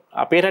කියන්නේ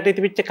අපේ රටේ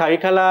තිබිච්ච කවි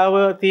කලාව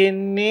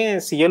තියෙන්නේ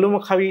සියලුම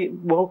කවි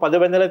බොහෝ පද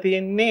බැඳලා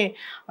තියෙන්නේ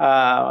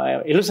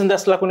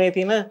එළුසඳස් ලකුණේ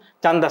තියෙන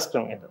ඡන්දස්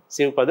ක්‍රමයට.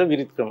 සිව් පද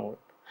විරිත් ක්‍රම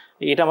වලට.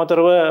 ඊට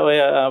අමතරව ඔය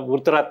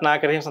වෘත්ත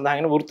රත්නාකරයෙන් සඳහන්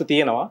වෙන වෘත්ත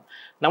තියෙනවා.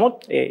 නමුත්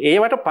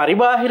ඒවට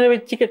පරිබාහිර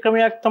වෙච්ච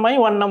ක්‍රමයක් තමයි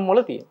වන්නම්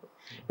වල තියෙන්නේ.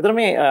 ඒතර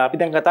මේ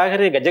අපි දැන් කතා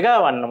කරේ ගජගා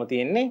වන්නම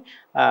තියෙන්නේ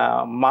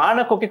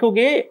මාන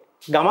කොකෙකුගේ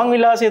ගමන්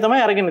විලාසය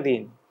තමයි අරගෙන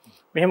තියෙන්නේ.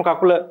 මෙහෙම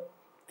කකුල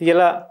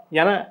තියලා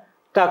යන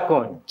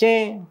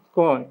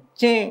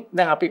කොන්චේ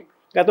දැන් අපි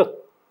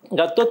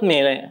ගත්තොත්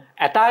මේ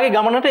ඇතාගේ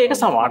ගමනට ඒක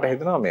සමාට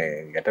හිතනවා මේ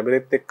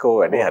ගැටබෙලෙත් එක්ක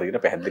වැඩේ හරියට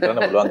පැහැදිලි කරන්න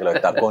පුළුවන්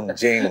කියලා. තකොන්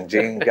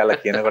ජෙන් කියලා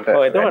කියනකොට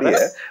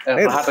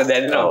පහට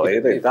දැනෙනවා.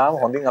 ඒක ඉතාලම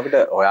හොඳින් අපිට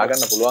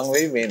හොයාගන්න පුළුවන්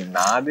වෙයි මේ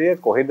නාදය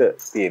කොහෙද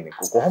තියෙන්නේ.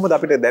 කොහොමද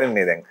අපිට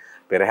දැනෙන්නේ දැන්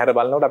පෙරහැර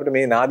බලනකොට අපිට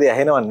මේ නාදය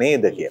ඇහෙනව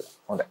නේද කියලා.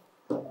 හොඳයි.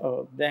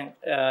 දැන්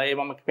ඒ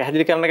මම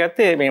පැහැදිලි කරන්න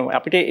ගත්තේ මේ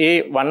අපිට ඒ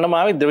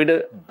වන්නමාවේ ද්‍රවිඩ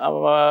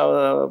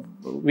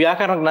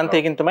ව්‍යාකරණ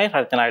ග්‍රන්ථයකින් තමයි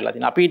රචනා වෙලා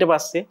තියෙන්නේ. අපි ඊට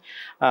පස්සේ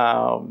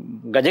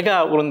ගජගා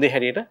වෘන්දේ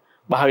හැටියට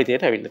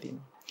භාවිතයට ඇවිල්ලා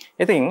තියෙනවා.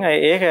 ඉතින්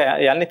ඒක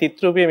යන්නේ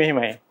තිත්‍රූපයේ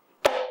මෙහෙමයි.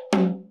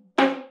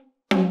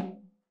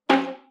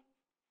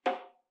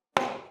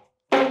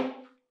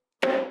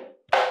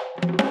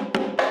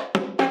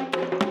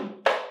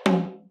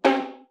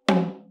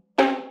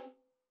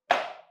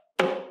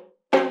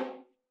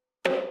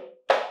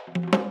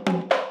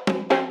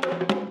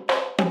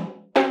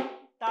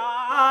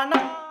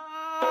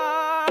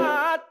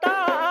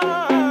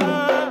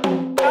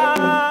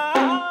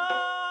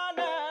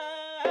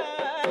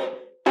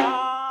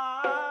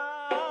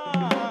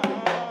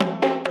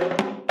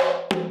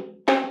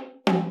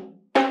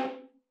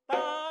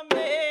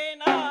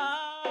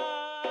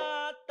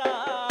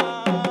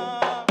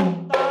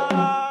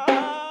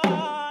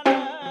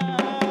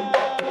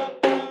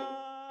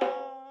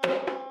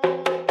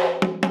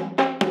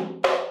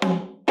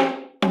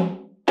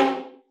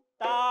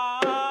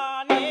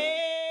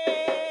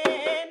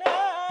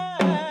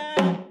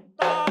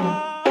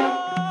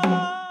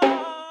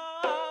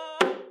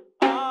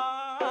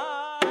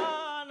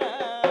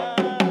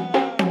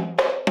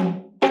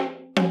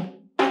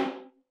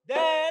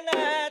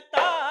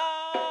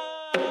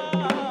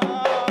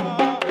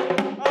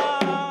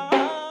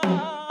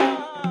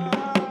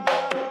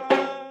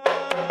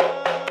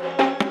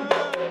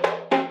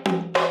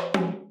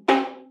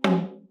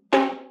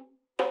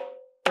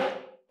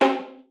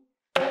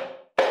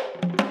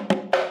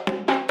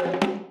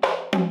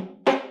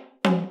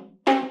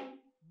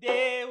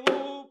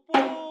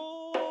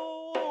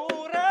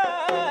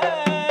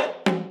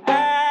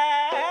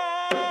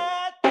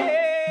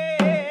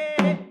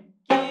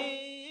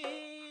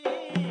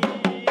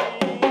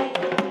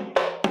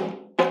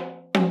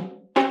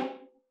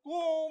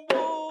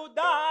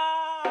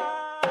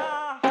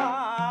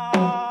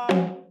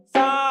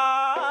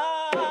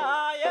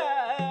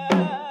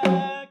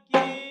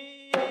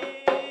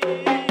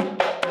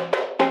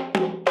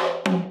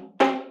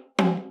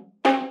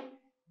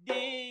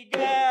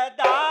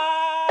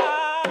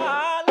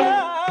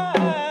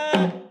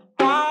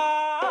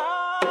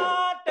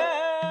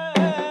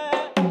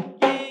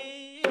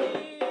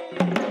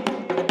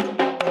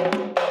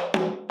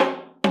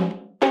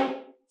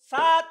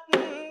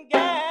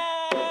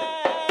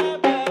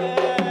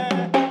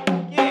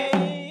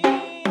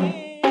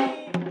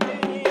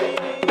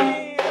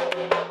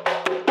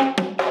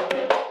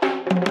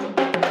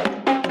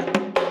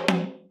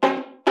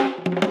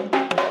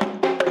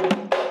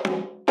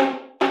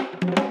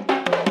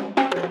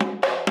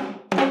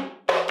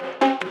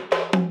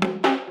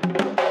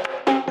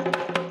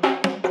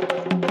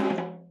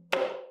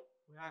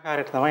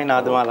 තමයි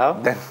නාදමාලාව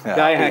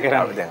ගායනා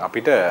කරන්නේ. දැන්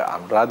අපිට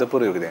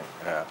අනුරාධපුර යුගය දැන්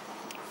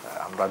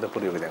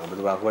අනුරාධපුර යුගය දැන්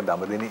ඔබතුමා කිව්වා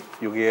දඹදිනි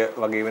යුගය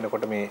වගේ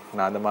වෙනකොට මේ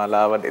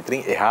නාදමාලාව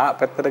එතනින් එහා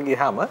පැත්තට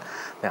ගියාම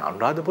දැන්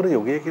අනුරාධපුර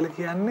යුගය කියලා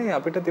කියන්නේ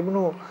අපිට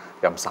තිබුණු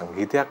යම්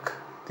සංගීතයක්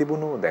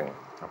තිබුණු දැන්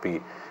අපි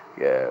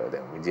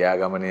දැන්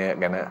විජයාගමනය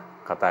ගැන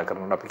කතා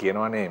කරනකොට අපි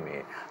කියනවානේ මේ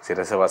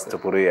සිරස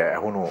වස්තුපුරයේ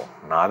ඇහුණු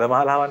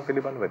නාදමාලාවන්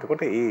පිළිබඳව.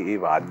 එතකොට ඒ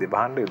වාද්‍ය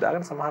භාණ්ඩ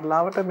යොදාගෙන සමහර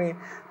ලාවට මේ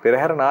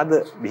පෙරහැර නාද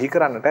බිහි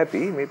කරන්නට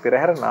ඇති. මේ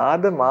පෙරහැර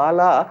නාද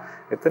මාලා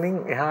එතනින්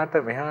එහාට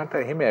මෙහාට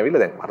එහෙම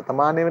ඇවිල්ලා දැන්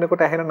වර්තමානයේ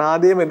වෙනකොට ඇහෙන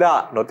නාදයේ මෙදා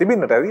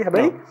නොතිබින්නට ඇති.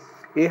 හැබැයි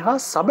ඒහා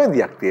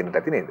සබැඳියක් තියෙන්නට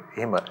ඇති නේද?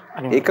 එහෙම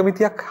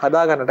ඒකමිතියක්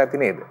හදා ගන්නට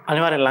ඇති නේද?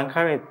 අනිවාර්යෙන්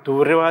ලංකාවේ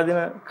තූර්ය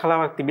වාදන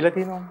කලාවක් තිබිලා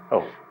තියෙනවා.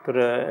 ඔව්.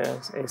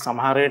 ඒතර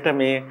සමහර විට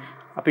මේ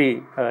අපි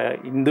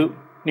ඉන්දු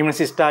නිම්න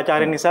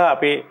ශිෂ්ටාචාරය නිසා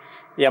අපේ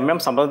යම් යම්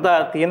සම්බන්ධතා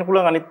තියෙන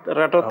පුළුවන් අනිත්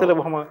රටවල්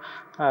බොහොම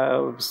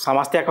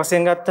සමස්තයක්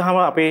වශයෙන් ගත්තාම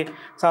අපේ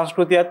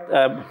සංස්කෘතියත්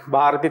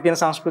ಭಾರತයේ තියෙන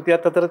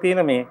සංස්කෘතියත් අතර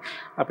තියෙන මේ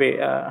අපේ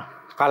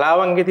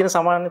කලාවන්ගේ තියෙන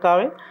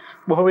සමානතාවය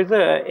බොහෝ විට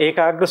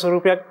ඒකාග්‍ර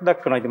ස්වරූපයක්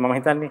දක්වනවා. ඉතින් මම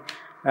හිතන්නේ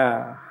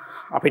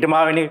අපිට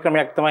මාවෙනි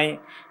ක්‍රමයක් තමයි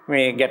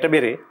මේ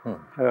ගැටබෙරේ.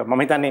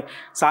 මම හිතන්නේ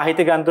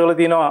සාහිත්‍ය ග්‍රන්ථවල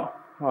තියෙනවා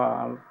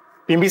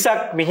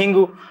පිඹිසක්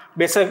මිහිඟු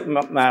බෙස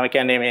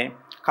කියන්නේ මේ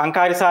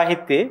කාංකාරි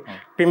සාහිත්‍යයේ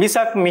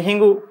පිඹිසක්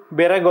මිහිඟු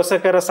බෙර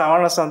ගොසකර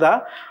සවන සඳහා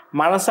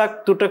මනසක්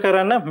තුට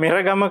කරන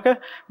මෙරගමක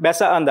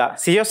බැස අඳා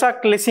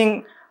සියසක් ලෙසින්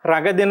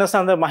රග දෙන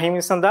සඳ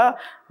මහිමි සඳහා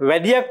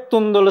වැඩියක්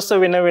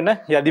 3-12 වෙන වෙන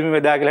යදිමි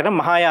වේදා කියලා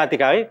මහා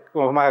යාතිකාවේ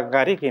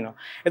කොහොමකාරී කියනවා.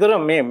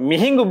 ඒතකොට මේ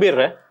මිහිඟු බෙර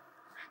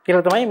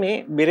කියලා තමයි මේ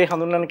බෙරේ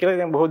හඳුන්වන්නේ කියලා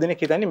දැන් බොහෝ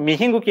දෙනෙක් හිතන්නේ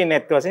මිහිඟු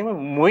කියන්නේ ඇත්ත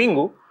වශයෙන්ම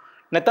මුයිඟු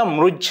නැත්නම්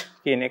මෘජ්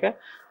කියන එක.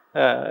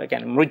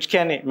 කියන්නේ මෘජ්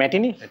කියන්නේ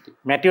මැටිනේ.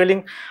 මැටි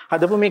වලින්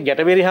හදපු මේ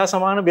ගැටබෙරි හා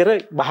සමාන බෙර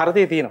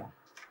ಭಾರತයේ තියෙනවා.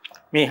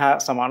 මේ හා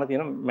සමාන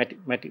තියෙන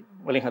මැටි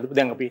වලින් හදපු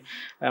දැන් අපි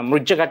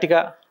මෘජ්ජ කටික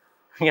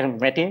කියන්නේ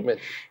මැටි.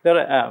 ඒතර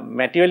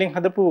මැටි වලින්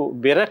හදපු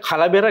බෙර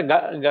කලබෙර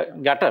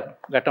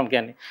ගැටම්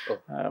කියන්නේ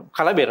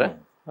කලබෙර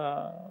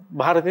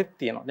ಭಾರතයේ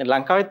තියෙනවා. දැන්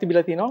ලංකාවෙත්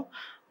තිබිලා තියෙනවා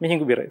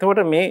මිහිඟු බෙර.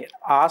 එතකොට මේ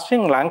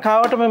ආශ්‍රයෙන්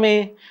ලංකාවටම මේ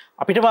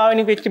අපිට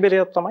වාවෙනි වෙච්ච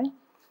බෙරයක් තමයි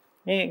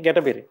මේ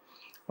ගැටබෙරේ.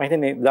 මම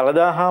හිතන්නේ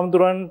දලදා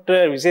හාමුදුරන්ට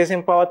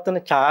විශේෂයෙන් පවත්වන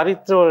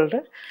චාරිත්‍ර වලට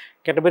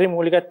ගැටබෙරේ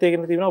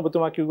මූලිකත්වයකින් තියෙනවා.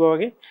 ඔබතුමා කිව්වා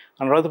වගේ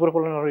අනුරාධපුර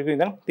පොළොන්නරුවේ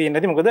ඉඳන්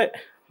තියෙන්නේ නැති. මොකද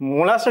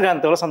මූලාශ්‍ර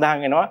ග්‍රන්ථවල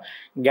සඳහන් වෙනවා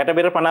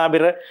ගැටබෙර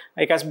පනාබෙර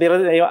එකස් බෙර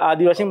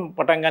ආදි වශයෙන්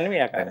පටන් ගන්න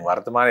මේ ආකාරයෙන්.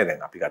 වර්තමානයේ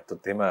දැන් අපි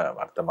ගත්තොත් එහෙම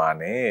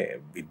වර්තමානයේ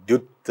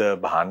විද්‍යුත්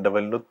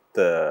භාණ්ඩවලුත්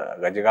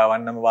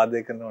ගජකාවන්නම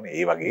වාදනය කරනවානේ.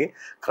 ඒ වගේ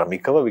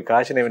ක්‍රමිකව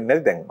විකාශනය වෙන්නේ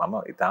නැති. දැන් මම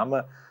ඊටාම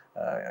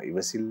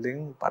ඉවසිල්ලෙන්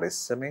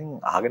පරිස්සමෙන්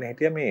අහගෙන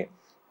හිටියා මේ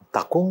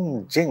තකුන්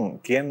ජෙන්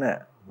කියන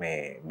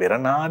මේ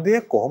බෙරනාදය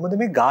කොහොමද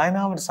මේ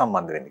ගායනාවට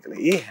සම්බන්ධ වෙන්නේ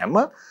කියලා. ඒ හැම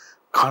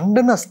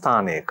ඛණ්ඩන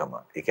ස්ථානයකම,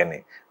 ඒ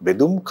කියන්නේ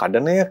බෙදුම්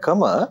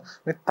කඩනයකම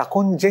මේ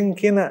තකුන් ජෙන්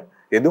කියන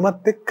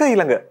යෙදුමත් එක්ක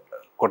ඊළඟ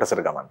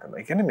කොටසට ගමන් කරනවා.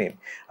 ඒ කියන්නේ මේ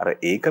අර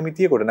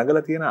ඒකමිතිය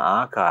ගොඩනගලා තියෙන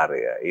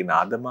ආකාරය, ඒ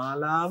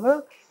නාදමාලාව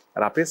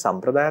අර අපේ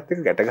සම්ප්‍රදායත්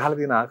එක්ක ගැට ගහලා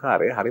තියෙන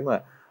ආකාරය හරිම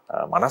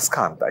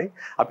මනස්කාන්තයි.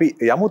 අපි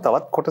යමු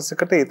තවත්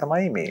කොටසකට. ඒ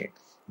තමයි මේ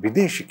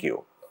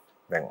විදේශිකයෝ.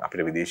 දැන්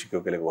අපිට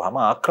විදේශිකයෝ කියලා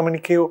කිව්වහම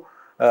ආක්‍රමණිකයෝ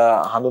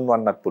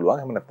හඳුන්වන්නත් පුළුවන්.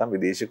 එහෙම නැත්නම්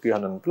විදේශිකයෝ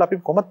හඳුන්වන්න පුළුවන්.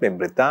 අපි කොහොමත් මේ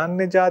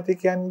බ්‍රිතාන්‍ය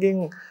ජාතිකයන්ගෙන්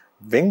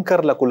වෙන්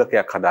කරලා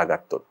කුලකයක්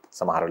හදාගත්තොත්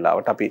සමහර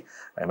වෙලාවට අපි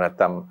එහෙම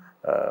නැත්නම්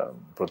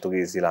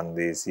පෘතුගීසි,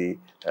 ලන්දේසි,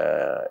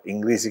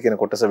 ඉංග්‍රීසි කියන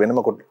කොටස වෙනම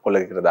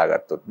කොලයකට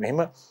දාගත්තොත්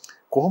මෙහෙම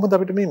කොහොමද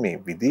අපිට මේ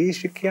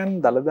විදේශිකයන්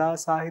දළදා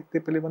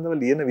සාහිත්‍ය පිළිබඳව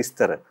ලියන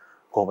විස්තර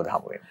කොහොමද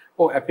හමු වෙන්නේ?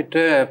 ඔව් අපිට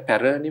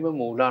පැරණිම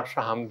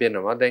මූලාශ්‍ර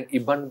හම්බෙනවා. දැන්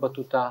ඉබන්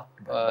බතුතා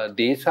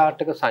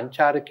දේශාටක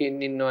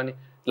සංචාරකයන් ඉන්නවනේ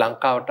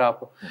ලංකාවට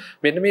ආපු.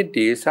 මෙන්න මේ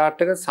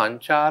දේශාටක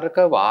සංචාරක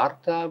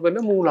වාර්තාවල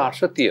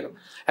මූලාශ්‍ර තියෙනවා.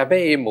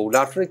 හැබැයි මේ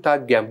මූලාශ්‍ර ඉතා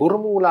ගැඹුරු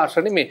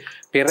මූලාශ්‍ර නෙමේ.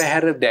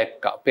 පෙරහැර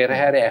දැක්කා.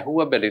 පෙරහැර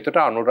ඇහුව බැලුවට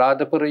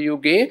අනුරාධපුර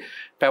යුගයේ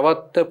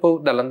පැවැත්වපු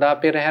දළදා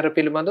පෙරහැර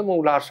පිළිබඳ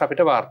මූලාශ්‍ර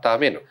අපිට වාර්තා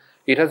වෙනවා.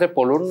 ඊට පස්සේ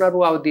පොළොන්නරු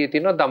අවධිය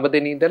තියෙනවා.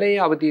 දඹදෙණි ඉඳලා ඒ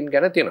අවධීන්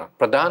ගැන තියෙනවා.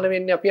 ප්‍රධාන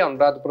වෙන්නේ අපි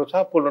අනුරාධපුර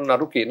සහ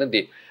පොළොන්නරු කියන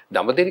දේ.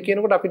 දඹදෙණි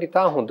කියනකොට අපිට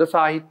ඉතා හොඳ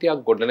සාහිත්‍යයක්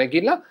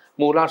ගොඩනැගිලා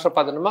මූලාශ්‍ර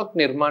පදනමක්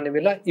නිර්මාණය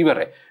වෙලා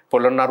ඉවරයි.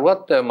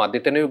 පොළොන්නරුවත්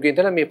මධ්‍යතන යුගයේ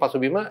ඉඳලා මේ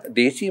පසුබිම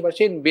දේශීය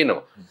වශයෙන්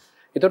වෙනවා.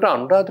 ඒකට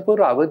අනුරාධපුර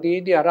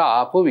අවධියේදී අර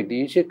ආපු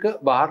විදේශික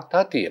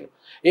වාර්තා තියෙනවා.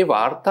 ඒ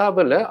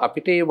වාර්තාවල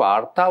අපිට ඒ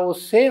වාර්තා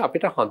ඔස්සේ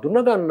අපිට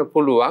හඳුනා ගන්න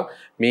පුළුවන්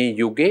මේ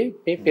යුගයේ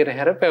මේ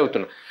පෙරහැර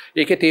පැවතුන.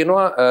 ඒකේ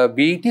තියෙනවා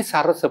වීදි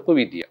සරසපු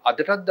විදිය.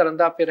 අදටත්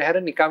දළදා පෙරහැර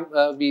නිකම්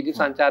වීදි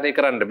සංචාරය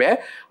කරන්න බෑ.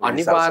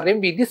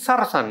 අනිවාර්යෙන් වීදි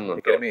සරසන්න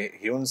ඕනේ. මේ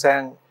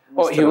හියුන්සෑන්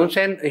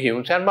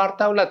හියුන්සෑන්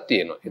වාර්තාවලත්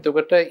තියෙනවා.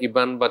 එතකොට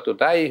ඉබන්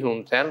බතුතා ඒ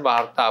හියුන්සෑන්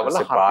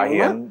වාර්තාවල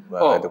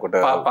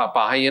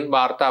පාහියන්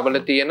වාර්තාවල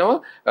තියෙනවා.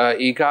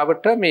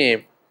 ඊගාවට මේ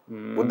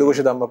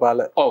බුද්ධඝෝෂ ධම්මපාල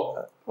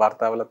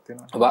වාර්තාවලත්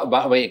තියෙනවා.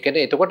 ඒ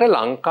කියන්නේ එතකොට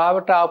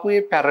ලංකාවට ආපු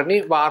මේ පැරණි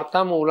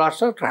වාර්තා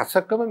මූලාශ්‍ර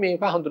රසකම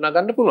මේක හඳුනා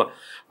ගන්න පුළුවන්.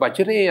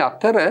 වජිරේ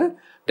අතර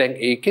දැන්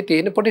ඒකේ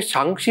තියෙන පොඩි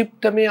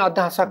සංක්ෂිප්තමය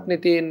අදහසක් නේ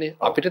තියෙන්නේ.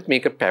 අපිට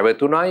මේක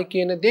පැවතුනායි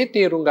කියන දේ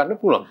තේරුම් ගන්න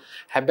පුළුවන්.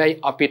 හැබැයි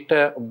අපිට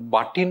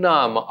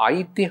වටිනාම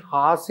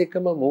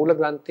ඓතිහාසිකම මූල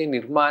ග්‍රන්ථේ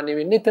නිර්මාණය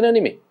වෙන්නේ එතන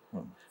නෙමෙයි.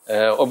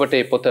 ඔබට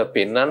ඒ පොත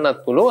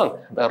පෙන්වන්නත් පුළුවන්.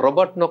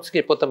 රොබර්ට්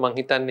නොක්ස්ගේ පොත මං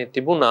හිතන්නේ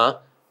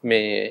තිබුණා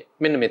මේ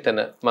මෙන්න මෙතන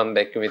මම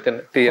දැක්ක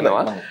මෙතන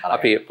තියෙනවා.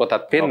 අපි පොතත්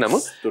පෙන්නමු.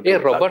 ඒ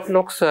රොබර්ට්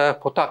නොක්ස්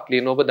පොතක්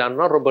ලියන ඔබ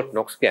දන්නවා රොබර්ට්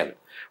නොක්ස් කියන්නේ.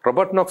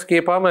 Robert Knox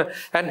කියපම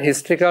an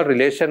historical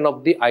relation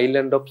of the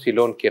island of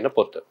Ceylon කියන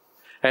පොත.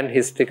 and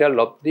historical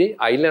of the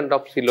island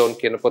of Ceylon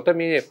කියන පොත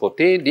මේ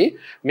පොතේදී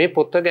මේ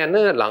පොත ගැන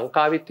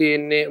ලංකාවේ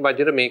තියෙන්නේ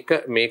වජිර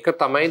මේක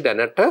තමයි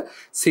දැනට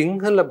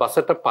සිංහල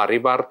බසට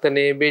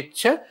පරිවර්තනය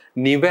වෙච්ච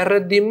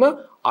නිවැරදිම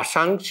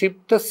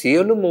අසංක්ෂිප්ත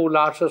සියලු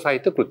මූලාශ්‍ර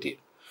සහිත කෘතිය.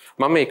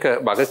 මම ඒක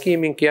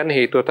වගකීමෙන් කියන්නේ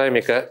හේතුව තමයි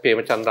මේක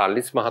ප්‍රේමචන්ද්‍ර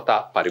අල්ලිස් මහතා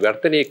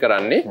පරිවර්තනය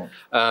කරන්නේ.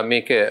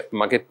 මේක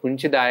මගේ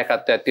පුංචි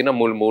දායකත්වයක් තියෙන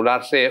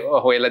මූලාශ්‍රය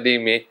හොයලා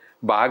දීමේ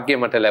භාග්‍ය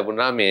මට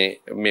ලැබුණා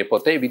මේ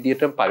පොතේ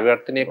විදිහටම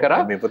පරිවර්තනය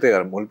කරා. මේ පොතේ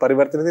මුල්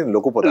පරිවර්තනය තියෙන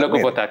ලොකු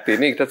පොතක්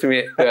තියෙන. ඊට පස්සේ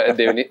මේ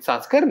දෙවෙනි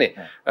සංස්කරණය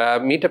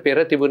මීට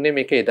පෙර තිබුණේ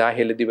මේක එදා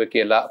හෙළදිව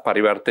කියලා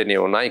පරිවර්තනය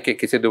වුණා. ඒකේ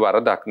කිසිදු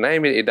වරදක් නැහැ.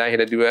 මේ එදා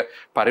හෙළදිව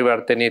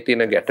පරිවර්තනයේ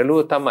තියෙන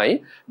ගැටලුව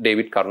තමයි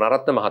ඩේවිඩ්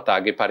කරුණාරත්න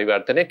මහතාගේ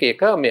පරිවර්තනයක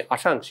ඒක මේ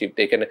අසංක්ෂිප්ත.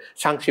 ඒ කියන්නේ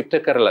සංක්ෂිප්ත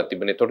කරලා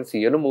තිබුණේ. ඒතකොට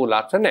සියලු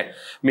මූලාශ්‍ර නැහැ.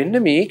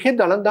 මෙන්න මේකේ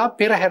දළදා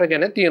පෙරහැර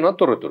ගැන තියෙන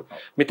තොරතුරු.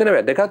 මෙතන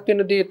වැදගත්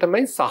වෙන දේ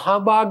තමයි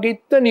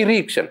සහභාගීත්ව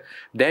නිරීක්ෂණ.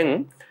 දැන්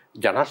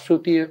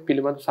ජනශ්‍රුතිය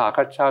පිළිබඳ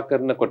සාකච්ඡා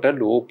කරනකොට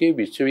ලෝකයේ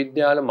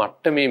විශ්වවිද්‍යාල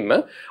මට්ටමින්ම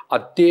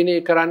අධ්‍යයනය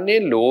කරන්නේ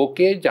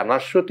ලෝකයේ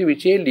ජනශ්‍රුති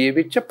විෂයේ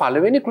ලියවිච්ච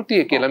පළවෙනි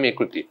කෘතිය කියලා මේ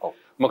කෘතිය.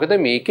 මොකද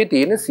මේකේ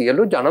තියෙන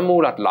සියලු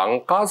ජනමූලත්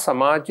ලංකා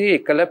සමාජයේ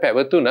එකල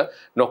පැවතුන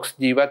නොක්ස්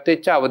ජීවත්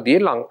වෙච්ච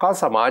අවධියේ ලංකා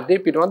සමාජයේ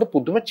පිළිබඳ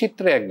පුදුම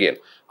චිත්‍රයක් ගෙන.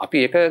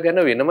 අපි ඒක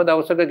ගැන වෙනම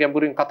දවසක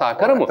ගැඹුරින් කතා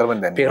කරමු.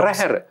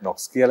 පෙරහැර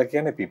නොක්ස් කියලා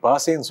කියන්නේ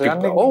පිපාසයෙන්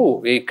සොයන්නේ.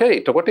 ඔව් ඒක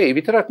එතකොට ඒ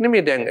විතරක්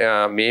නෙමෙයි දැන්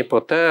මේ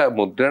පොත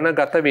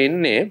මුද්‍රණගත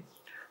වෙන්නේ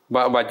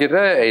වජිර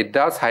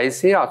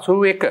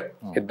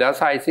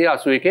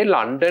 1681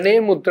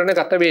 ලන්ඩනයේ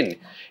මුද්‍රණගත වෙන්නේ.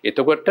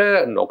 එතකොට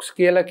නොක්ස්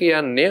කියලා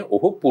කියන්නේ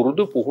ඔහු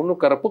පුරුදු පුහුණු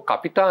කරපු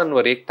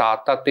කපිතාන්වරයෙක්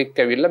තාත්තත් එක්ක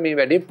ඇවිල්ලා මේ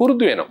වැඩේ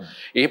පුරුදු වෙනවා.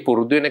 ඒ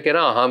පුරුදු වෙන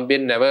කෙනා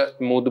අහම්බෙන් නැව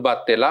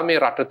මූදුපත් වෙලා මේ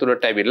රට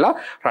තුලට ඇවිල්ලා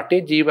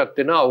රටේ ජීවත්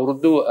වෙන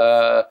අවුරුදු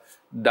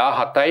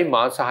 17යි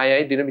මාස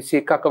 6යි දින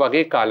 21ක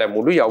වගේ කාලය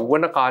මුළු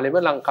යෞවන කාලෙම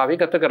ලංකාවේ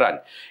ගත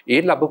කරන්නේ.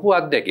 ඒ ලැබපු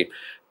අත්දැකීම්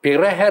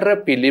පෙරහැර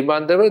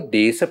පිළිබඳව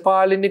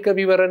දේශපාලනික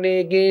විවරණය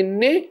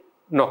ගේන්නේ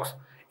නොක්ස්.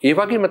 ඒ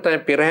වගේම තමයි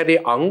පෙරහැරේ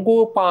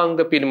අංගෝපාංග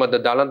පිළිබඳ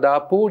දළදා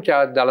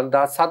පූජා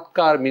දළදා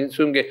සත්කාර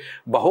මිනිසුන්ගේ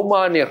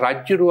බහුමාන්‍ය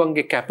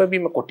රජ්ජුරුවන්ගේ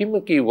කැපවීම කොටිම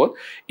කිව්වොත්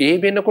ඒ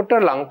වෙනකොට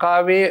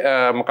ලංකාවේ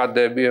මොකද්ද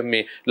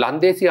මේ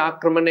ලන්දේසි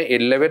ආක්‍රමණ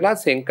එල්ල වෙලා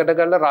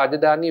සෙන්කඩගල්ල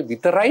රාජධානිය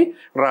විතරයි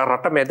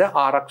රට මැද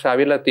ආරක්ෂා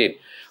වෙලා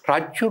තියෙන්නේ.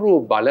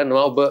 රජ්ජුරුව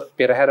බලනවා ඔබ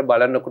පෙරහැර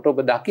බලනකොට ඔබ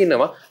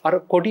දකිනවා අර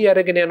කොඩි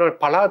අරගෙන යනවා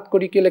පළාත්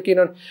කොඩි කියලා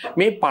කියනවනේ.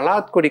 මේ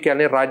පළාත් කොඩි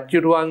කියන්නේ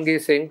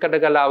රජ්ජුරුවන්ගේ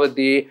සෙන්කඩගල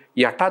අවදී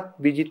යටත්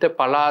විජිත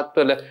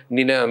පළාත්වල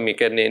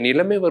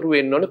නිලමෙවරු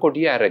වෙන්න ඕනේ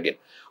කොඩිය අරගෙන.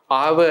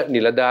 ආව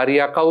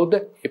නිලධාරියා කවුද?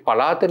 ඒ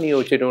පළාත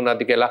නියෝජනය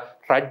වුණාද කියලා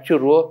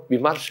රජ්ජුරුව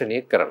විමර්ශනය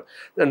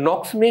කරනවා.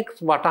 නොක්ස් මේ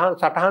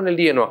සටහන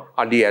ලියනවා.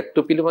 අඩි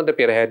ඇත්තු පිළිබඳ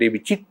පෙරහැරේ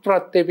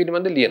විචිත්‍රත්වය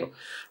පිළිබඳ ලියනවා.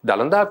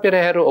 දළදා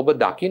පෙරහැර ඔබ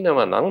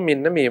දකිනවා නම්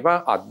මෙන්න මේවා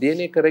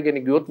අධ්‍යයනය කරගෙන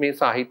ගියොත් මේ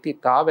සාහිත්‍ය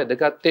ඉතා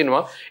වැදගත්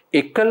වෙනවා.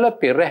 එකල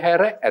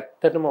පෙරහැර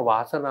ඇත්තටම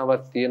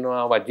වාසනාවක්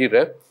තියෙනවා වජිර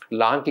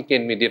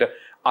ලාංකිකෙන් විදිහට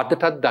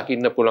අදටත්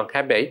දකින්න පුළුවන්.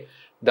 හැබැයි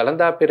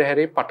දළදා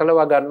පෙරහැරේ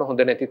පටලවා ගන්න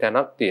හොඳ නැති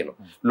තැනක්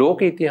තියෙනවා.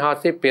 ලෝක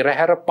ඉතිහාසයේ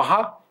පෙරහැර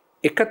පහක්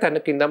එක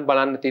තැනක ඉඳන්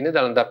බලන්න තියෙන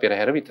දළදා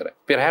පෙරහැර විතරයි.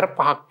 පෙරහැර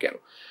පහක්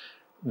යනවා.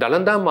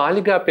 දළදා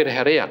මාලිගා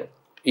පෙරහැර යනවා.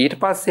 ඊට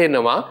පස්සේ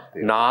එනවා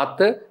නාත,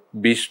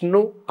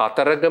 විෂ්ණු,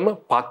 කතරගම,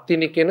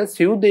 පත්තිනි කියන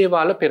සිව්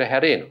දේවාල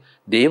පෙරහැර එනවා.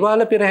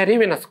 දේවාල පෙරහැරේ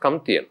වෙනස්කම්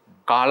තියෙනවා.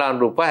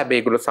 කාලානුරූප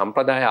හැබැයි ඒගොල්ලෝ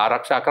සම්ප්‍රදාය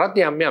ආරක්ෂා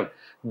කරද්දී යම්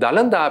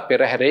දළදා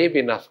පෙරහැරේ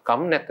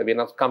වෙනස්කම් නැත.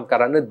 වෙනස්කම්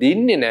කරන්න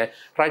දෙන්නේ නැහැ.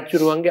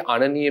 රජ්ජුරුවන්ගේ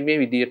අනනියමේ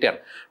විදියට යන.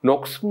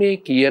 නොක්ස් මේ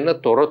කියන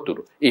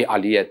තොරතුරු ඒ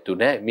අලියැත්තු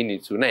නැහැ,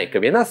 මිනිස්සු නැහැ. ඒක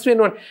වෙනස්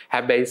වෙනවනේ.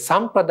 හැබැයි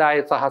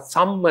සම්ප්‍රදාය සහ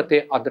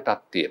සම්මතය අදටත්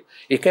තියෙනවා.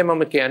 ඒකයි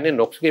මම කියන්නේ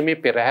නොක්ස්ගේ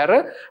මේ පෙරහැර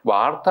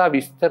වාර්තා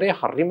විස්තරය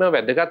හරිම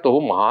වැදගත්.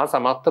 ඔහු මහා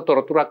සමස්ත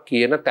තොරතුරක්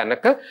කියන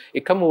තැනක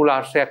එක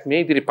මූලාශ්‍රයක්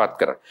මේ ඉදිරිපත්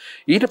කරා.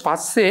 ඊට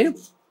පස්සේ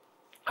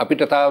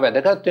අපිට තව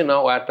වැදගත් වෙනවා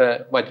ඔයාට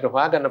වචන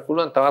හොයාගන්න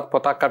පුළුවන් තවත්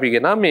පොතක් අපි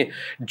ගෙනා මේ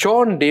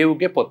ජෝන්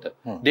ඩේව්ගේ පොත.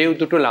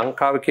 ඩේව්දුටු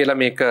ලංකාව කියලා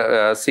මේක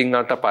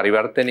සිංහලට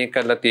පරිවර්තනය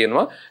කරලා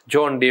තියෙනවා.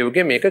 ජෝන්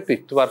ඩේව්ගේ මේක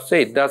ක්‍රිස්තු වර්ෂ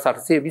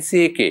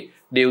 1821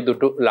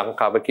 ඩේව්දුටු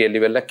ලංකාව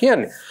කියලා ඉවරලා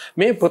කියන්නේ.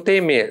 මේ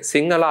පොතේ මේ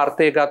සිංහල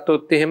අර්ථය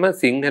ගත්තොත් එහෙම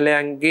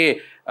සිංහලයන්ගේ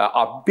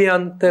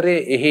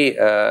අභ්‍යන්තරයේ එහි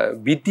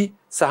විදි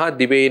සහ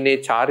දිවයිනේ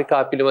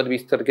චාරිකා පිළිබඳ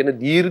විස්තර කියන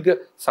දීර්ඝ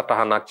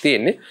සටහනක්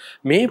තියෙන්නේ.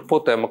 මේ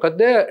පොත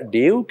මොකද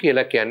ඩේව්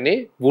කියලා කියන්නේ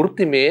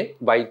වෘත්තිමය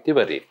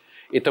වෛද්‍යවරයෙක්.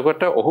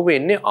 එතකොට ඔහු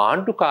වෙන්නේ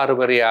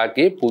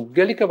ආණ්ඩුකාරවරයාගේ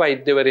පුද්ගලික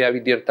වෛද්‍යවරයා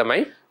විදියට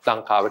තමයි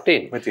ලංකාවට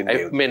එන්නේ.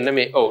 මෙන්න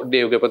මේ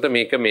ඩේව්ගේ පොත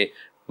මේක මේ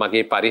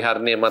මගේ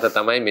පරිහරණය මත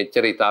තමයි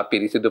මෙච්චර ඉතා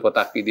පිරිසිදු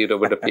පොතක් විදියට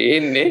ඔබට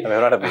පේන්නේ.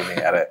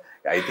 අර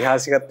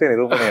ඓතිහාසිකත්වය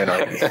නිරූපණය වෙනවා.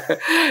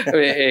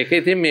 ඒක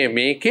ඉතින්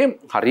මේකේ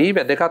හරිය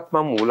වැදගත්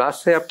මම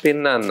මූලාශ්‍රයක්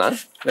පෙන්නන්න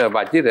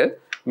වජිර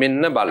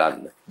මෙන්න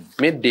බලන්න.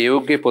 මේ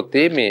ඩේව්ගේ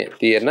පොතේ මේ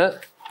තියෙන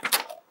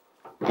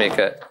මේක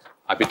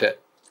අපිට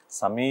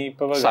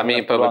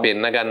සමීපව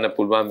පෙන්න ගන්න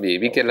පුළුවන්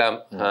වේවි කියලා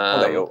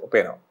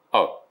පේනවා.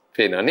 ඔව්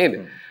පේනවා නේද?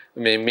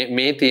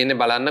 මේ තියෙන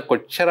බලන්න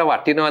කොච්චර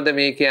වටිනවද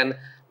මේ කියන්නේ.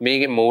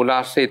 මේකේ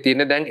මූලාශ්‍රයේ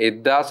තියෙන දැන්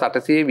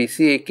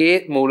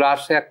 1821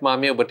 මූලාශ්‍රයක්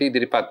මම ඔබට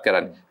ඉදිරිපත්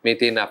කරන්නේ. මේ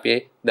තියෙන අපේ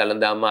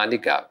දළදා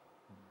මාලිගාව.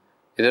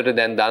 ඒකට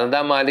දැන්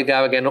දළදා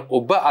මාලිගාව ගැන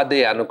ඔබ අද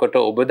යනකොට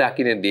ඔබ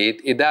දකින්න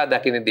දේත් එදා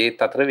දකින්න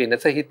දේත් අතර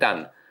වෙනස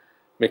හිතන්න.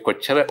 මේ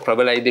කොච්චර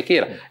ප්‍රබලයිද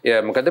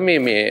කියලා. මොකද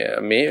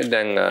මේ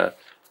දැන්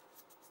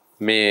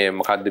මේ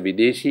මොකද්ද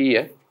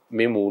විදේශීය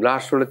මේ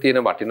මූලාශ්‍ර වල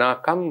තියෙන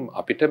වටිනාකම්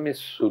අපිට මේ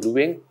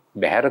සුළුවෙන්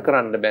බැහැර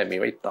කරන්න බෑ.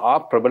 මේවා ඉතා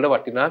ප්‍රබල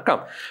වටිනාකම්.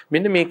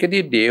 මෙන්න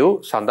මේකදී දේව්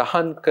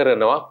සඳහන්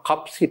කරනවා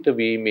කප්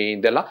සිටවීමේ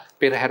ඉඳලා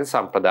පෙරහැර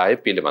සම්ප්‍රදාය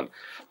පිළිබඳ.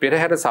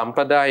 පෙරහැර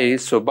සම්ප්‍රදායේ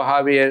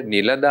ස්වභාවය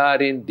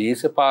නිලධාරීන්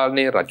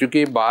දේශපාලනයේ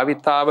රජුගේ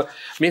භාවිතාව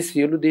මේ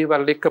සියලු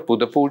දේවල් එක්ක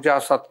පුද පූජා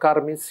සත්කාර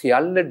මේ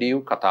සියල්ල දේව්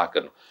කතා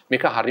කරනවා.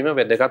 මේක හරිම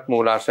වැදගත්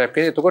මූලාශ්‍රයක්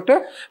වෙන. එතකොට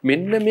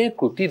මෙන්න මේ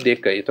කෘති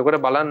දෙක. එතකොට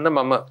බලන්න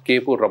මම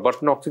කියපු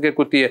රොබර්ට් නොක්ස්ගේ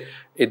කෘතිය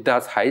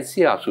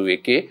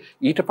 1681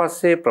 ඊට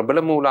පස්සේ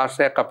ප්‍රබල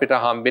මූලාශ්‍රයක් අපිට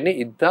හම්බෙන්නේ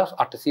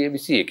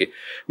 1821.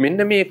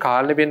 මෙන්න මේ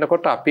කාලෙ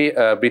වෙනකොට අපි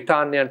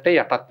බ්‍රිතාන්‍යයන්ට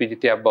යටත්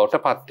විජිතයක්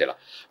බවට පත් වෙලා.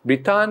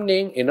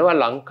 බ්‍රිතාන්‍යයෙන් එනවා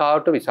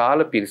ලංකාවට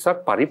විශාල පිරිසක්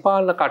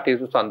පරිපාලන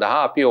කටයුතු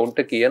සඳහා අපි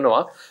ඔවුන්ට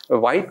කියනවා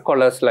වයිට්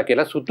කොලර්ස්ලා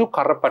කියලා සුදු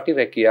කරපටි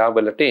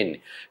රැකියාවලට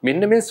එන්නේ.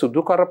 මෙන්න මේ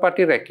සුදු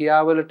කරපටි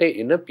රැකියාවලට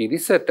එන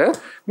පිරිසට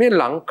මේ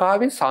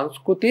ලංකාවේ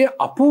සංස්කෘතියේ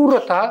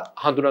අපූර්වතා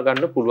හඳුනා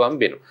ගන්න පුළුවන්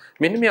වෙනවා.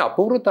 මෙන්න මේ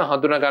අපූර්වතා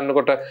හඳුනා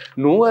ගන්නකොට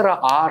නුවර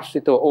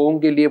ආශ්‍රිතව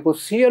ඔවුන්ගේ ලියපු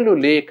සියලු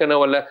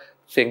ලේඛනවල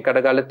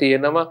සෙන්කඩගල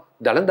තියෙනවා,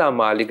 දළදා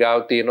මාලිගාව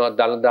තියෙනවා,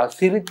 දළදා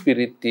සිරිත්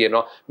පිරිත්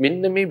තියෙනවා.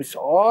 මෙන්න මේ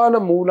විශාල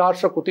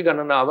මූලාශ්‍ර කෘති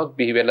ගණනාවක්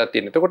බිහි වෙලා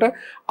තියෙනවා. එතකොට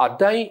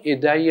අදයි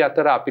එදයි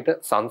අතර අපිට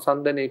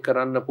සංසන්දනය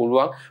කරන්න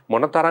පුළුවන්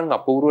මොනතරම්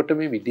අපූර්වට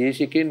මේ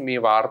විදේශිකයන්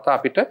මේ වාර්තා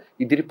අපිට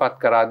ඉදිරිපත්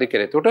කරාද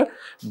කියලා. එතකොට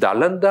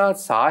දළදා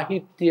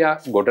සාහිත්‍ය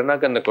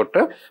ගොඩනගනකොට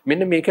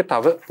මෙන්න මේකේ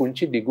තව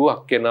පුංචි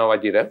දිගුවක් වෙනවා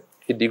වජිර.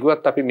 ඒ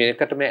දිගුවත් අපි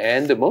මේකටම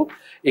ඈඳමු.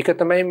 ඒක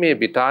තමයි මේ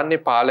බ්‍රිතාන්‍ය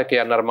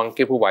පාලකයන් අර මං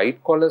කියපු වයිට්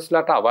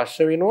කොලර්ස්ලාට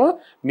අවශ්‍ය වෙනවා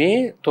මේ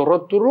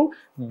තොරතුරු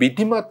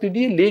විධිමත්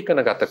විදිහේ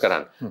ලේඛනගත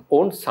කරන්න.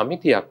 ඕන්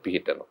සමිතියක්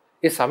පිහිටනවා.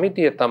 ඒ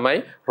සමිතිය තමයි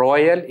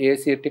රොයල්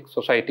ඒසියටික්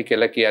සොසයිටි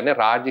කියලා කියන්නේ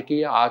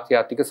රාජකීය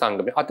ආසියාතික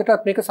සංගමය.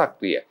 අදටත් මේක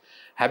සක්‍රියයි.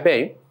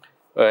 හැබැයි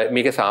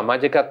මේක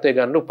සමාජිකත්වයේ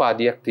ගන්න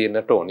උපාධියක්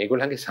තියෙන්නට ඕනේ.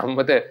 ඒගොල්ලන්ගේ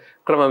සම්මත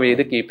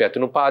ක්‍රමවේද කීපයක්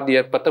තුන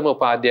උපාධියක් ප්‍රථම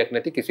උපාධියක්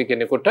නැති කිසි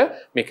කෙනෙකුට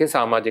මේකේ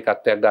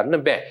සමාජිකත්වයක්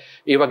ගන්න බෑ.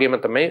 ඒ වගේම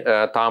තමයි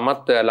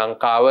තාමත්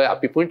ලංකාව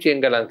අපි පුංචි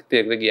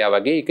එංගලන්තයට ගියා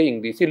වගේ ඒක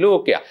ඉංග්‍රීසි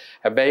ලෝකයක්.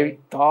 හැබැයි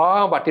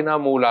තා වටිනා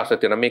මූලාශ්‍ර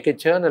තියෙනවා. මේකේ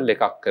ජර්නල්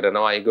එකක්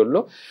කරනවා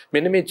ඒගොල්ලෝ.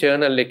 මෙන්න මේ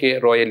ජර්නල් එකේ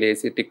රොයල්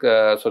ඒසියටික්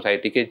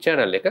සොසයිටි එකේ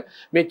ජර්නල් එක.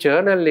 මේ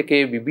ජර්නල්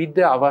එකේ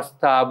විවිධ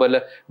අවස්ථාවල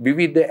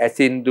විවිධ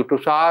ඇසින් දුටු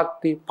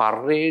සාක්ෂි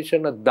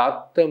පර්යේෂණ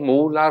දත්ත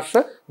මූලාශ්‍ර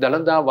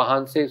දළදා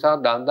වහන්සේ සහ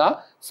දළදා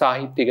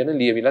සාහිත්‍ය ගැන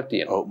ලියවිලා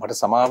තියෙනවා. ඔව් මට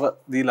සමාව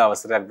දීලා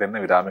අවසරයක් දෙන්න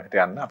විරාමයකට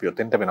යන්න. අපි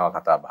ඔතෙන්ට වෙනවා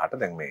කතා බහට.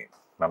 දැන්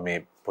මම මේ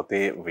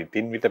පොතේ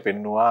විටින් විට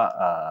පෙන්නවා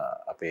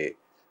අපේ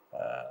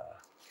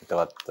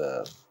හිතවත්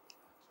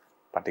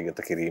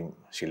පටිගත කිරීම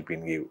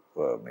ශිල්පීන්ගේ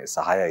මේ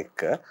සහාය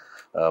එක්ක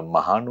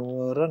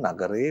මහනුවර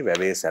නගරයේ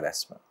වැවේ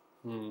සැලැස්ම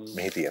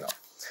මෙහි තියෙනවා.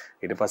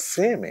 ඊට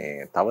පස්සේ මේ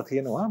තව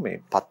තියෙනවා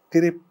මේ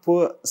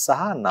පත්තිරිප්පුව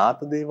සහ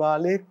නාත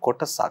දේවාලයේ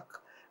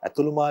කොටසක්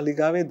ඇතුළු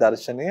මාලිගාවේ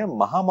දර්ශනය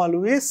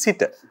මහමළුවේ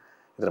සිට.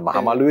 ඒතර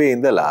මහමළුවේ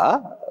ඉඳලා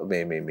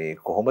මේ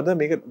කොහොමද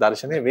මේක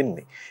දර්ශනය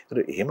වෙන්නේ? ඒතර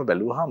එහෙම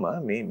බැලුවාම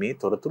මේ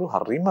තොරතුරු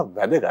හරියම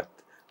වැදගත්.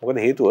 මොකද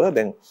හේතුව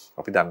දැන්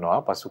අපි දන්නවා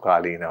පසු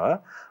කාලීනව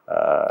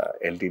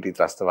LTT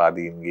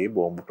ත්‍රස්තවාදීන්ගේ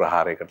බෝම්බ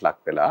ප්‍රහාරයකට ලක්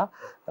වෙලා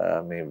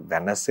මේ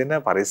වෙනසෙන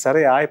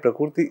පරිසරය ආයේ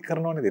ප්‍රකෘති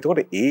කරනවනේ.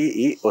 ඒතකොට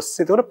ඒ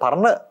ඔස්සේ ඒතකොට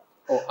පරණ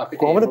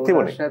කොහොමද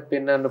තිබුණේ? අපිට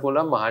පෙන්වන්න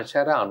පුළුවන්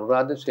මහාචාර්ය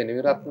අනුරාධ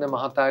සෙනවිරත්න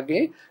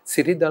මහතාගේ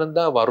සිරි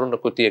දළදා වරුණ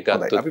කෘතිය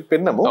ගත්තොත් අපි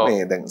පෙන්නමු.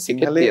 මේ දැන්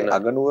සිංහලයේ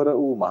අගනුවර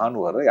වූ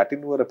මහනුවර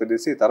යටිනුවර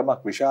ප්‍රදේශයේ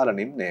තරමක් විශාල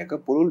නිම්නයක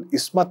පුළුල්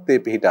ඉස්මත්තේ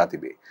පිහිටා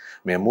තිබේ.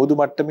 මේ මූදු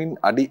මට්ටමින්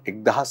අඩි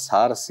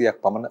 1400ක්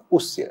පමණ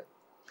උස්ය.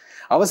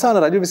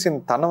 අවසාන රජු විසින්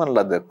තනවන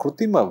ලද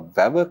කෘතිම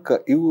වැවක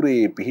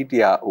ඉවුරේ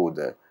පිහිටියා වූද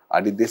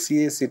අඩි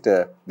 200 සිට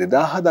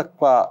 2000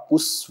 දක්වා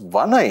උස්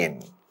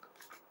වනයෙන්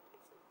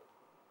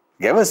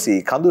ගැවසී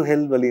කඳු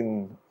හෙල් වලින්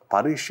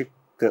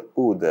පරිශික්ත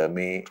වූද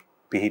මේ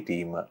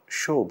පිහිටීම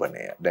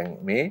ශෝභනය. දැන්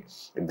මේ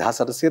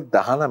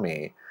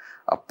 1819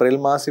 අප්‍රේල්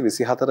මාසේ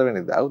 24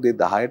 වෙනිදා උදේ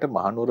 10ට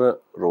මහනුවර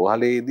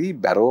රෝහලේදී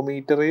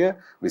බැරෝමීටරය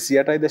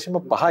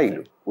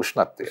 28.5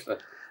 උෂ්ණත්වය.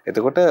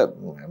 එතකොට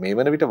මේ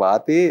වන විට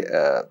වාතයේ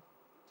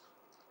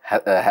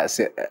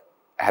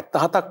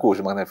 77ක් වූ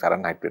මම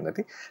ෆැරන්හයිට් වෙන්නේ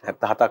නැති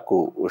 77ක්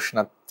වූ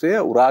උෂ්ණත්වය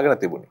උරාගෙන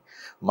තිබුණි.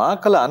 මා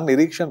කල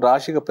නිරීක්ෂණ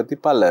රාශික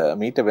ප්‍රතිඵල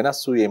මීට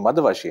වෙනස් වූයේ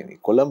මද වශයෙනි.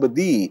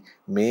 කොළඹදී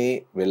මේ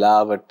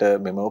වෙලාවට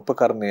මෙම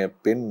උපකරණය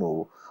පෙන්වූ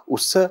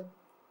උස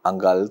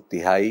අඟල්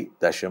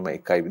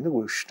 30.1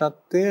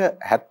 උෂ්ණත්වය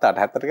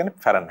 78 කියන්නේ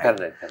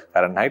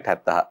ෆැරන්හයිට්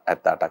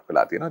 78ක්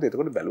වෙලා තියෙනවා.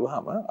 ඒකකොට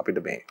බැලුවාම අපිට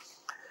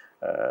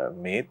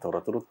මේ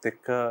තොරතුරුත්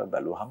එක්ක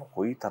බැලුවාම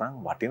කොයි තරම්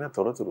වටින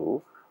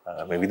තොරතුරු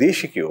මේ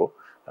විදේශිකයෝ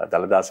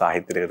දළදා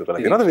සාහිත්‍යයට එකතු කරලා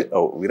තියෙනවා.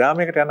 ඔව්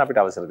විරාමයකට යන්න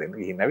අපිට අවසර දෙන්න.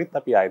 ගිහින් ඇවිත්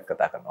අපි ආයෙත්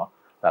කතා කරනවා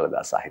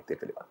දළදා සාහිත්‍ය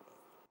පිළිබඳව.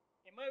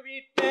 එම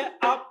විට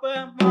අප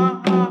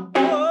මහා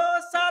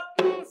පොසත්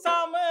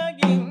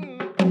සමගින්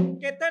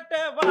කෙතට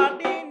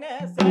වඩින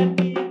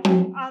සැටි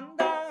අන්දන්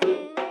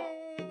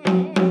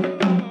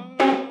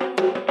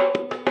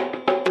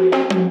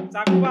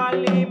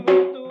සක්වලි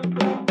මුතු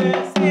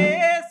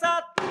දුකසේ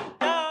සත්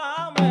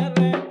තාමර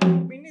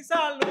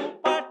මිනිසලු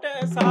පට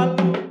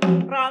සලු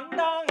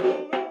රන්දන්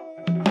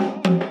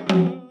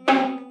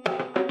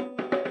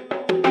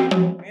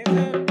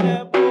මෙසට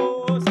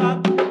පොසත්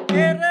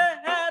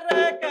පෙරහැර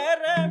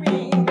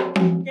කරමින්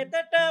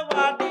කෙතට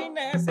වඩින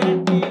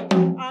සැටි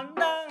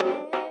අන්දන්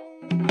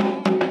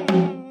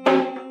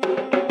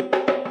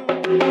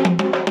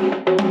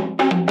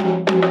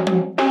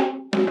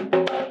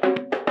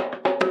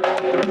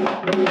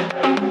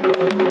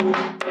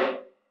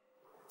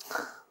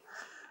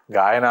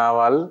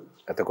ගායනාවල්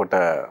එතකොට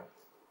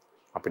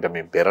අපිට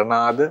මේ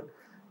පෙරනාද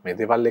මේ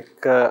දේවල්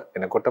එක්ක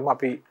එනකොටම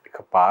අපි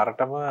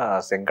එකපාරටම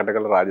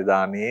සෙන්කඩගල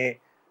රාජධානියේ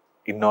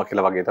ඉන්නවා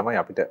කියලා වගේ තමයි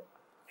අපිට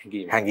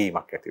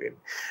හැඟීමක් ඇති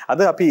වෙන්නේ.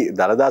 අද අපි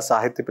දළදා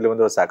සාහිත්‍ය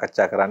පිළිබඳව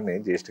සාකච්ඡා කරන්නේ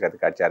ජ්‍යෙෂ්ඨ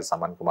කතිකාචාර්ය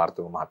සමන්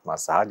කුමාරතුංග මහත්මයා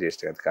සහ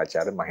ජ්‍යෙෂ්ඨ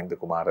කතිකාචාර්ය මහින්ද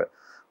කුමාර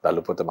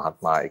දලුපොත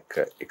මහත්මයා එක්ක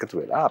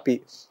එකතු වෙලා අපි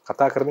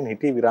කතා කරමින්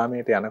හිටියේ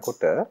විරාමයට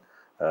යනකොට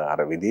අර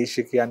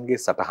විදේශිකයන්ගේ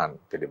සටහන්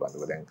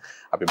පිළිබඳව. දැන්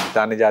අපි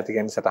බ්‍රිතාන්‍ය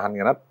ජාතිකයන්ගේ සටහන්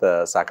ගැනත්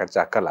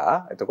සාකච්ඡා කළා.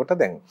 එතකොට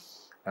දැන්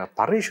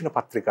පරීක්ෂණ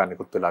පත්‍රිකා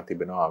නිකුත් වෙලා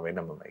තිබෙනවා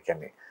වෙනම. ඒ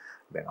කියන්නේ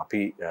දැන්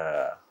අපි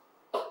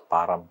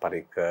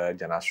පාරම්පරික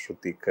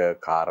ජනශ්‍රුතික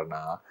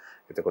කාරණා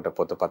එතකොට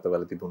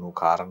පොතපතවල තිබුණු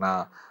කාරණා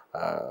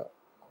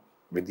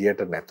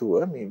විදියට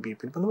නැතුව මේ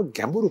පිළිබඳව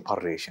ගැඹුරු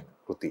පරීක්ෂණ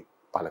කෘති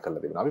පළ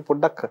කරලා තිබෙනවා. අපි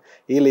පොඩ්ඩක්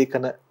ඒ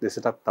ලේඛන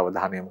දෙසටත්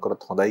අවධානය යොමු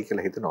කරොත් හොඳයි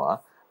කියලා හිතනවා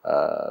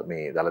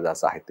මේ දළදා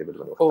සාහිත්‍ය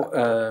පිළිබඳව. ඔව්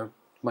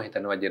මම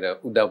හිතනවා වජිර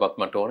උදව්වක්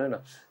මට ඕන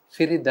වෙනවා.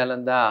 සිරි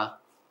දළදා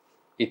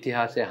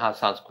ඉතිහාසය හා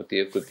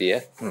සංස්කෘතිය කෘතිය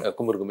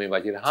කුඹුරුගමේ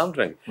වජිර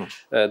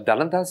හාමුදුරන්ගේ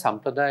දළදා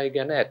සම්ප්‍රදාය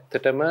ගැන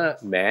ඇත්තටම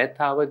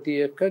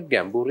මෑතාවතියක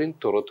ගැඹුරින්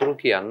තොරතුරු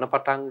කියන්න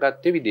පටන්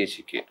ගත්තේ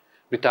විදේශිකයන්.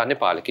 බ්‍රිතාන්‍ය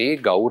පාලකයේ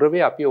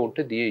ගෞරවය අපි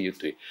ඔවුන්ට දිය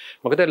යුතුයි.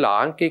 මොකද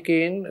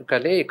ලාංකිකයන්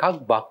කලේ එකක්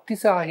භක්ති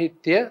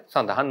සාහිත්‍ය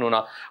සඳහන්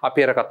වුණා.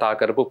 අපි අර කතා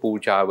කරපු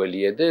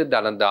පූජාවලියද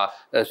දළදා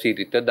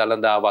සිරිත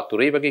දළදා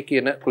වතුරේ වගේ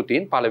කියන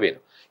කෘතීන් පළ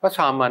වෙනවා. ඒක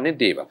සාමාන්‍ය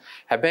දේවල්.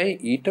 හැබැයි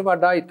ඊට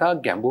වඩා ඉතා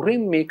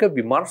ගැඹුරින් මේක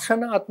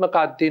විමර්ශනාත්මක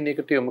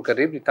අධ්‍යයනයකට යොමු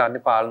කරේ බ්‍රිතාන්‍ය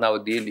පාලන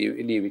අවධියේ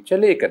ලියවිච්ච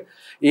ලේඛන.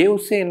 ඒ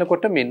ඔස්සේ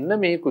එනකොට මෙන්න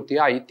මේ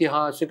කෘතිය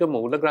ඓතිහාසික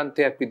මූල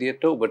ග්‍රන්ථයක්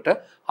විදිහට ඔබට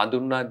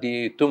හඳුන්වා දිය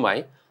යුතුමයි.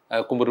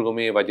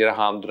 කුඹුරුගමේ වජිර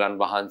හාමුදුරන්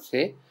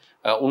වහන්සේ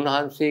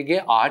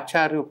උන්වහන්සේගේ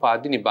ආචාර්ය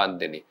උපාධි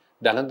නිබන්ධනේ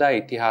දළදා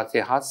ඉතිහාසය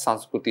හා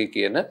සංස්කෘතිය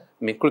කියන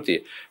මේ කෘතිය.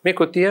 මේ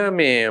කෘතිය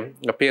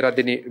මේ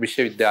පේරාදෙණි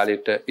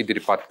විශ්වවිද්‍යාලයට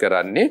ඉදිරිපත්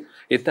කරන්නේ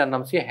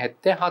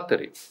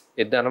 1974.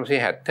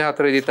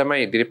 1974 දී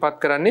තමයි ඉදිරිපත්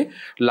කරන්නේ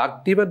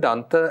ලක්දිව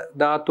දන්ත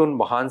ධාතුන්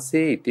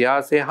වහන්සේ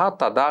ඉතිහාසය හා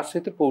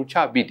තදාශ්‍රිත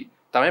පූජා විධි.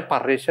 තමයි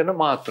පර්යේෂණ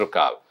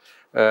මාතෘකාව.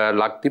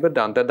 ලක්දිව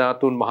දන්ත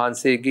ධාතුන්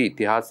වහන්සේගේ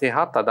ඉතිහාසය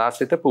හා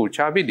තදාශ්‍රිත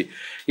පූජා විධි.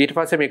 ඊට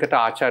පස්සේ මේකට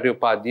ආචාර්ය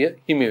උපාධිය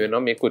හිමි වෙනවා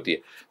මේ කෘතිය.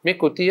 මේ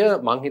කෘතිය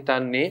මං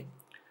හිතන්නේ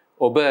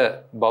ඔබ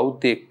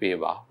බෞද්ධයෙක්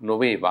වේවා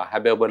නොවේවා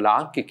හැබැයි ඔබ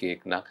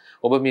ලාංකිකයෙක් නම්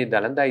ඔබ මේ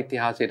දළදා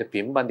ඉතිහාසයට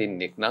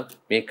පින්බඳින්නෙක් නම්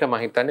මේක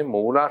මං හිතන්නේ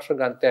මූලාශ්‍ර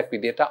ග්‍රන්ථයක්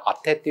විදිහට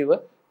අත්‍යතිව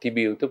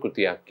තිබිය යුතු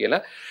කෘතියක්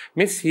කියලා.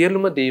 මේ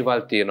සියලුම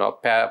දේවල් තියෙනවා.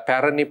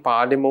 පැරණි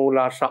පාලි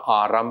මූලාශ්‍ර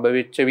ආරම්භ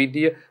වෙච්ච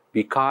විදිය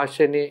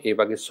විකාශනය ඒ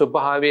වගේ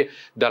ස්වභාවය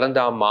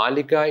දළදා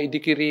මාලිගා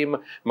ඉදිකිරීම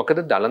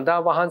මොකද දළදා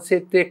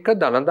වහන්සේත් එක්ක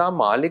දළදා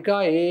මාලිගා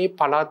ඒ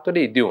පළාත්වල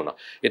ඉදි වුණා.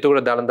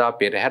 එතකොට දළදා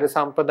පෙරහැර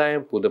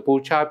සම්ප්‍රදායන් පුද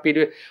පූජා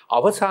පිළිවෙල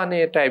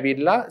අවසානයේට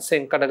ඇවිල්ලා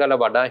සෙන්කඩගල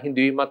වඩා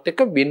හිඳුවීමත්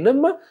එක්ක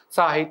වෙනම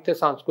සාහිත්‍ය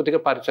සංස්කෘතික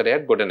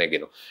පරිසරයක්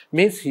ගොඩනගෙනවා.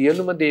 මේ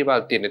සියලුම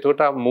දේවල් තියෙන.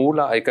 එතකොට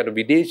මූල ඒකට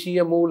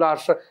විදේශීය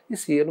මූලාශ්‍ර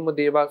මේ සියලුම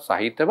දේවල්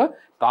සහිතව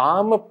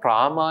තාම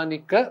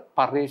ප්‍රාමාණික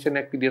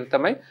පරිශ්‍රණයක් විදිහට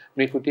තමයි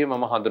මේ කෘතිය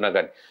මම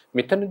හඳුනාගන්නේ.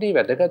 මෙතනදී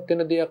වැදගත්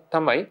වෙන දෙයක්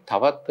තමයි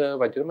තවත්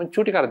වචන මම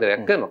චූටි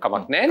කරදරයක් කරනවා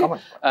කමක්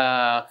නැහැ.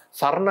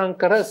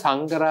 සරණංකර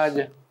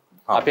සංඝරාජ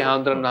අපි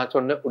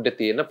හඳුන්වන්න උඩ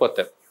තියෙන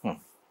පොත.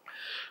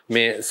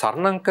 මේ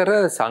සරණංකර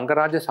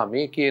සංඝරාජ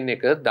සමය කියන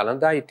එක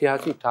දළදා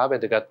ඉතිහාසය ඉතා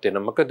වැදගත්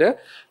වෙනවා. මොකද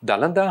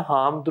දළදා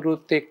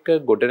හාමුදුරුවොත් එක්ක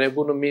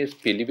ගොඩනැගුණු මේ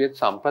පිළිවෙත්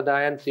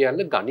සම්ප්‍රදායන්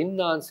සියල්ල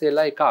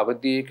ගණින්නාන්සේලා එක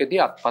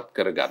අවධියකදී අත්පත්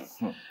කරගන්න.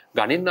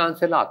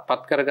 ගණින්නාන්සේලා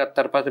අත්පත්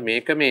කරගත්තාට පස්සේ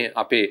මේක මේ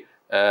අපේ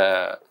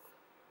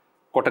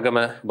කොටගම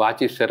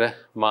වාචිස්සර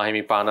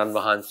මාහිමිපාණන්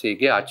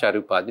වහන්සේගේ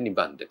ආචාර්ය උපාධි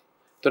නිබන්ධනය.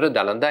 ඒතර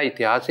දළදා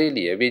ඉතිහාසයේ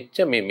ලියවිච්ච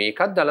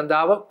මේකත්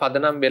දළදාව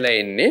පදනම් වෙලා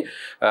එන්නේ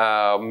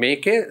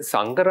මේකේ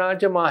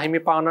සංඝරාජ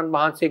මාහිමිපාණන්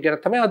වහන්සේ ගැන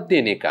තමයි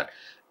අධ්‍යයනය කරන්නේ.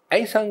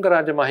 ඇයි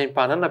සංඝරාජ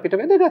මාහිමිපාණන් අපිට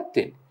වැදගත්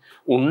වෙන්නේ?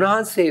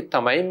 උන්වහන්සේ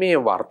තමයි මේ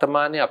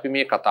වර්තමානයේ අපි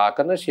මේ කතා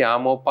කරන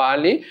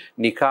ශ්‍යාමෝපාලි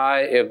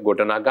නිකාය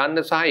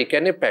ගොඩනගන්න සහ ඒ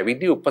කියන්නේ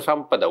පැවිදි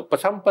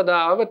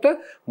උපසම්පදාවට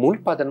මුල්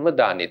පදනම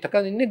දාන්නේ.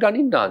 එතකන් ඉන්නේ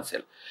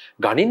ගණින්නාන්සෙල්.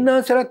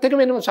 ගණින්නාන්සෙලත් එක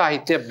වෙනම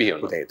සාහිත්‍යයක්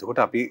බිහිවෙනවා. එතකොට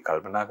අපි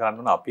කල්පනා කරන්න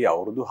ඕන අපි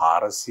අවුරුදු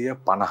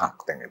 450ක්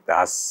දැන්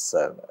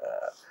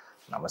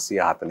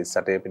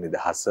 948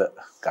 නිදහස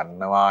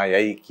ගන්නවා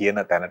යයි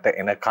කියන තැනට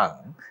එනකන්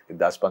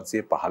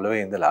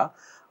 1515 ඉඳලා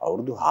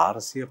අවුරුදු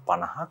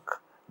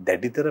 450ක්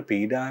දැඩිතර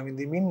පීඩා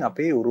විඳින්මින්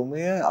අපේ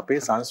උරුමය අපේ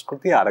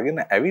සංස්කෘතිය අරගෙන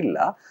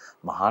ඇවිල්ලා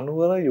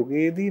මහනුවර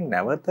යුගයේදී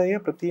නැවතය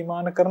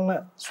ප්‍රතිමාන කරන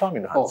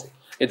ස්වාමීන් වහන්සේ.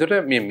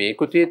 එතකොට මේ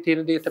කුතියේ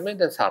තියෙන දේ තමයි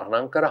දැන්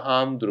සරණංකර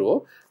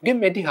හාමුදුරුවෝගේ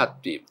මෙදිහත්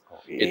වීම.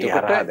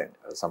 එතකොට දැන්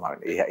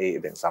සමහරවිට ඒ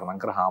දැන්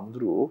සරණංකර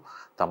හාමුදුරුවෝ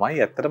තමයි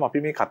ඇත්තටම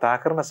අපි මේ කතා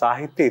කරන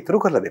සාහිත්‍යය ඉතුරු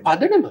කරලා දෙන්නේ.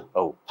 පදනම.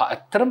 ඔව්.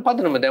 ඇත්තටම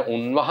පදනම. දැන්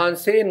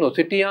උන්වහන්සේ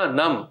නොසිටියා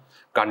නම්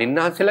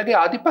ගණින්හන්සේලාගේ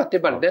ආධිපත්‍ය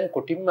බල දැන්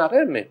කොටින්ම අර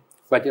මේ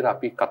වජිර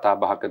අපි කතා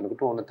බහ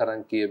කරනකොට ඕන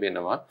තරම්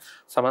කියවෙනවා.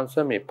 සමන්ස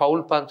මේ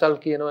පෞල් පන්සල්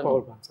කියනවනේ.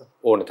 පෞල් පන්සල්.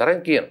 ඕන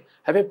තරම් කියනවා.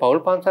 හැබැයි පෞල්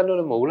පන්සල්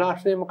වල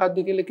මූලාශ්‍රය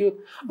මොකක්ද කියලා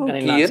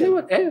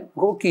කිව්වොත්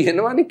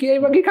කියනවනේ කියයි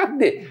වගේ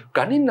එකක්ද?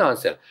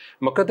 ගණින්හන්සේලා.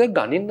 මොකද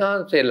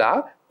ගණින්හන්සේලා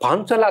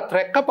පන්සලත්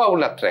රැක්ක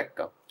පවුලත් රැක්ක.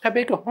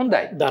 හැබැයි ඒක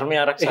හොඳයි. ධර්මය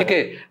ආරක්ෂා.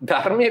 ඒකේ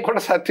ධර්මයේ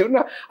කොටසක්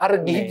තිබුණා. අර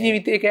ගිහි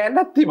ජීවිතේ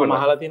කෑල්ලක් තිබුණා.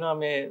 මහලා තිනවා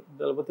මේ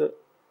දලපත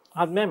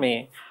ආත්මය මේ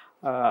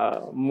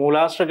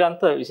මූලාශ්‍ර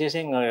ග්‍රන්ථ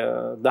විශේෂයෙන්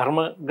ධර්ම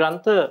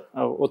ග්‍රන්ථ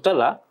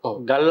ඔතලා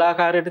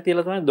ගල්ලාකාරයට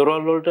තියලා තමයි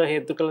දොරවල් වලට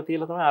හේතු කරලා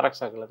තියලා තමයි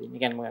ආරක්ෂා කරලා තියෙන්නේ.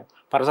 ඒ කියන්නේ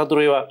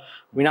පරසතුරු ඒවා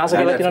විනාශ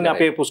කරලා තියෙනනේ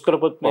අපේ පුස්කර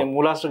පොත් මේ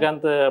මූලාශ්‍ර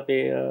ග්‍රන්ථ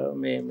අපේ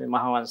මේ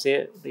මහවංශයේ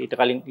ඊට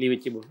කලින්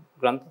ලියවිච්ච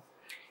ග්‍රන්ථ.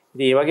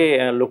 ඉතින් ඒ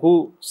වගේ ලොකු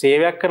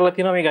සේවයක් කරලා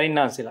තියෙනවා මේ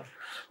ගණින්නාන්සලා.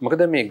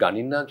 මොකද මේ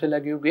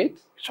ගණින්නාන්සලාගේ යුගයේ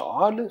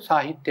විශාල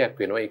සාහිත්‍යයක්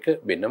වෙනවා. ඒක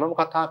වෙනමම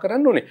කතා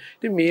කරන්න ඕනේ.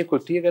 ඉතින් මේ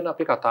කෘතිය ගැන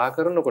අපි කතා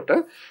කරනකොට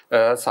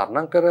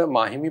සරණංකර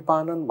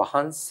මාහිමිපාණන්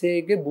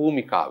වහන්සේගේ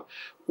භූමිකාව.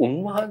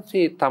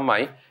 උන්වහන්සේ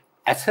තමයි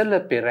ඇසල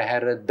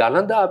පෙරහැර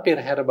දලදා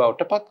පෙරහැර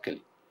බවට පත්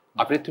කළේ.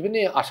 අපිට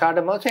තිබුණේ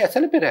අෂාಢ මාසයේ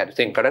ඇසල පෙරහැර.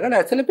 සෙන්කඩගල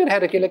ඇසල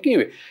පෙරහැර කියලා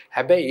කිව්වේ.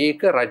 හැබැයි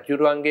ඒක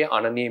රජුරුවන්ගේ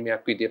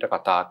අනනියමයක් විදියට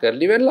කතා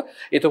කරලි වෙලා.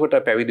 එතකොට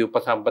පැවිදි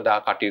උපසම්පදා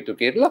කටයුතු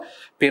කරලා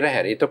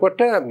පෙරහැර.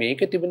 එතකොට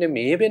මේක තිබුණේ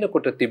මේ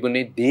වෙනකොට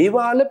තිබුණේ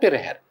දේවාල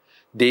පෙරහැර.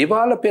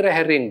 දේවාල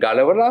පෙරහැරෙන්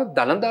ගලවලා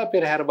දලදා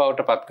පෙරහැර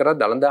බවට පත් කරලා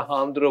දලදා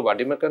හාමුදුරුවෝ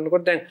වඩිම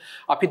කරනකොට දැන්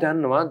අපි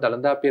දන්නවා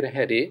දලදා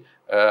පෙරහැරේ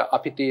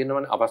අපි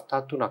තියෙනවන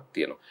අවස්ථා තුනක්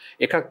තියෙනවා.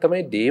 එකක්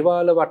තමයි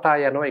දේවාල වටා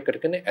යනවා.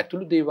 ඒකට කියන්නේ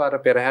ඇතුළු දේවාල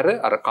පෙරහැර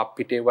අර කප්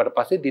පිටේ වඩ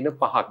පස්සේ දින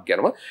 5ක්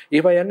යනවා.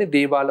 ඒවා යන්නේ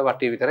දේවාල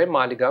වටේ විතරයි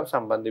මාලිගාව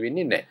සම්බන්ධ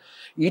වෙන්නේ නැහැ.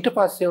 ඊට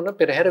පස්සේ උන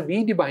පෙරහැර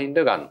වීදි බහින්න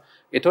ගන්න.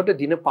 එතකොට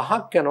දින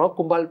 5ක් යනවා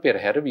කුඹල්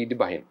පෙරහැර වීදි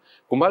බහින්න.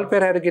 කුඹල්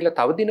පෙරහැර කියලා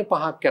තව දින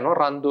 5ක් යනවා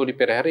රන්දෝලි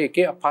පෙරහැර.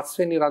 ඒකේ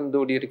පස්වෙනි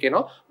රන්දෝලියට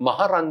කියනවා මහ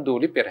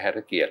රන්දෝලි පෙරහැර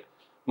කියලා.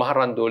 මහ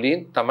රන්දෝලියෙන්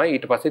තමයි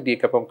ඊට පස්සේ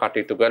දීකපම්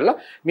කටයුතු කරලා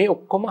මේ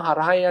ඔක්කොම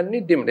හරහා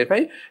යන්නේ දෙමළ.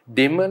 එපයි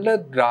දෙමළ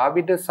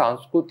ද්‍රාවිඩ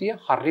සංස්කෘතිය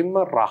හරිම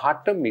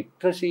රහට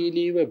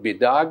මිත්‍රශීලීව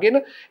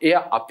බෙදාගෙන එය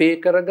අපේ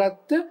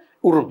කරගත්ත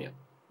උරුමය.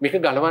 මේක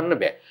ගලවන්න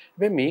බෑ.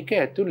 හැබැයි මේක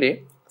ඇතුලේ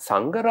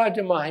සංඝරාජ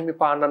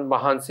මාහිමිපාණන්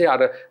වහන්සේ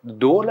අර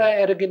දෝලා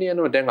අරගෙන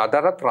යනවා. දැන්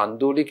අදරත්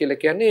රන්දෝලි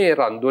කියලා කියන්නේ ඒ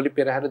රන්දෝලි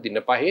පෙරහැර දින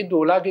 5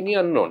 දෝලා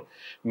ගෙනියන්න ඕන.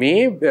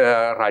 මේ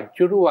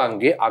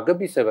රජුරුවන්ගේ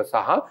අගබිසව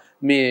සහ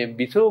මේ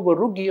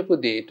බිසවවරු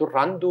ගියපු දේ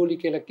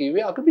රන්දෝලි කියලා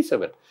කිව්වේ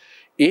අගබිසවට.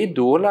 ඒ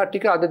දෝලා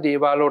ටික අද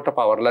දේවාලවලට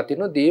පවර්ලා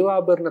තිනවා.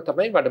 දේවාභරණ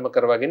තමයි වැඩම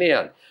කරවගෙන යන්නේ.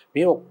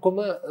 මේ ඔක්කොම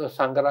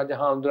සංඝරාජ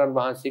හාමුදුරන්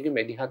වහන්සේගේ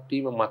මෙදිහත්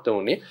වීම මත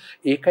උනේ.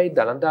 ඒකයි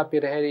දලදා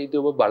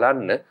පෙරහැරේදී ඔබ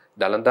බලන්න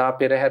දලදා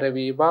පෙරහැර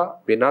වේවා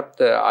වෙනත්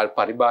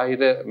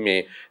පරිබාහිර මේ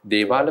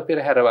දේවාල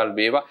පෙරහැරවල්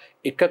වේවා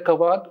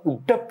එකකවත්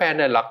උඩ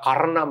පැනලා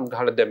කරනම්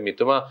ගහලා දැන්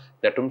මෙතුමා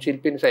නැටුම්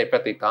ශිල්පී නිසා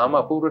ඉපැති තාම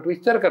අපූර්වට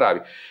විස්තර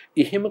කරાવી.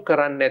 එහෙම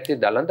කරන්නේ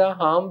නැති දලදා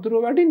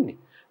හාමුදුරුව වඩින්නේ.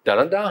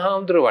 දලදා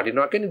හාමුදුරුව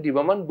වඩිනවා කියන්නේ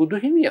දිවමන් බුදු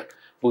හිමියන්.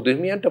 බුදු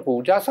හිමියන්ට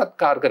පූජා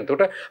සත්කාර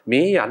කරනකොට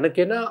මේ යන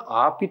කෙනා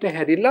ආපිට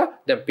හැරිලා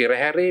දැන්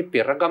පෙරහැරේ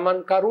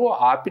පෙරගමන් කරුවෝ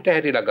ආපිට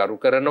හැරිලා ගරු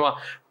කරනවා.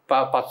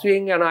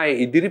 පසුවෙන් යන අය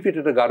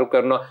ඉදිරිපිටට ගරු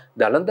කරනවා.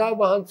 දලදා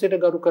වහන්සේට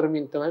ගරු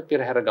කරමින් තමයි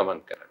පෙරහැර ගමන්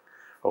කරන්නේ.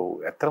 ඔව්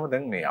ඇත්තම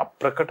දැන් මේ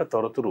අප්‍රකට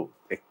තොරතුරු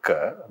එක්ක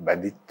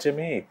බැඳිච්ච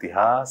මේ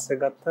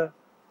ඉතිහාසගත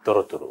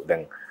තොරතුරු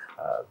දැන්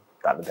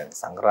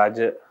සංඝරාජ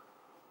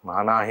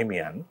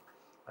මහානාහිමියන්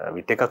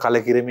විටක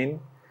කලකිරමින්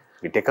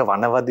විටක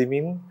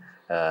වනවදිමින්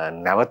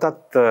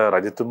නැවතත්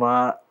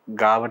රජතුමා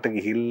ගාවට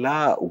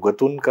ගිහිල්ලා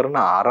උගතුන් කරන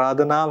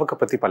ආරාධනාවක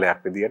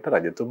ප්‍රතිඵලයක් විදියට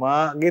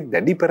රජතුමාගේ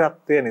දැඩි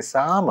පෙරත්වය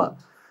නිසාම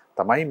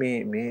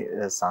තමයි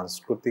මේ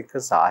සංස්කෘතික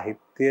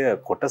සාහිත්‍ය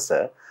කොටස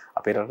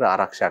අපේ රටට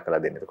ආරක්ෂා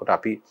කරලා දෙන්නේ. එතකොට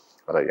අපි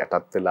අර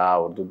යටත් වෙලා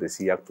අවුරුදු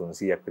 200ක්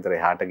 300ක් විතර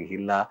එහාට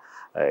ගිහිල්ලා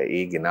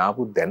ඒ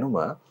ගෙනාවු දැනුම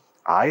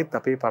ආයෙත්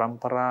අපේ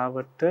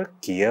પરම්පරාවට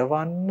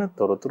කියවන්න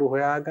තොරතුරු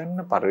හොයාගන්න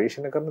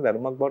පරිශන කරන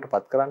ධර්මයක් බවට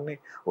පත් කරන්නේ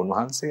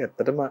උන්වහන්සේ.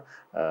 ඇත්තටම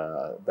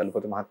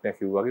දලුපති මහත්මයා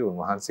කිව්වා වගේ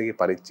උන්වහන්සේගේ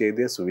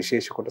පරිච්ඡේදය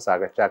සුවිශේෂ කොට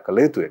සාකච්ඡා කළ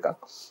යුතු එකක්.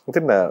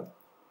 ඉතින්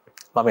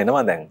මම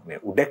එනවා දැන් මේ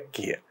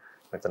උඩැක්කිය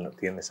මෙතන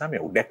තියෙන නිසා මේ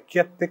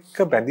උඩැක්කියත් එක්ක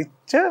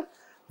බැඳිච්ච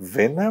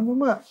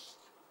වෙනම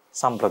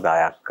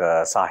සම්ප්‍රදායක්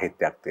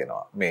සාහිත්‍යයක්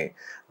තියෙනවා. මේ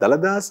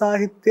දලදා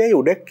සාහිත්‍යයයි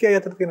උඩැක්කියයි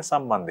අතර තියෙන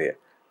සම්බන්ධය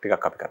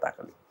ටිකක් අපි කතා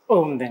කළා.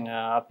 ඔව් දැන්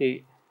අපි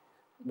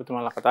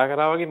ඔබතුමාලා කතා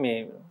කරා වගේ මේ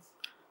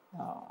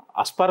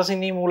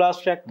අස්පර්ශිනී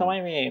මූලාශ්‍රයක්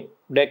තමයි මේ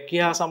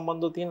උඩැක්කිය හා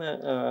සම්බන්ධව තියෙන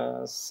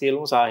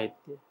සියලුම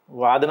සාහිත්‍ය.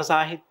 වාදන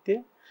සාහිත්‍ය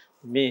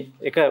මේ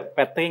එක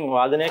පැත්තකින්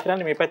වාදනය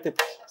කරන්නේ මේ පැත්තේ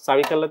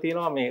සවි කරලා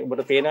තියෙනවා මේ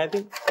ඔබට පේනවා ඇති.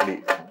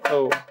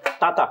 ඔව්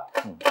තාතා.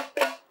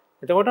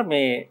 එතකොට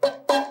මේ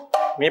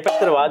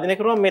පැත්තට වාදනය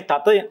කරුවම මේ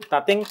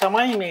තතෙන්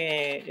තමයි මේ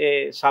ඒ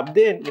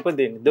ශබ්දය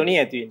නිපදෙන්නේ ධ්වනිය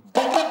ඇති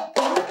වෙන්නේ.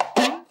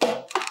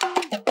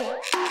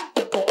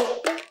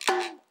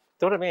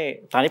 එතකොට මේ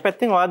තනි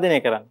පැත්තෙන් වාදනය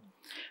කරන්නේ.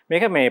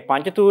 මේක මේ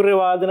පංචතූර්ය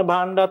වාදන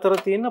භාණ්ඩ අතර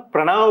තියෙන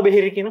ප්‍රණාව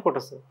බෙහෙරි කියන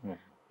කොටස.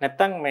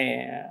 නැත්තම් මේ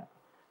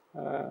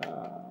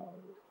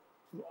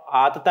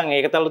ආතතං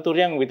ඒකතල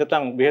තුරියන්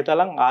විතතං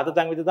බෙහෙතලං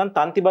ආතතං විතතං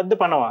තන්තිබද්ධ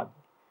පනවාද.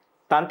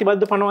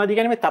 තන්තිබද්ධ පනවාදී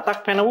කියන්නේ මේ තතක්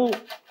පැන වූ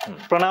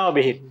ප්‍රණාව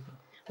බෙහෙරි.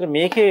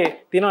 මේකේ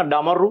තියෙනවා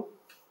ඩමරු,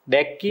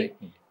 ඩැක්කි,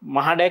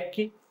 මහ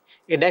ඩැක්කි,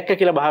 ඒ ඩැක්ක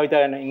කියලා භාවිත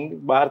වෙන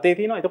ಭಾರತයේ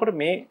තියෙනවා. එතකොට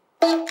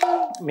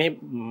මේ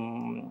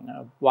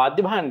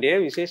වාද්‍ය භාණ්ඩය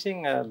විශේෂයෙන්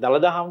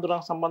දළදා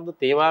හාමුදුරන් සම්බන්ධ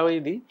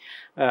තේවාවේදී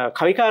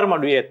කවිකාර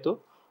මඩුවේ ඇත්තෝ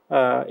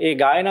ඒ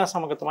ගායනා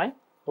සමග තමයි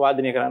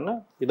වාදනය කරන්න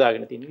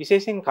යොදාගෙන තියෙන්නේ.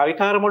 විශේෂයෙන්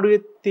කවිකාර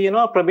මඩුවේ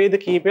තියෙනවා ප්‍රභේද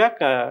කීපයක්.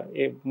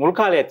 ඒ මුල්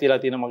කාලේ ඇතිලා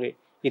තියෙන මගේ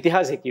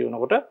ඉතිහාසය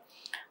කියනකොට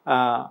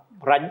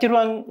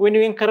රාජ්‍යරුවන්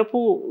වෙනුවෙන් කරපු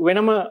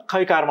වෙනම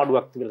කවිකාර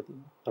මඩුවක් තිබිලා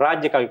තියෙනවා.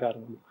 රාජ්‍ය කවිකාර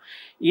මඩුව.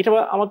 ඊට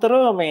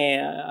අමතරව මේ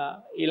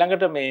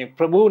ඊළඟට මේ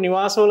ප්‍රභූ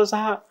නිවාසවල සහ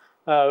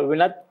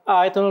වෙනත්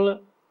ආයතනවල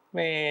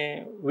මේ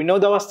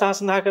විනෝද අවස්ථා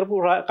සඳහා කරපු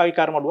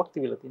කවිකාර මඩුවක්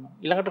තිබිලා තියෙනවා.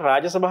 ඊළඟට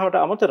රාජ සභාවට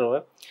අමතරව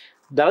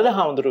දළදා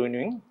හාමුදුරුවෝ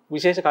වෙනුවෙන්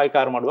විශේෂ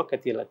කවිකාර මඩුවක්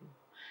ඇතිලා තියෙනවා.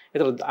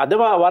 ඒතර අද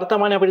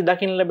වර්තමානයේ අපිට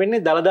දකින්න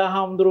ලැබෙන්නේ දළදා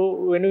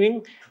හාමුදුරුවෝ වෙනුවෙන්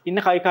ඉන්න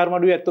කවිකාර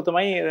මඩුවේ ඇත්තෝ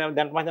තමයි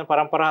දැන් මම හිතන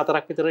පරම්පරා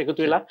 4ක් විතර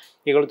එකතු වෙලා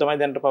ඒගොල්ලෝ තමයි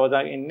දැන්ට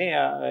පවදාගෙන ඉන්නේ.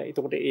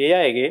 එතකොට ඒ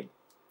අයගේ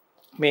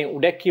මේ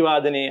උඩැක්කි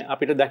වාදනයේ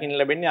අපිට දකින්න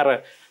ලැබෙන්නේ අර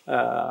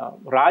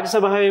රාජ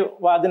සභාවේ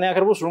වාදනය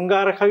කරපු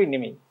ශෘංගාර කවි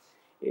නෙමෙයි.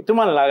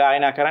 එතුමන්ලා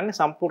ගායනා කරන්නේ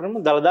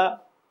සම්පූර්ණයෙන්ම දළදා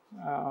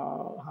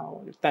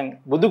නැත්නම්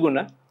බුදු ගුණ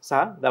සහ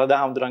දළදා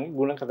හාමුදුරන්ගේ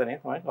ගුණ කතනය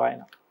තමයි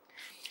ගායනා.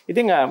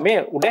 ඉතින් මේ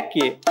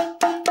උඩැක්කියේ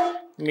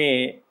මේ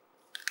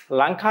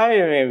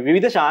ලංකාවේ මේ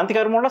විවිධ ශාන්ති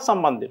කර්ම වලට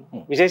සම්බන්ධ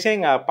වෙනවා.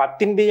 විශේෂයෙන්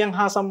පත්තින් දෙයයන්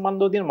හා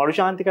සම්බන්ධව තියෙන මඩු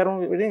ශාන්ති කර්ම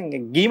වලින්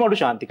ගී මඩු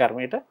ශාන්ති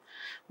කර්මයට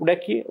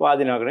උඩැක්කි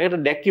වාදනය කරනවා.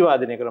 ඒකට ඩැක්කි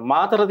වාදනය කරනවා.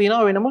 මාතර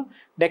තියෙනවා වෙනම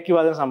ඩැක්කි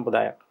වාදන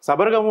සම්ප්‍රදායක්.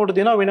 සබරගමුවට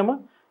තියෙනවා වෙනම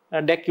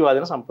ඩැක්කි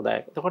වාදන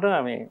සම්ප්‍රදායක්. එතකොට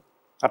මේ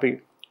අපි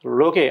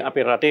ලෝකේ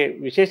අපේ රටේ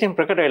විශේෂයෙන්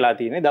ප්‍රකට වෙලා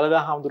තියෙන්නේ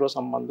දළදා හාමුදුරුවෝ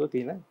සම්බන්ධව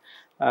තියෙන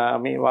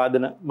මේ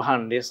වාදන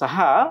භාණ්ඩය සහ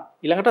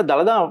ඊළඟට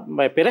දළදා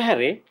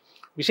පෙරහැරේ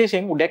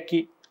විශේෂයෙන් උඩැක්කි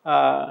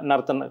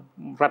නර්තන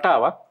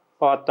රටාවක්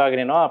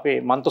පවත්වාගෙන යනවා. අපේ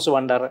මන්තොසු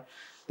බණ්ඩාර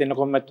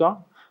දෙන්නකොම් මැතුවා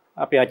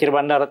අපේ අචිර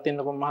බණ්ඩාරත්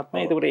දෙන්නකොම්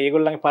මහත්මයා. ඒකට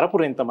ඒගොල්ලන්ගේ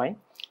පරපුරෙන් තමයි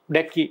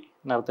උඩැක්කි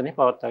නර්තනේ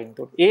පවත්වාගෙන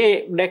යන්නේ. ඒ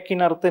උඩැක්කි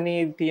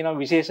නර්තනයේ තියෙන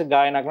විශේෂ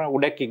ගායනා කරන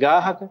උඩැක්කි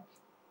ගාහක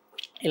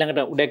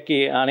ඊළඟට උඩැක්කි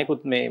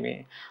අනෙකුත් මේ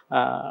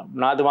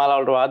නාදමාලා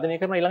වලට වාදනය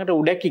කරනවා. ඊළඟට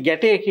උඩැක්කි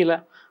ගැටේ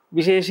කියලා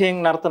විශේෂයෙන්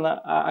නර්තන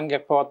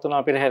අංගයක්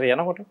පවත්වනවා පෙරහැර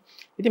යනකොට.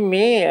 ඉතින්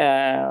මේ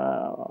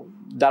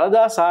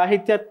දළදා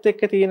සාහිත්‍යයත්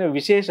එක්ක තියෙන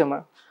විශේෂම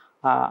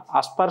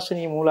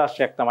අස්පර්ශනීය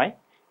මූලාශ්‍රයක් තමයි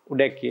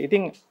උඩැක්කිය.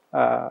 ඉතින්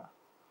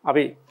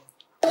අපි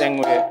දැන්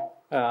ඔය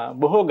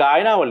බොහෝ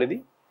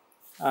ගායනාවලදී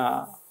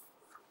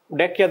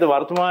උඩැක්කිය අද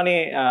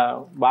වර්තමානයේ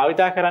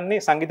භාවිතා කරන්නේ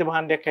සංගීත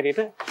භාණ්ඩයක් හැටියට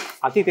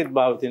අතීතෙත්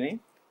භාවිතනේ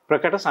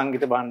ප්‍රකට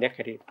සංගීත භාණ්ඩයක්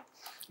හැටියට.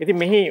 ඉතින්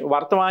මෙහි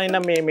වර්තමානයේ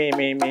නම්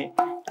මේ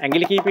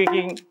ඇඟිලි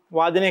කීපයකින්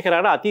වාදනය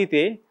කරාට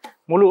අතීතයේ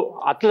මුළු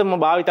අතලම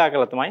භාවිතා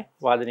කරලා තමයි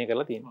වාදනය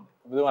කරලා තියෙන්නේ.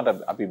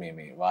 බුදුමට අපි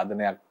මේ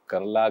වාදනයක්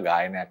කරලා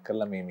ගායනයක්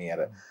කරලා මේ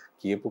අර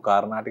කියපු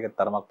කාරණා ටික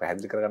තරමක්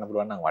පැහැදිලි කරගන්න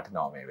පුළුවන් නම්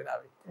වටිනවා මේ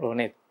වෙලාවේ. ඔව්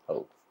නේද?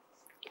 ඔව්.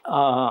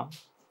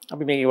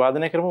 අපි මේ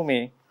වාදනය කරමු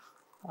මේ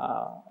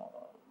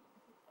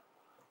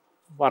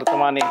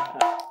වර්තමානයේ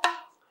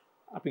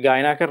අපි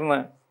ගායනා කරන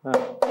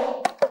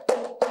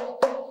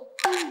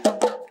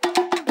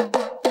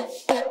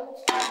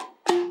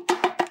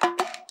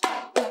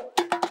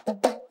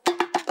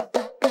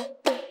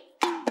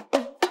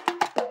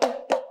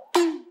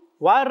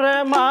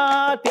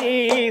වරමාති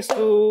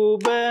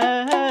සුබ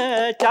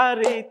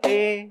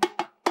චරිතේ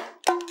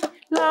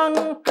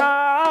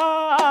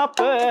ලංකාපති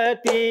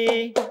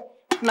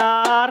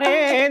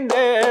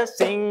නාරේන්ද්‍ර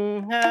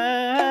සිංහ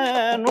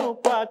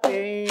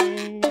නුපතේ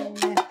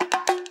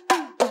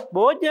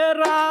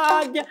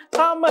බෝජරාජ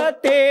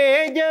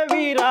සමතේජ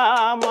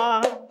විරාමා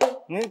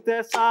නිත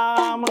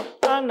සාම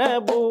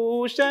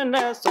අනභූෂණ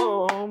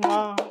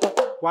සෝමා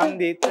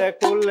වන්දිත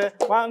කුල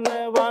වන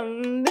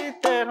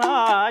වන්දිත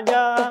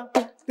රාජා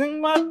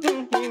සිංහතුන්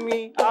හිමි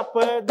අප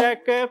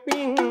දැක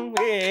පින්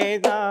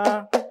වේදා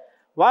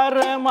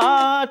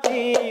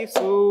වරමාති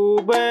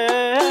සුබ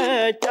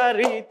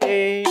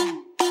චරිතේ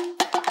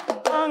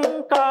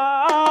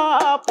ලංකාපති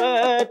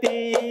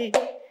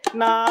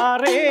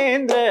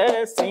නාරේන්ද්‍ර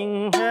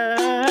සිංහ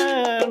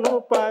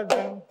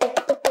නුපදං.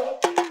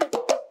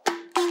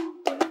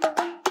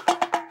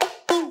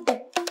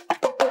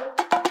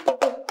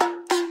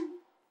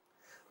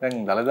 දැන්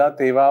දළදා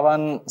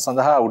තේවාවන්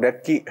සඳහා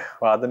උඩැක්කි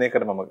වාදනය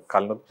කර මම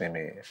කලිනුත්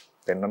මේ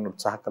පෙන්වන්න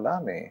උත්සාහ කළා.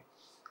 මේ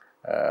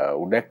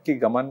උඩැක්කි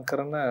ගමන්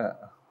කරන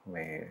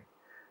මේ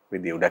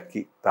විදිහ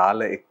උඩැක්කි තාල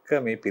එක්ක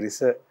මේ පිරිස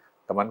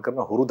ගමන් කරන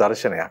හුරු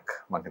දර්ශනයක්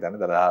මම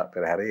හිතන්නේ දළදා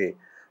පෙරහැරේ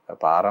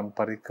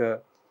පාරම්පරික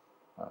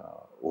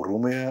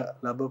උරුමය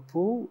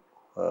ලැබපු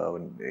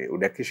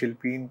උඩැක්කි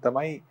ශිල්පීන්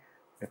තමයි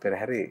මේ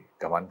පෙරහැරේ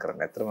ගමන්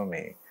කරන්නේ. ඇත්තම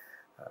මේ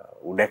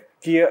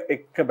උඩැක්කිය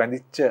එක්ක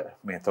බැඳිච්ච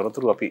මේ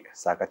තොරතුරු අපි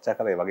සාකච්ඡා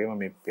කළා. ඒ වගේම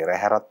මේ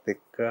පෙරහැරත්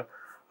එක්ක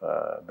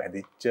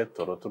බැඳිච්ච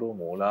තොරතුරු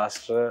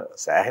මූලාශ්‍ර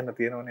සෑහෙන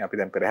තියෙනවනේ. අපි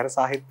දැන් පෙරහැර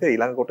සාහිත්‍ය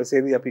ඊළඟ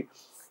කොටසේදී අපි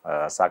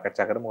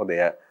සාකච්ඡා කරමු. මොකද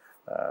එය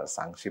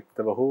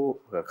සංක්ෂිප්තව හෝ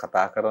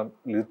කතා කරන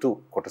යුතු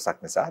කොටසක්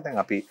නිසා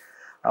දැන් අපි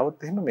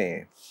આવුත් එහෙම මේ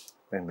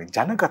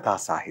ජනකතා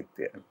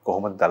සාහිත්‍ය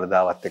කොහොමද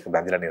දළදාවත් එක්ක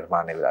බැඳිලා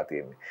නිර්මාණය වෙලා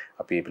තියෙන්නේ?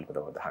 අපි මේ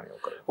පිළිබඳව අවධානය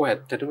යොමු කරමු. ඔය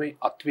ඇත්තටම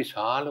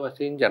අතිවිශාල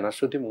වශයෙන්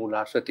ජනශ්‍රුති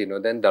මූලාශ්‍ර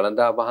තියෙනවා. දැන්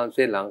දළදා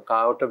වහන්සේ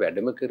ලංකාවට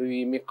වැඩම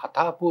කරුවීමේ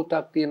කතා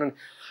පුවතක් තියෙනවානේ.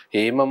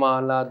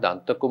 හේමමාලා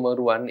දන්ත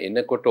කුමරුවන්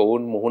එනකොට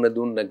ඔවුන් මුහුණ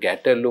දුන්න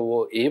ගැටලුව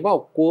ඒවා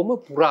ඔක්කොම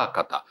පුරා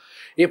කතා.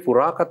 ඒ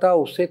පුරා කතා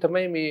ඔස්සේ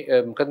තමයි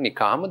මේ මොකද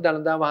නිකාම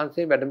දළදා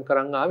වහන්සේ වැඩම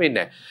කරන් ආවේ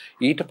නැහැ.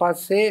 ඊට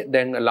පස්සේ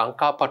දැන්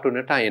ලංකා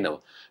පටුනට එනවා.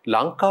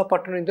 ලංකා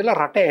පටුන ඉඳලා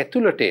රට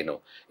ඇතුළට එනවා.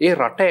 ඒ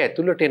රට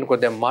ඇතුළට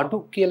එනකොට දැන් මඩු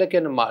කියලා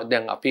කියන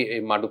දැන් අපි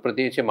මඩු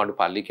ප්‍රදේශයේ මඩු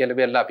පල්ලි කියලා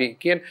වෙලා අපි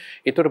කියන්නේ.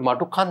 ඒතර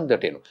මඩු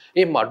කන්දට එනවා.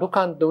 ඒ මඩු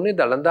කන්ද උනේ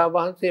දළදා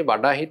වහන්සේ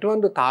වඩා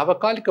හිටවඳු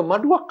తాවකාලික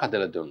මඩුවක්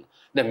හදලා දුන්නා.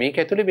 දැන්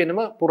මේක ඇතුලේ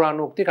වෙනම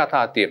පුරාණෝක්ති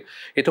කතා තියෙනවා.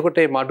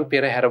 එතකොට මේ මඩු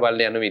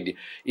පෙරහැරවල් යන විදිහ.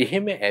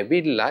 එහෙම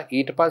ඇවිල්ලා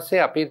ඊට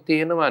පස්සේ අපි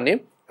තියෙනවානේ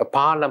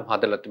පාලම්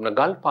හදලා තිබුණා.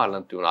 ගල්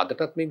පාලම් තිබුණා.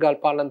 අදටත් මේ ගල්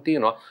පාලම්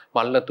තියෙනවා.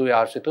 මල්ලතුවේ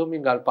ආශ්‍රිතව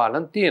මේ ගල්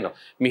පාලම් තියෙනවා.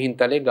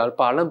 මිහින්තලේ ගල්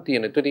පාලම්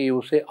තියෙනවා. ඒතර ඒ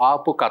උසේ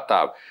ආපු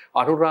කතාව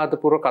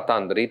අනුරාධපුර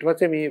කතන්දර. ඊට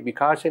පස්සේ මේ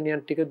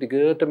විකාශනයන් ටික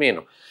දිගටම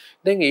එනවා.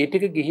 දැන් ඒ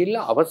ටික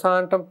ගිහිල්ලා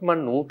අවසානට මම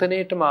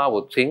නූතනයටම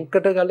ආවොත්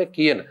සෙන්කඩගල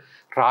කියන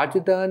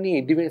රාජධානී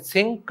ඉදිවේ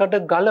සෙන්කඩ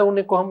ගල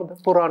උනේ කොහොමද?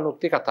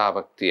 පුරාණෝක්ති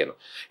කතාවක් තියෙනවා.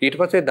 ඊට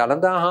පස්සේ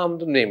දළදා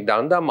හාමුදුරනේ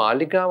දළදා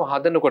මාලිගාව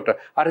හදනකොට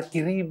අර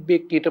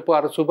කිරිබ්බෙක් හිටපු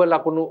අර සුබ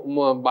ලකුණු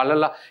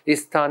බලලා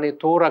ස්ථානේ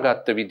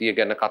තෝරාගත්ත විදිය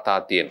ගැන කතා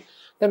තියෙනවා.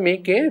 දැන්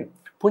මේකේ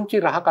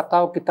පුංචි රහ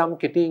කතාවක් ඉතාම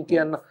කෙටියෙන්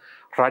කියන්න.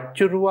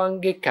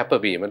 රජ්ජුරුවන්ගේ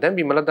කැපවීම. දැන්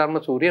විමල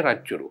ධර්ම සූරිය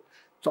රජ්ජුරුව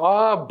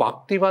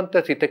භක්තිවන්ත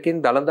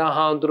සිතකින් දළදා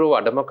හාමුදුරුව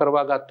වැඩම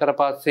කරවා ගත්තට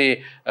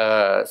පස්සේ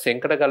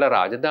සෙන්කඩගල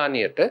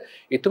රාජධානියට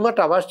එතුමට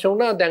අවශ්‍ය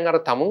වුණා දැන් අර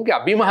තමුන්ගේ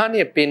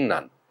අභිමානය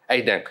පෙන්වන්න.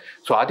 ඇයි දැන්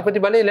ස්වාධිපති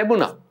බලය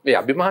ලැබුණා. ඒ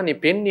අභිමානය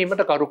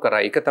පෙන්වීමට කරු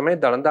කරා. ඒක තමයි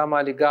දළදා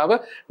මාලිගාව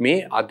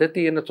මේ අද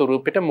තියෙන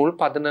ස්වරූපෙට මුල්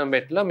පදනම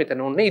වැටලා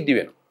මෙතන උන්නේ ඉදි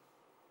වෙනවා.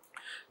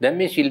 දැන්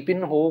මේ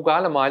ශිල්පින්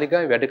හොගාලා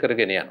මාලිගාවේ වැඩ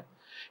කරගෙන යනවා.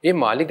 මේ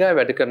මාලිගාව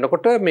වැඩ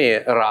කරනකොට මේ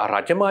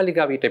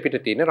රජමාලිගාව ඊට පිට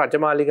තියෙන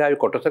රජමාලිගාවේ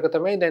කොටසක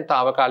තමයි දැන්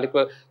తాවකාලිකව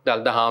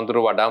දළදා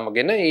හාමුදුරුව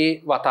වඩාමගෙන ඒ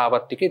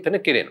වතාවත් ටික එතන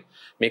කෙරෙනවා.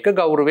 මේක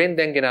ගෞරවයෙන්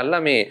දැන්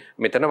ගෙනල්ලා මේ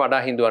මෙතන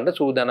වඩා හිඳවන්න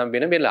සූදානම්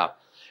වෙන වෙලාව.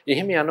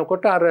 එහෙම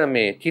යනකොට අර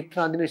මේ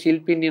චිත්‍රාදින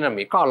ශිල්පින් දින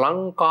මේක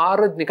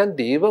අලංකාර නිකන්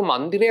දේව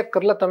මන්දිරයක්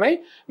කරලා තමයි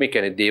මේ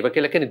කියන්නේ දේව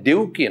කියලා කියන්නේ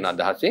දෙව් කියන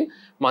අදහසින්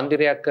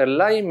මන්දිරයක්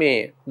කරලායි මේ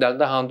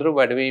දළදා හාමුදුරුව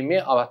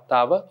වැඩවීමේ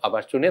අවස්ථාව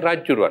අවශ්‍යුනේ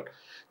රජුරුවන්.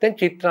 දැන්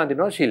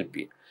චිත්‍රාදිනවා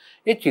ශිල්පී.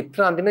 ඒ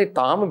චිත්‍ර අඳින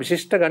තාම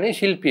විශිෂ්ට ගණේ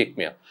ශිල්පියෙක්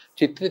මෙයා.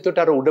 චිත්‍රෙතට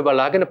අර උඩ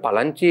බලාගෙන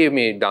පලංචියේ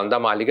මේ දළදා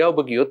මාලිගාව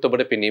ඔබ ගියොත්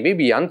ඔබට පෙනේ මේ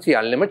වියන්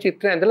සියල්ලම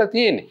චිත්‍ර ඇඳලා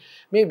තියෙන්නේ.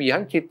 මේ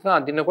වියන් චිත්‍ර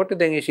අඳිනකොට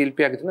දැන් මේ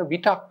ශිල්පියාගේ තියෙන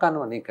විටක්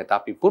කරනවනේ ඒකට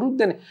අපි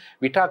පුරුද්දනේ.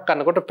 විටක්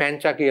කරනකොට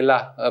පැංචා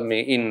කියලා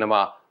මේ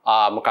ඉන්නවා.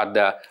 මොකද්ද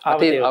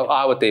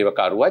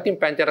ආවතේවකරුවා. ඉතින්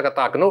පැංචාර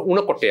කතා කරන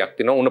උණ කොටයක්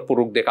තියෙනවා. උණ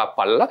පුරුක් දෙකක්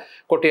පල්ලා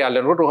කොටේ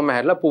අල්ලනකොට රොහම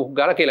හැරලා පුහ්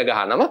ගාලා කියලා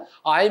ගහනම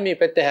ආයේ මේ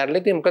පැත්තේ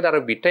හැරලා ඉතින් මොකද අර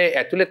විට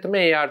ඇතුලේ තමයි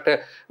එයාට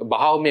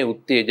භාවමය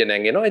උත්තේජනයෙන්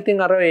එනවා.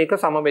 ඉතින් අර ඒක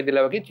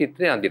සමබෙදලා වගේ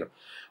චිත්‍රය අඳිනවා.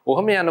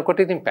 ඔහම යනකොට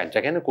ඉතින්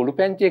පැංචා කියන්නේ කුළු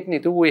පැංචෙක්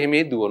නේ. ඌ එහෙම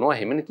දුවනවා.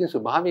 එහෙම ඉතින්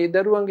ස්වභාවයේ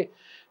දරුවන්ගේ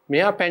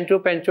මෙයා පැංචෝ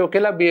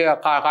කියලා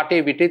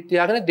කටේ විටෙත්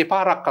තියාගෙන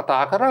දෙපාරක්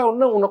කතා කරා.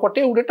 ඔන්න උණ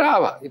කොටේ උඩට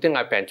ආවා. ඉතින්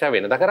ආ පැංචා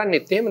වෙනද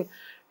කරන්නේත් එහෙම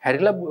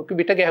හැරිලා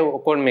පිට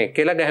ගැහුවා. කොන් මේ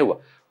කෙල ගැහුවා.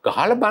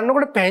 ගහලා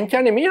බලනකොට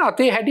පැංචානේ මේ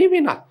අතේ හැඩිය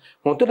වෙනස්.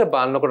 හොඳට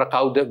බලනකොට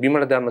කවුද?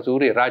 විමල ධර්ම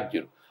සූරිය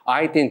රාජ්‍යරු.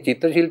 ආයිතින්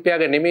චිත්‍ර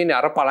ශිල්පියාගේ නෙමෙයිනේ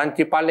අර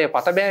පලංචි පල්ලේ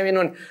පත බෑ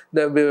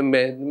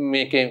වෙනවනේ.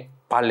 මේකෙන්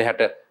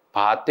පල්ලෙහාට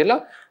පහත් වෙලා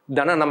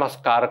දන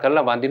නමස්කාර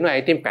කරලා වඳිනවා.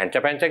 ඉතින්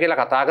පැංචා කියලා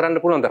කතා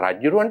කරන්න පුළුවන් ද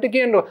රාජ්‍යරුවන්ට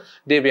කියනවා.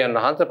 දේවයන්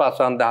වහන්සේ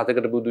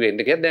 5000කට බුදු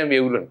වෙන්න කියලා දැන්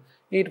වේවුලන.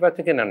 ඊට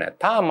පස්සේ කියනවා නෑ.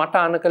 තා මට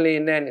අනකලේ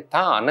නෑනේ.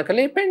 තා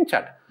අනකලේ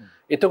පැංචාට.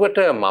 එතකොට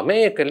මම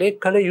ඒකලේ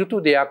කළ යුතු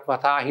දෙයක්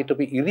වතා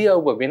හිටපු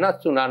ඉරියව්ව වෙනස්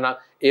වුණා නම්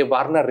ඒ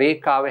වර්ණ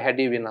රේඛාවේ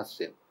හැඩය වෙනස්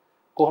වෙනවා.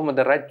 කොහොමද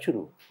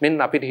රජුරු?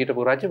 මෙන්න අපිට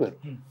හිටපු රජවරු.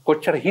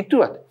 කොච්චර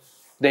හිතුවද?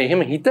 දැන්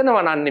එහෙම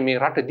හිතනවා නම් මේ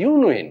රට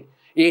දියුණු වෙන්නේ.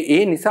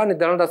 ඒ නිසානේ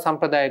දළදා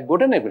සම්ප්‍රදාය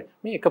ගොඩ නැගුණේ.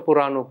 මේ එක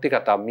පුරාණෝක්ති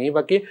කතා මේ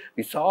වගේ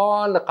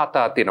විශාල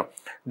කතා තියෙනවා.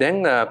 දැන්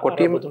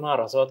කොටියම තුමා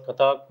රසවත්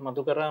කතාවක්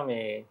මතු කරා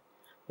මේ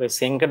ඔය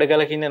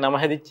සෙන්කඩගල කියන නම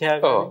හැදිච්ච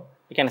ආකාරය.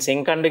 ඒ කියන්නේ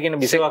සෙන්කණ්ඩ කියන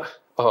බිසවක්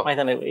මම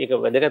හිතන්නේ ඒක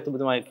වැදගත්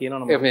ඔබතුමා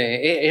කියනවා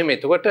මේ එහෙම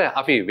එතකොට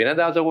අපි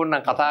වෙනදාට ඕනනම්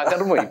කතා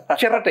කරමු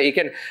ඉච්චරට ඒ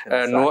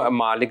කියන්නේ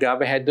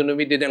මාලිගාව හැදුණු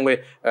විදිහ දැන් ඔය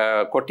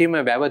කොටිම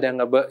වැව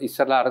දැන් ඔබ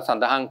ඉස්සලා අර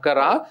සඳහන්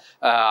කරා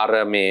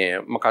අර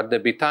මේ මොකද්ද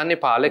බ්‍රිතාන්‍ය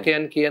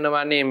පාලකයන්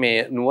කියනවානේ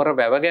මේ නුවර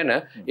වැව ගැන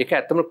ඒක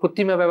ඇත්තම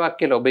කෘත්‍රිම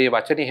වැවක් කියලා ඔබ මේ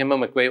වචනේ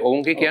හැමම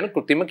ඔවුන්ගේ කියන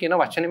කෘත්‍රිම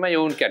කියන වචනේමයි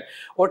ඔවුන් කියන්නේ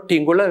ඔය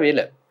ටිංගුල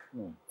වෙල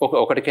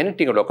ඔකට කියන්නේ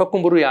ටිංගුල ඔක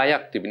කුඹුරු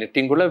යායක් තිබෙන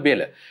ටිංගුල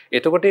වෙල.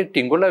 එතකොට මේ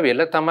ටිංගුල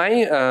වෙල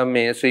තමයි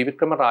මේ ශ්‍රී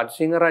වික්‍රම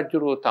රාජසිංහ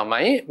රජුරෝ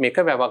තමයි මේක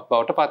වැවක්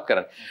බවට පත්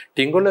කරන්නේ.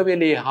 ටිංගුල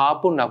වෙලේ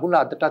හාපු නගුල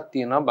අදටත්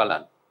තියෙනවා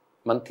බලන්න.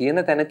 මං තියෙන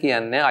තැන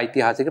කියන්නේ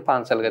ඓතිහාසික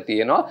පන්සලක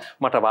තියෙනවා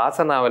මට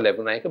වාසනාව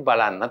ලැබුණා ඒක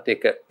බලන්නත්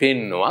ඒක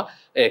පෙන්නවා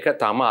ඒක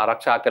තම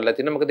ආරක්ෂා කරලා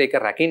තියෙනවා මොකද ඒක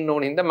රැකින්න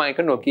ඕන හින්දා මම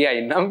ඒක නොකිය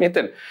ඉන්නම්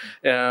මෙතන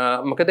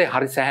මොකද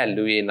හරි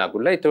සැහැල්ලුවේ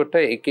නගුල ඒකට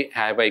ඒකේ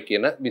හැබයි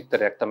කියන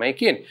විස්තරයක් තමයි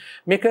කියන්නේ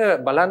මේක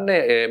බලන්න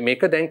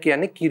මේක දැන්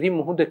කියන්නේ කිරි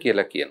මුහුද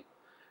කියලා කියන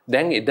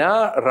දැන් එදා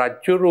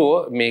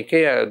රජුරෝ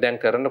මේකේ දැන්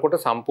කරනකොට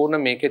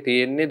සම්පූර්ණ මේකේ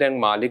තියෙන්නේ දැන්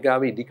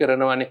මාලිගාව ඉදි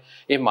කරනවානේ.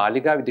 ඒ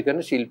මාලිගාව ඉදි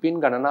කරන ශිල්පීන්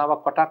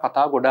ගණනාවක් වටා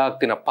කතා ගොඩාක්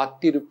තියෙනවා.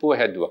 පත්තිරිප්පුව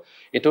හැදුවා.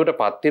 එතකොට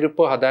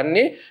පත්තිරිප්පුව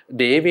හදන්නේ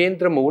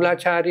දේවේන්ද්‍ර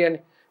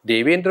මූලාචාර්යනේ.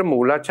 දේවේන්ද්‍ර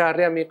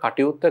මූලාචාර්යා මේ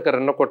කටයුත්ත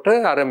කරනකොට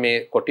අර මේ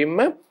කොටින්ම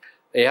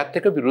එයත්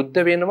එක්ක විරුද්ධ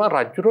වෙනවා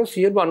රජුරෝ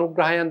සියලු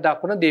අනුග්‍රහයන්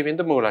දක්වන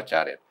දේවේන්ද්‍ර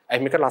මූලාචාර්යයා.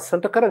 අයි මේක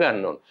ලස්සනට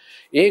කරගන්න ඕන.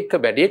 ඒක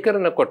වැඩේ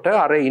කරනකොට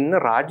අර ඉන්න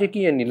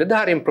රාජකීය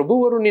නිලධාරීන්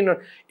ප්‍රභූවරුන් ඉන්න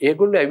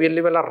ඒගොල්ලෝ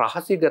ඇවිල්ලා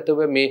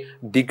රහසිගතව මේ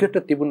දිගට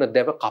තිබුණ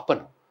දැව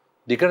කපනවා.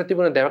 දිගට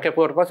තිබුණ දැව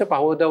කැපුවට පස්සේ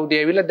පහවදා උදේ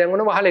ඇවිල්ලා දැන්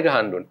ඔන වහලේ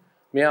ගහන්න ඕන.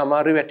 මෙයා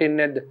අමාරු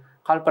වැටෙන්නේ නැද්ද?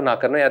 කල්පනා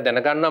කරනවා. එයා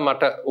දැනගන්නවා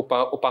මට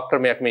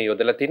උපක්‍රමයක් මේ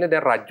යොදලා තියෙන.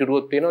 දැන්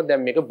රජුරුවොත් වෙනවා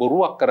දැන් මේක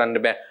බොරුවක් කරන්න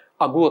බෑ.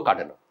 අගුව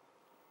කඩනවා.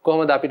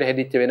 කොහොමද අපිට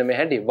හැදිච්ච වෙන මේ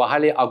හැටි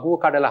වහලේ අගුව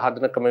කඩලා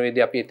හදන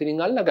ක්‍රමවේදය අපි එතනින්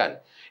අල්ලගන්නේ.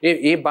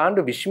 ඒ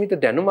බාණ්ඩ විශ්මිත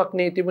දැනුමක්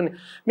නේ තිබුණේ.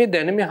 මේ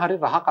දැනුමේ හරි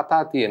රහ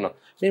කතා තියෙනවා.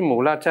 මේ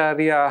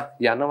මූලාචාර්යා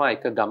යනවා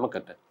එක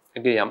ගමකට.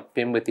 ඒකේ යම්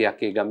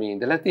පෙම්වතියක් ඒ ගමේ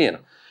ඉඳලා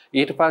තියෙනවා.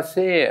 ඊට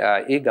පස්සේ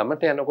ඒ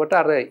ගමට යනකොට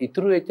අර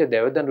ඉතුරු වෙච්ච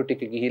දෙවදඬු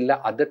ටික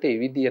ගිහිල්ලා අදට ඒ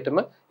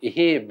විදියටම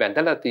එහි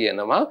බැඳලා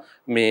තියෙනවා.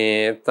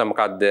 මේ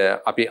මොකද්ද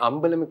අපි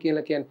අම්බලම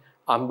කියලා කියන්නේ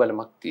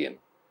අම්බලමක්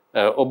තියෙනවා.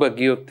 ඔබ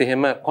ගියොත්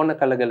එහෙම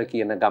කොනකලගල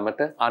කියන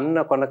ගමට අන්න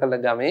කොනකල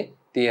ගමේ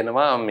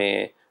තියෙනවා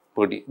මේ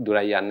පොඩි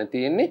දුරයි යන්න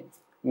තියෙන්නේ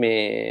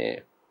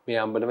මේ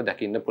අම්බලම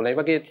දකින්න පුළුවන්.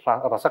 වගේ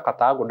රස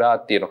කතා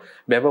ගොඩාක් තියෙනවා.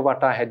 බැබ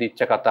වටා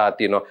හැදිච්ච කතා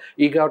තියෙනවා.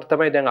 ඊගාවට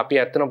තමයි දැන් අපි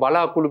ඇත්තන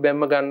බලාකුළු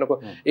බැම්ම ගන්නකො.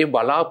 ඒ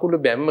බලාකුළු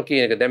බැම්ම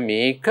කියන එක දැන්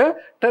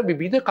මේකට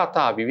විවිධ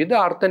කතා විවිධ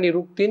අර්ථ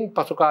නිරුක්තින්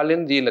පසු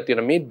කාලෙන් දීලා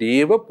තියෙනවා. මේ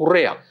දේව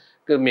පුරයක්.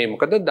 මේ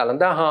මොකද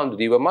දලදා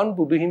හාමුදුරුවෝ දිවමන්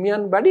බුදු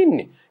හිමියන්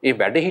වැඩින්නේ. ඒ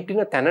වැඩ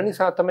හිටින තැන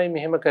නිසා තමයි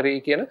මෙහෙම කරේ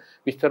කියන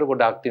විස්තර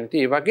ගොඩාක්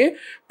තියෙනවා. ඒ වගේ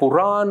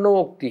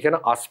පුරාණෝක්ති කියන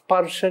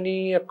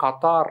අස්පර්ශනීය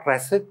කතා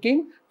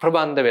රැසකින්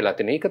ප්‍රබන්ධ වෙලා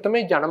තියෙනවා. ඒක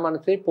තමයි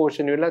ජනමනසේ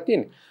පෝෂණය වෙලා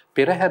තියෙන්නේ.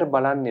 පෙරහැර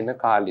බලන් ඉන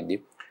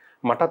කාලෙදී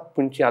මටත්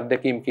පුංචි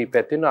අත්දැකීම්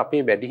කීපයක් තියෙනවා.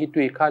 අපේ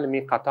වැඩිහිටියෝ ඒ කාලේ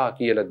මේ කතා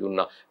කියලා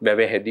දුන්නා.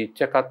 වැව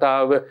හැදිච්ච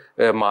කතාව,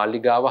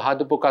 මාලිගාව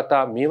හදපු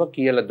කතා මේවා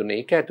කියලා දුන්නා.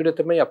 ඒක ඇතුළේ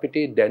තමයි අපිට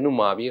දැනුම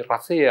ආවේ,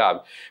 රසය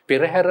ආවේ.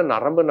 පෙරහැර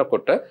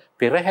නරඹනකොට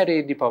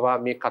පෙරහැරේදී පවා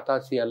මේ කතා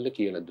සියල්ල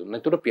කියලා දුන්නා.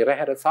 ඒතර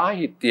පෙරහැර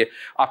සාහිත්‍ය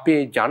අපේ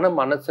ජන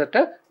මනසට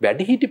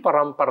වැඩිහිටි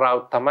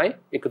පරම්පරාව තමයි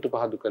එකතු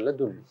පහදු කරලා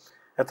දුන්නේ.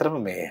 ඇතරම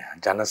මේ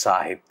ජන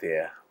සාහිත්‍ය,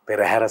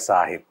 පෙරහැර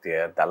සාහිත්‍ය,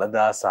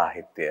 දළදා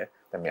සාහිත්‍ය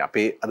මේ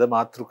අපේ අද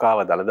මාතෘකාව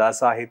දළදා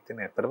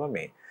සාහිත්‍යනේ. ඇත්තටම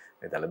මේ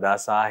දළදා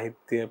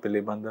සාහිත්‍ය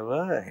පිළිබඳව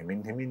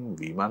හිමින්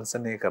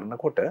විමර්ශනය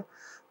කරනකොට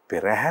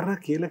පෙරහැර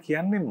කියලා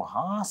කියන්නේ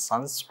මහා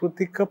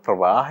සංස්කෘතික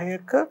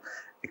ප්‍රවාහයක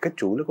එක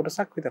චූල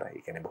කොටසක් විතරයි.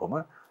 ඒ කියන්නේ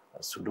බොහොම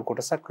සුළු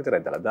කොටසක්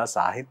විතරයි. දළදා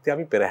සාහිත්‍ය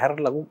අපි පෙරහැර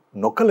ලඟු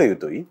නොකළ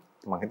යුතුයි.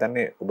 මම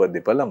හිතන්නේ ඔබ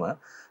දෙපළම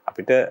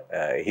අපිට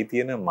එහි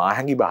තියෙන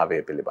මාහැඟි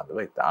භාවය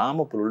පිළිබඳව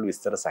ඉතාම පුළුල්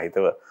විස්තර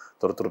සහිතව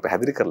තොරතුරු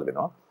පැහැදිලි කරලා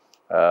දෙනවා.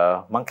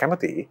 මම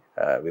කැමතියි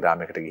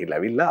විරාමයකට ගිහිල්ලා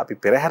ඇවිල්ලා අපි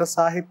පෙරහැර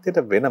සාහිත්‍යයට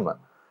වෙනම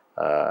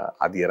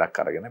අදියරක්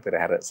අරගෙන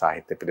පෙරහැර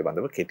සාහිත්‍ය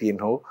පිළිබඳව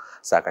කෙටියෙන් හෝ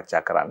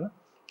සාකච්ඡා කරන්න.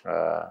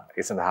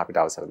 ඒ සඳහා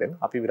අපිට අවසර දෙන්න.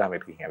 අපි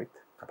විරාමයකට ගිහින් ඇවිත්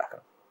කතා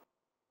කරමු.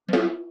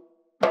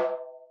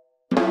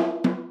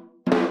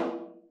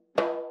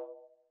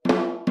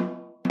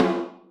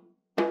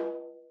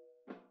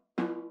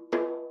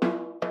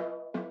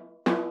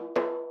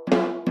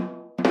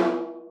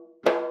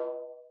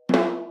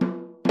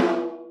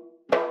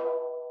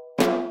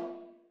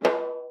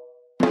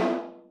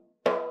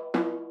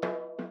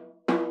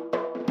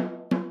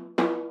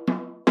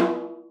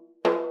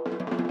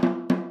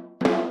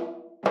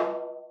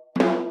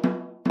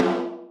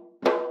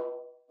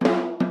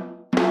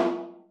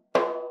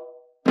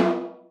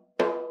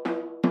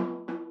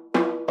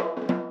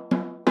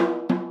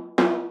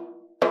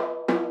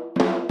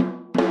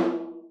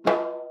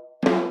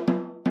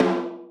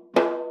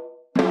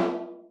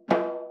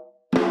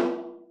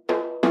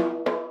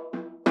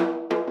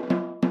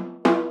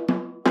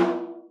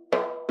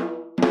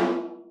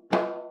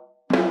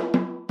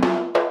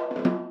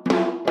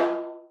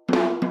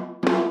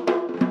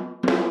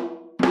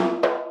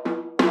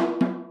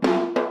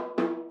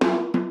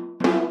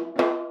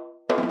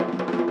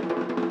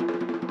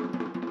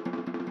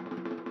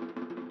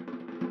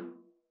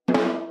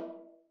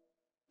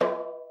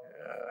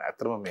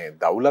 මේ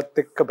දවුලත්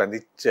එක්ක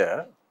බැඳිච්ච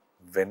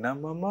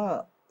වෙනමම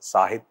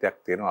සාහිත්‍යයක්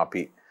තියෙනවා.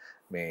 අපි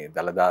මේ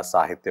දළදා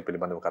සාහිත්‍ය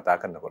පිළිබඳව කතා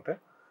කරනකොට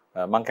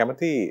මම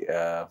කැමති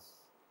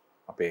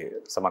අපේ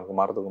සමන්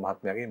කුමාරතුංග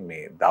මහත්මයාගෙන්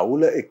මේ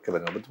දවුල එක්ක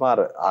වෙන ඔබතුමා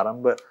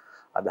ආරම්භ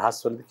අදහස්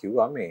වලදී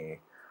කිව්වා මේ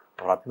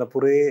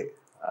රත්නපුරේ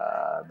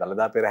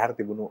දළදා පෙරහැර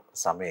තිබුණු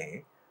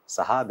සමයේ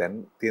සහ දැන්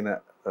තියෙන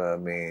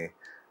මේ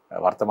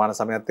වර්තමාන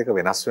සමයත් එක්ක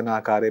වෙනස් වෙන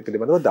ආකාරය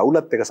පිළිබඳව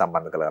දවුලත් එක්ක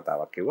සම්බන්ධ කළ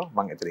කතාවක් කිව්වා.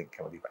 මම එතනින්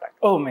කැමතියි පටන්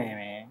ගන්න. ඔව්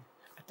මේ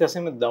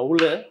ඇත්තටම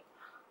දවුල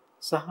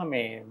සහ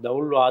මේ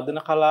දවුල් වාදන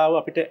කලාව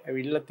අපිට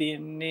ඇවිල්ලා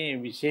තියෙන්නේ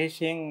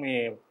විශේෂයෙන්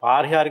මේ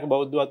පාරිහාරික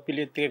බෞද්ධවත්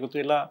පිළිවෙත් එක්ක එකතු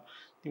වෙලා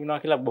තිබුණා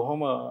කියලා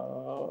බොහොම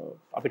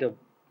අපිට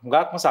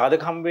හුඟක්ම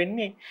සාධක හම්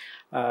වෙන්නේ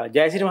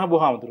ජයසිරි මහ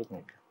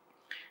බෝහාමුදුරුවෝ එක්ක.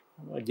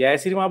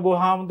 ජයසිරි මහ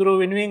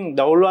බෝහාමුදුරුවෝ වෙනුවෙන්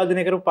දවුල්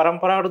වාදනය කරපු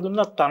පරම්පරාවට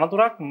දුන්න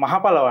තනතුරක්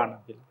මහපලවාන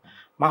කියලා.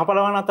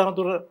 මහපලවාන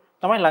තනතුර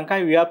තමයි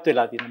ලංකාවේ ව්‍යාප්ත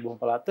වෙලා තියෙන බොහොම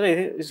පළාතට.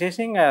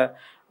 විශේෂයෙන්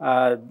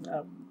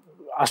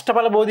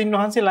අෂ්ටඵල බෝධීන්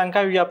වහන්සේ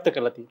ලංකාවේ ව්‍යාප්ත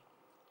කරලා තියෙනවා.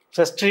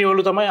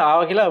 ශාස්ත්‍රීයවලු තමයි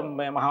ආවා කියලා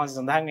මහවංශ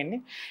සඳහන් වෙන්නේ.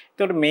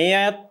 ඒකට මේ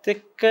අයත්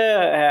එක්ක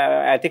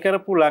ඇති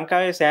කරපු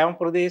ලංකාවේ සෑම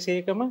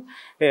ප්‍රදේශයකම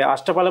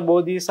අෂ්ටඵල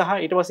බෝධි සහ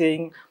ඊට පස්සේ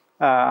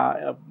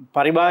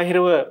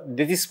පරිබාහිරව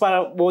දෙතිස්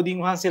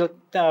බෝධීන්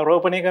වහන්සේලා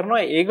රෝපණය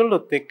කරනවා.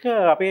 ඒගොල්ලොත් එක්ක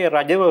අපේ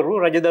රජවරු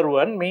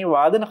රජදරුවන් මේ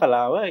වාදන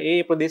කලාව ඒ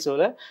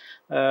ප්‍රදේශවල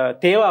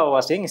තේවාව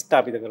වශයෙන්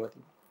ස්ථාපිත කරලා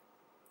තියෙනවා.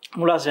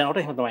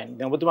 මුලාශ්‍රයන්ට එහෙම තමයි.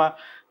 දැන් ඔබතුමා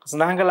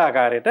සඳහන් කළ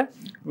ආකාරයට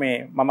මේ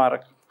මම අර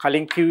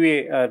කලින් කිව්වේ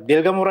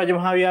දෙල්ගමු රජ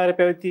මහා විහාරයේ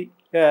පැවති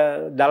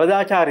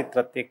දළදා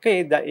චාරිත්‍රාත් එක්ක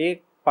ඒ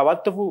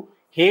පවත්වපු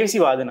හේවිසි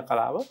වාදන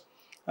කලාව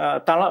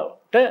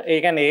තනට ඒ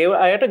කියන්නේ ඒ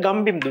අයට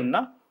ගම්බිම්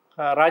දුන්නා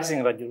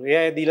රාජසිංහ රජු. ඒ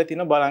අය දීලා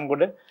තියෙන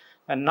බලංගොඩ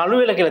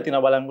නළුවෙල කියලා තියෙන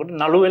බලංගොඩ.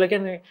 නළුවෙල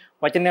කියන්නේ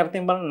වචනේ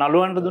අර්ථයෙන් බලන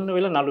නළුවන්ට දුන්න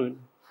වෙල නළුවෙල.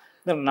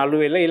 දැන්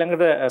නළුවෙල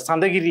ඊළඟට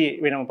සඳගිරියේ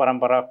වෙනම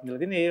පරම්පරාවක්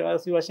දීලා තියෙන.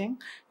 ඒ වශයෙන්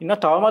ඉන්න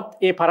තවමත්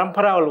ඒ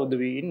පරම්පරාවල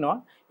උදවි ඉන්නවා.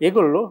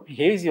 ඒගොල්ලෝ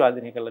හේවිසි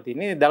වාදනය කරලා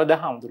තියෙන්නේ දළදා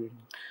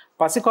හාමුදුරුවෝ.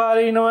 පස්සේ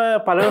කාලීනව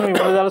පළවෙනි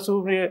විමලදල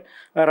සූරිය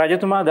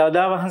රජතුමා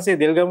දළදා වහන්සේ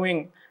දෙල්ගමුවෙන්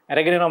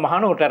අරගෙන යන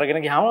මහනුවරට අරගෙන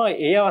ගියාම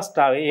ඒ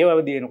අවස්ථාවේ ඒ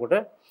අවදි වෙනකොට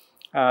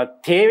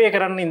තේවය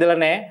කරන්න ඉඳලා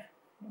නැහැ.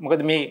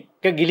 මොකද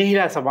මේක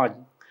ගිලිහිලා සමාජය.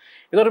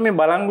 ඒතකොට මේ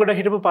බලංගොඩ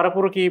හිටපු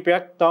පරපුර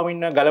කීපයක් තවම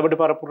ඉන්න ගලබඩ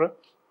පරපුර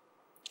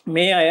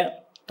මේ අය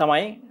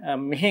තමයි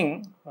මෙහෙන්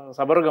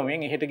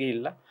සබරගමුවෙන් එහෙට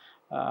ගිහිල්ලා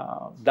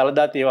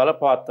දළදා තේවාල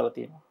පවත්වලා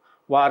තියෙනවා.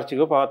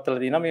 වාර්ෂිකව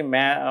පවත්වලා තියෙනවා.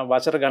 මේ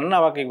වසර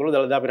ගණනාවක් ඒගොල්ලෝ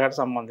දළදා පෙරහරට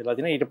සම්බන්ධ වෙලා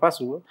තියෙනවා. ඊට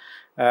පස්සුව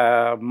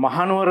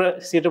මහනුවර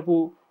සිටපු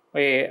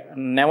ඒ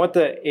නැවත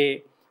ඒ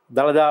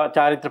දළදා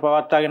චාරිත්‍ර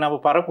පවත්වාගෙන ආපු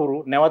පරපුරු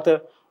නැවත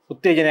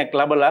උත්තේජනයක්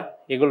ලැබලා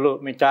ඒගොල්ලෝ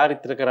මේ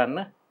චාරිත්‍ර කරන්න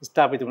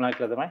ස්ථාපිත වුණා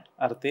කියලා තමයි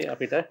අර්ථය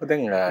අපිට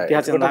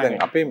දැන්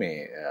අපේ මේ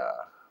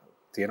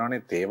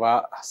තියෙනවනේ තේවා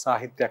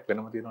සාහිත්‍යයක්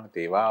වෙනම තියෙනවනේ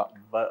තේවා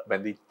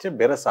බැඳිච්ච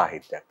බෙර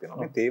සාහිත්‍යයක්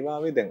තියෙනවා. මේ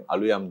තේවාවේ දැන්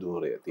අලුයම්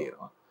දූරය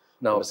තියෙනවා.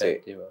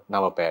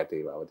 නව පෑ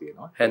තේවාව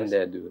තියෙනවා.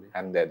 හැන්දෑ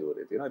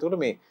දූරය තියෙනවා. ඒකට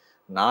මේ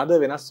නාද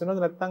වෙනස් වෙනවද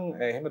නැත්නම්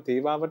එහෙම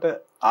තේවාවට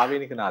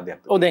ආවේනික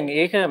නාදයක්ද? ඔව් දැන්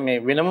ඒක මේ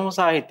වෙනමම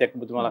සාහිත්‍යයක්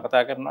බුදුමාලා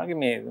කතා කරනවා වගේ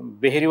මේ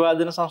බෙහෙරි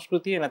වාදන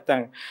සංස්කෘතිය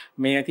නැත්නම්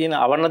මේ තියෙන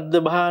අවනද්ද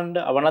භාණ්ඩ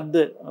අවනද්ද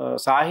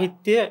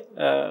සාහිත්‍ය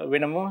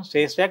වෙනම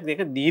ශ්‍රේෂ්ඨයක්.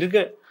 දෙක දීර්ඝ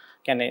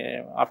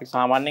කියන්නේ අපි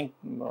සාමාන්‍යයෙන්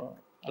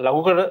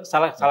ලඝුකර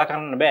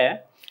සලකන්න බෑ.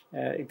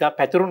 ඉතා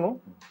පැතිරුණු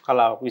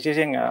කලාවක්.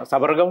 විශේෂයෙන්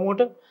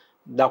සබරගමුවට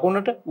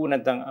දකුණට ඌ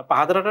නැත්නම්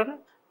පහතරට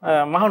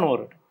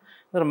මහනුවරට.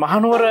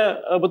 මහනුවර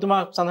ඔබතුමා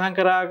සඳහන්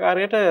කර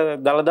ආකාරයට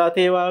දළදා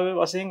තේවාවේ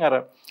වශයෙන් අර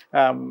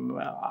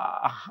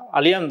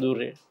අලියම්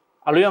දූරය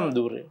අලුයම්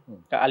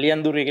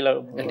දූරය කියලා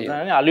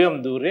කියන්නේ අලුයම්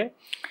දූරය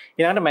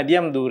ඊළඟට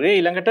මැදියම් දූරය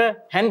ඊළඟට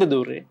හැන්ද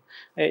දූරය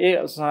ඒ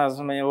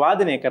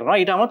වාදනය කරනවා.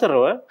 ඊට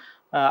අමතරව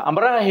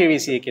අඹරා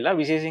හේවිසිය කියලා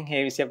විශේෂයෙන්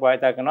හේවිසියක්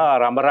වායතා කරනවා.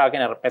 අර අඹරා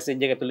කියන අර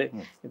පැසේජ් එක තුළ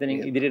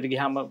එතනින් ඉදිරියට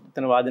ගියාම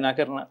එතන වාදනා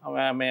කරන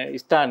මේ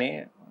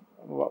ස්ථානයේ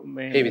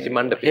මේ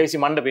හේවිසි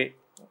මණ්ඩපේ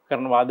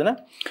කරන වාදන.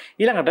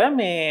 ඊළඟට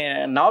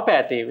මේ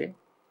නවපෑතේවේ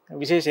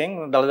විශේෂයෙන්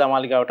දළදා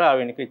මාලිගාවට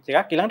ආවෙනික වෙච්ච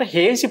එකක්. ඊළඟට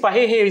හේවිසි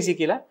පහේ හේවිසි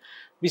කියලා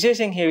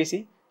විශේෂයෙන් හේවිසි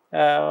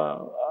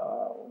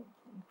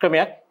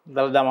ක්‍රමයක්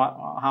දළදා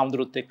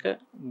හාමුදුරුවොත් එක්ක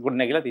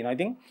ගොඩනැගිලා තියෙනවා.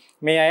 ඉතින්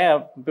මේ අය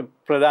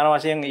ප්‍රධාන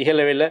වශයෙන්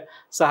ඉහළ වෙල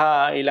සහ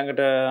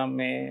ඊළඟට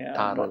මේ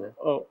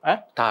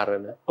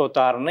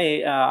තාරණ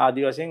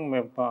ආදි වශයෙන්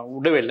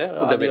උඩ වෙල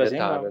ආදි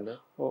වශයෙන්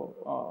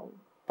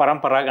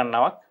පරම්පරා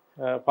ගණනාවක්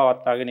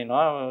පවත්වාගෙන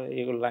යනවා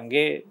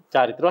ඒගොල්ලන්ගේ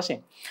චාරිත්‍ර වශයෙන්.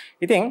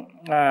 ඉතින්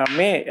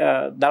මේ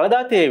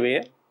දළදා තේවය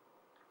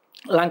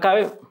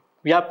ලංකාවේ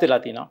ව්‍යාප්ත වෙලා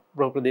තියෙනවා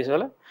බොහෝ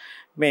ප්‍රදේශවල.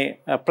 මේ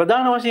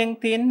ප්‍රධාන වශයෙන්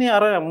තියෙන්නේ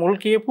අර මුල්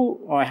කියපු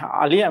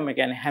අලියම්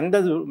කියන්නේ හැන්ද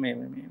මේ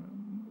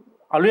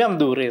අලුයම්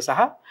දූරය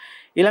සහ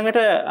ඊළඟට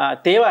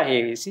තේවා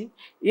හේවිසි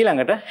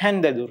ඊළඟට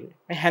හැන්ද දූරය.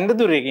 මේ හැන්ද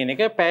දූරය කියන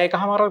එක පැය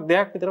එකමාරක්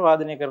දෙකක් විතර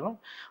වාදනය කරන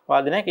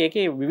වාදනයක්.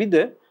 ඒකේ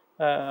විවිධ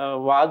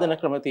වාදන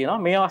ක්‍රම තියෙනවා.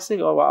 මේ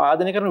අවස්ථේ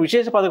වාදනය කරන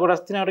විශේෂ පද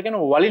කොටස් තියෙනවා කියන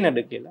වලිනඩ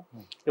කියලා.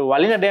 ඒ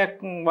වලිනඩයක්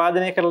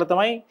වාදනය කරලා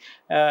තමයි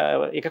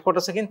එක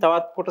කොටසකින්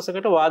තවත්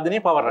කොටසකට වාදනය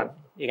පවරන්නේ.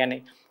 ඒ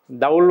කියන්නේ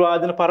දවුල්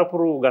වාදන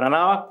පරපුරු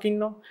ගණනාවක්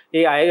ඉන්නවා.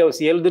 ඒ අය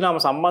සියලු දෙනාම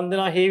සම්බන්ධ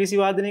වෙනවා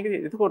හේවිසි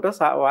වාදනයකදී. එතකොට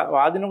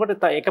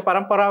වාදනකොට එක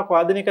පරම්පරාවක්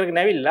වාදනය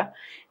කරගෙන ඇවිල්ලා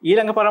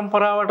ඊළඟ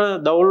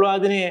පරම්පරාවට දවුල්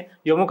වාදනය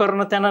යොමු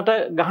කරන තැනට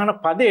ගහන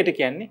පදයට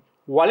කියන්නේ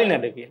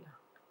වලිනඩ කියලා.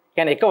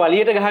 කියන්නේ එක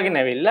වලියට ගහගෙන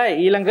ඇවිල්ලා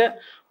ඊළඟ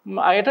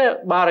අයට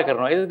බාර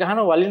කරනවා. ඒක ගහන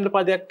වලිනඩ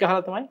පදයක්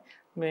ගහලා තමයි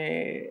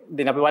මේ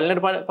දැන් අපි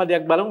වලිනඩ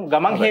පදයක් බලමු.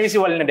 ගමන් හේවිසි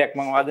වලිනඩයක්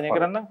මම වාදනය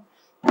කරන්නම්.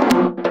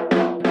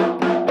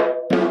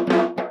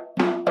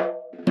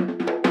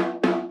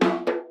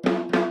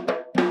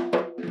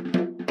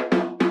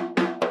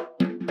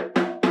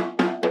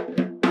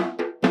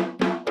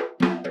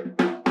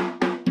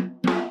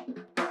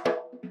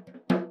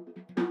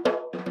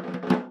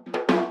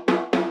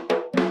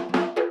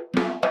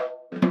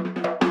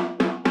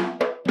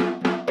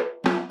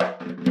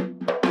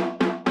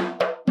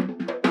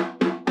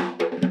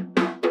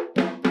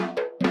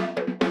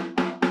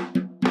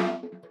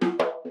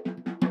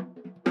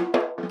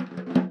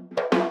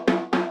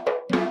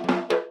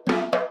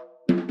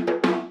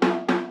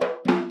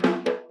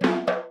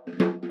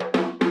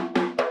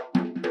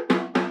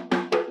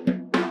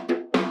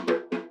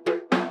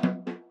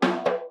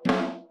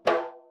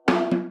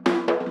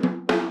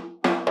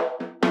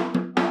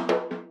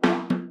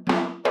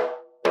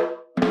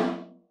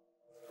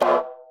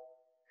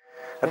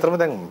 අතරම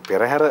දැන්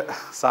පෙරහැර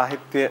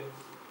සාහිත්‍ය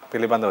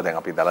පිළිබඳව දැන්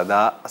අපි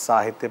දලදා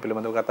සාහිත්‍ය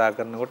පිළිබඳව කතා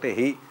කරනකොට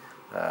එහි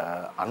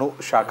අනු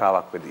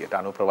ශාඛාවක් විදියට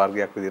අනු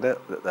ප්‍රවර්ගයක්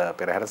විදියට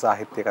පෙරහැර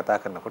සාහිත්‍ය කතා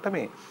කරනකොට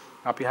මේ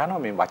අපි අහනවා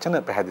මේ වචන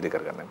පැහැදිලි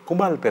කරගන්න.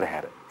 කුඹල්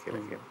පෙරහැර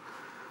කියලා කියනවා.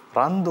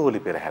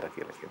 රන්දෝලි පෙරහැර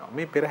කියලා කියනවා.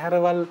 මේ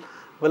පෙරහැරවල්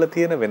වල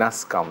තියෙන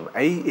වෙනස්කම්.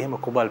 ඇයි එහෙම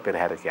කුඹල්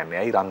පෙරහැර කියන්නේ?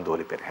 ඇයි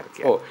රන්දෝලි පෙරහැර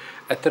කියන්නේ? ඔව්.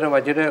 ඇත්තට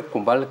වජිර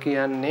කුඹල්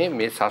කියන්නේ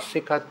මේ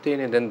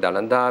ශාස්ත්‍රිකත්වයේ දැන්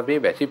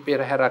දලදාවේ වැසි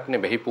පෙරහැරක්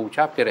නෙවෙයි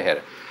පූජා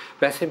පෙරහැර.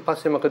 වැස්සෙන්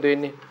පස්සේ මොකද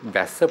වෙන්නේ?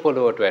 වැස්ස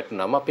පොළොවට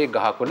වැටුනම අපේ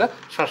ගහකොළ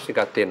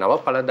ශාස්ත්‍රිකත්වයේ නව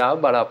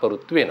පළදාව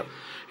බලාපොරොත්තු වෙනවා.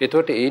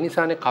 එතකොට ඒ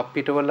නිසානේ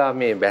කප්පිටවල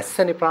මේ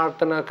වැස්සනේ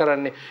ප්‍රාර්ථනා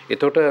කරන්නේ.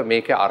 එතකොට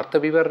මේකේ අර්ථ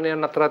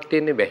විවරණයන් අතරක්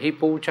තියෙන්නේ වැහි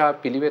පූජා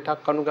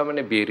පිළිවෙතක්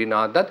අනුගමනේ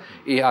බේරිනාදත්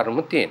ඒ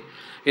අරුම තියෙන.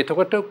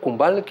 එතකොට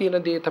කුඹල් කියන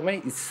දේ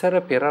තමයි ඉස්සර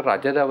පෙර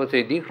රජ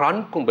දවසේදී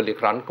රන්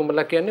කුඹලෙක්. රන්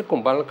කුඹලා කියන්නේ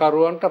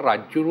කුඹල්කරුවන්ට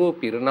රජ්ජුරුව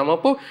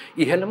පිරිනමපු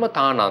ඉහළම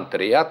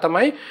තානාන්තරය. එයා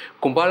තමයි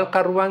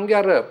කුඹල්කරුවන්ගේ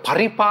අර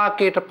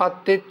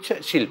පරිපාකයටපත් වෙච්ච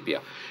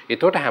ශිල්පියා.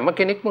 එතකොට හැම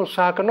කෙනෙක්ම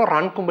උත්සාහ කරනවා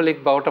රන් කුඹලෙක්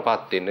බවට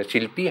පත් වෙන්න.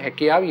 ශිල්පී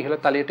හැකියාව ඉහළ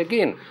තලයට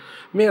ගේන්න.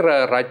 මේ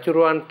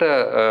රජ්ජුරුවන්ට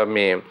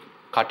මේ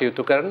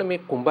කටයුතු කරන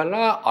මේ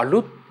කුඹලා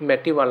අලුත්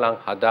මැටි වලන්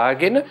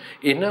හදාගෙන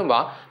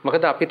එනවා.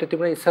 මොකද අපිට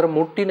තිබුණ ඉස්සර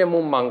මුට්ටි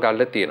නැමුම්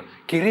මංගල්ල තියෙනවා.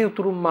 කිරි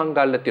උතුරුම්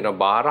මංගල්ල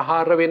තියෙනවා.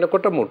 බාරහාර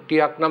වෙනකොට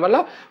මුට්ටියක්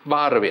නමලා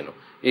බාර වෙනවා.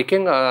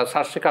 ඒකෙන්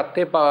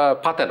ශාස්ත්‍රිකත්වයේ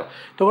පතනවා.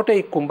 එතකොට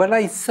මේ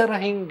කුඹලා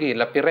ඉස්සරහින්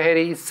ගිහලා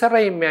පෙරහැරේ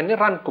ඉස්සරහින් යන්නේ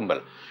රන්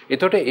කුඹලා.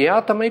 එතකොට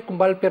එයා තමයි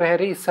කුඹල්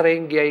පෙරහැරේ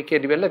ඉස්සරහින් ගියයි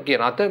කියදිවල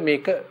කියන. අත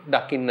මේක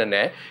දකින්න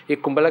නෑ. ඒ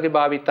කුඹලගේ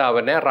භාවිතාව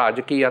නෑ.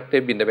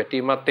 රාජකීයත්වයේ බිඳ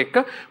වැටීමත් එක්ක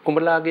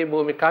කුඹලාගේ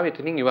භූමිකාව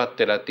එතනින් ඉවත්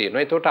වෙලා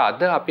තියෙනවා. එතකොට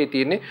අද අපි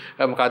තියෙන්නේ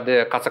මොකද්ද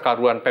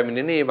කසකරුවන්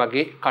පැමිණෙන මේ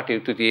වගේ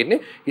කටයුතු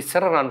තියෙන්නේ.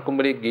 ඉස්සර රන්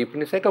කුඹලේ ගියපු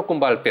නිසා ඒක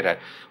කුඹල් පෙරහැර.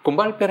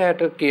 කුඹල්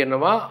පෙරහැරට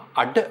කියනවා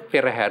අඩ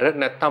පෙරහැර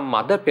නැත්නම්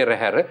මද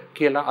පෙරහැර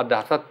කියලා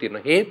අදහසක්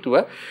තියෙනවා. හේතුව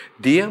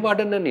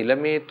දියවඩන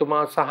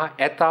නිලමේතුමා සහ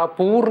ඇතා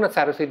පූර්ණ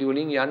සැරසිලි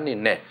වලින් යන්නේ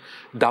නැහැ.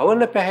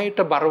 දවල පැහැයට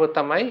බරව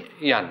තමයි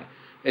යන්නේ.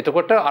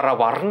 එතකොට අර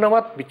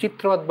වර්ණවත්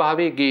විචිත්‍රවත්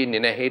භාවයේ ගේන්නේ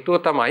නැහැ.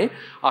 හේතුව තමයි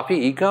අපි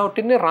ඊගාවට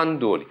ඉන්නේ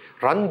රන්දෝලි.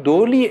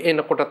 රන්දෝලි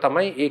එනකොට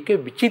තමයි ඒකේ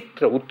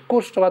විචිත්‍ර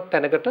උත්කෘෂ්ඨවත්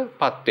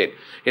තැනකටපත් වෙන්නේ.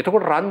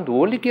 එතකොට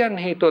රන්දෝලි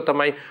කියන්නේ හේතුව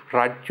තමයි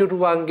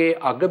රජ්ජුරුවන්ගේ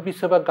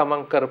අගබිසව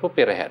ගමන් කරපු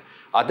පෙරහැර.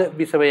 අද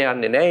බිසව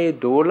යන්නේ නැහැ. ඒ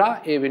දෝලා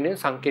ඒ වෙනුවෙන්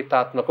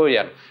සංකේතාත්මකව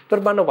යන්නේ.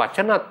 ඒතර බලන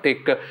වචනත්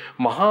එක්ක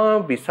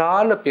මහා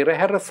විශාල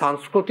පෙරහැර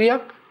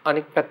සංස්කෘතියක්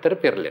අනික්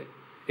පැත්තට පෙරලෙන.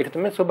 ඒක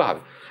තමයි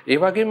ස්වභාවය. ඒ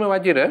වගේම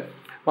වජිර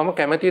මම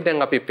කැමතියි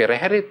දැන් අපි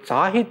පෙරහැරේ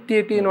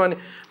සාහිත්‍යයේ තියෙනවානේ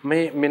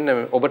මේ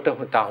මෙන්න ඔබට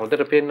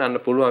හොඳට පේන්නන්න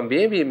පුළුවන්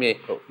වේවි මේ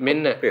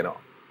මෙන්න පේනවා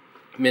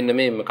මෙන්න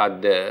මේ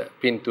මොකද්ද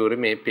පින්තූරේ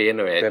මේ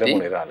පේනවා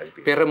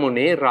ඇති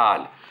පෙරමුණේ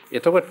රාළ.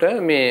 එතකොට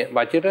මේ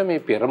වජිර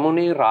මේ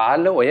පෙරමුණේ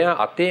රාළ ඔය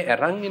අතේ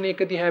අරන් එන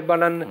එක දිහා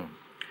බලන්න.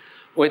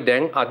 ඔය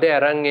දැන් අද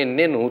අරන්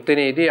එන්නේ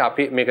නූතනයේදී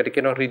අපි මේකට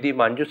කියනවා රිදි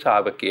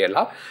මංජුසාව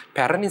කියලා.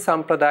 පැරණි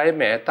සම්ප්‍රදායේ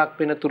මෑතක්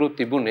වෙනතුරු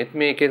තිබුණෙත්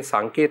මේකෙන්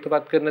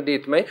සංකේතවත් කරන දේ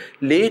තමයි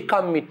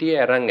ලේකම්මිටිය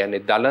අරන්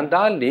යන්නේ.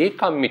 දලදා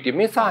ලේකම්මිටිය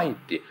මේ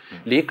සාහිත්‍යය.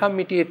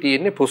 ලේකම්මිටියේ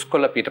තියෙන්නේ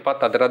පුස්කොළ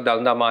පිටපත් අදරත්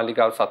දලදා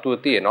මාලිගාව සතුව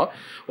තියෙනවා.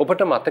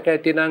 ඔබට මතක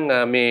ඇති නම්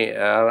මේ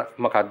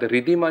මොකද්ද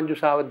රිදි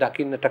මංජුසාව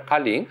දකින්නට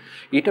කලින්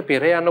ඊට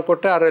පෙර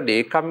යනකොට අර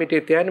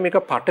ලේකම්මිටියේ තියෙන මේක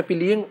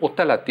පටපිලියෙන්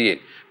ඔතලා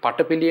තියෙන්නේ.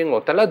 පටපිලියෙන්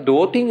ඔතලා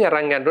දෝතින්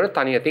අරන් යනකොට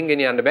තනියටින්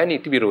ගෙනියන්න බෑ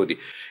නීති විරෝධී.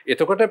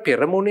 එතකොට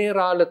පෙරමුණේ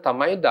රාළ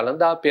තමයි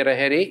දලදා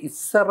පෙරහැරේ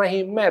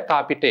ඉස්සරහින්ම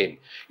ඇතා පිට එන්නේ.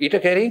 ඊට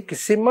කෙරින්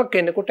කිසිම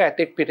කෙනෙකුට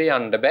ඇතෙක් පිට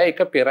යන්න බෑ.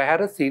 ඒක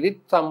පෙරහැර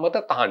සිරිත්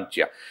සම්මත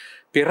තහංචියක්.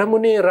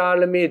 පෙරමුණේ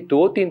රාළ මේ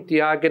දෝතින්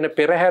තියාගෙන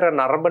පෙරහැර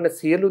නරඹන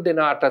සියලු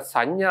දෙනාට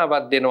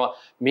සංඥාවක් දෙනවා.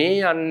 මේ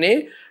යන්නේ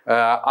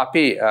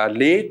අපි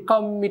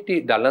ලේකම්මිටි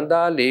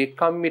දලදා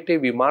ලේකම්මිටි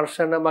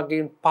විමර්ශන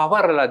මගින්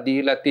පවරලා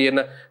දීලා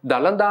තියෙන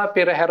දලදා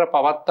පෙරහැර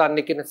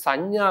පවත්වන්නේ කියන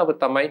සංඥාව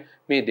තමයි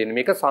මේ දෙන්නේ.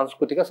 මේක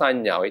සංස්කෘතික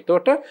සංඥාව.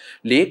 ඒතකොට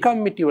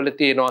ලේකම්මිටි වල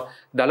තියෙනවා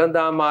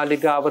දලදා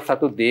මාලිගාව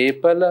සතු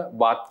දීපල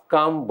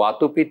වත්කම්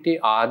වතුපිටි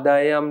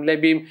ආදායම්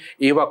ලැබීම්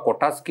ඒවා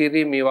කොටස්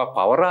කිරීම ඒවා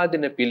පවරා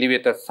දෙන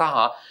පිළිවෙත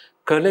සහ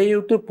කළ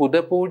යුතු පුද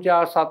පූජා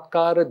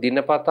සත්කාර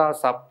දිනපතා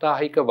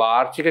සප්තාහික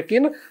වාර්ෂික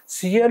කියන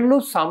සියලු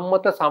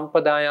සම්මත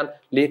සම්පදායන්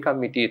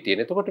ලේකම්මිටියේ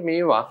තියෙන. එතකොට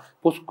මේවා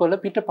පුස්කොළ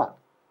පිටපත්.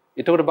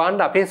 එතකොට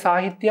බලන්න අපේ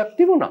සාහිත්‍යයක්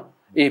තිබුණා.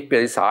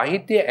 ඒ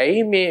සාහිත්‍ය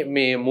ඇයි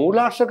මේ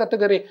මූලාශ්‍රගත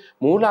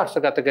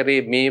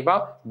කරේ මේවා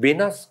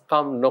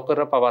වෙනස්කම් නොකර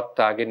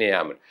පවත්වාගෙන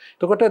යාමට.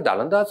 එතකොට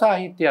දලදා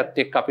සාහිත්‍යයත්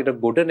එක්ක අපිට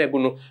ගොඩ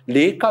නැගුණු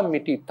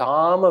ලේකම්මිටි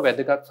තාම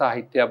වැදගත්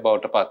සාහිත්‍යයක්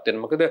බවට පත්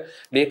වෙනවා. මොකද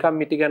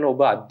ලේකම්මිටි ගැන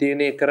ඔබ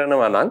අධ්‍යයනය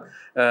කරනවා නම්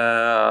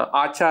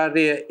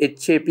ආචාර්ය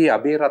එච්.ඒ.පී.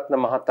 අබේරත්න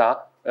මහතා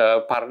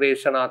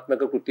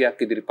පර්යේෂණාත්මක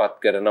කෘතියක් ඉදිරිපත්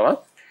කරනවා.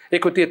 ඒ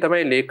කෘතිය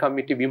තමයි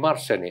ලේකම්මිටි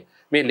විමර්ශනය.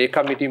 මේ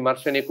ලේකම්මිටි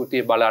විමර්ශනයේ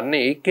කෘතිය බලන්නේ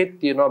ඒකෙත්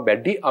තියෙනවා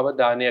වැඩි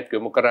අවධානයක්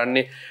යොමු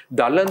කරන්නේ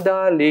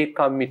දලදා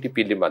ලේකම්මිටි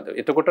පිළිබඳව.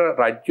 එතකොට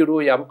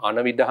රජ්ජුරුව යම්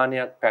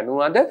අනවිධානයක්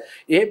පැනුවද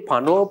ඒ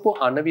පනෝපු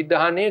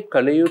අනවිධානයේ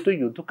කළ යුතු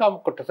යුතුයකම්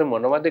කොටස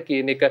මොනවද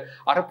කියන එක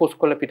අර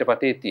පුස්කොළ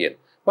පිටපතේ තියෙන.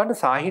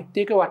 වන්න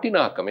සාහිත්‍යයක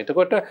වටිනාකම.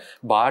 එතකොට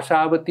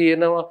භාෂාව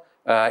තියෙනවා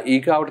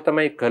ඊගාවට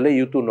තමයි කළ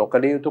යුතු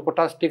නොකළ යුතු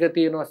කොටස් ටික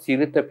තියෙනවා.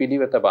 සිරිත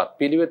පිළිවෙතපත්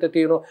පිළිවෙත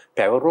තියෙනවා.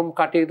 පැවරුම්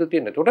කටයුතු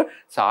තියෙනවා. ඒකට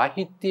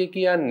සාහිත්‍ය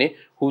කියන්නේ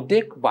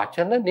හුදෙක්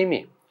වචන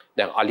නෙමෙයි.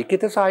 දැන්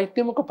අලිඛිත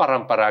සාහිත්‍ය මොක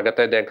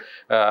පරම්පරාගතයි. දැන්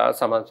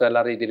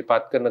සමන්සලාර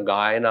ඉදිරිපත් කරන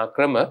ගායනා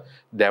ක්‍රම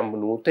දැන්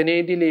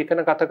නූතනයේදී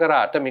ලේඛන ගත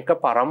කරාට මේක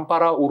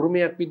පරම්පරා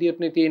උරුමයක්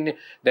විදිහටනේ තියෙන්නේ.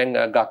 දැන්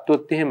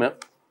ගත්තොත් එහෙම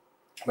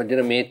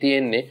මන්දර මේ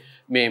තියෙන්නේ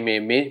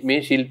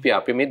මේ ශිල්පියා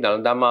අපි මේ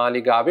දළදා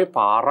මාලිගාවේ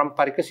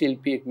පාරම්පරික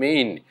ශිල්පියෙක් මේ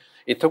ඉන්නේ.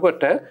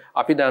 එතකොට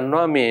අපි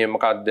දන්නවා මේ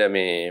මොකද්ද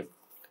මේ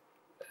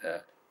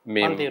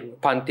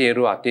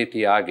පන්තිරු අතේ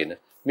තියාගෙන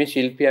මේ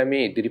ශිල්පියා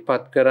මේ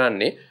ඉදිරිපත්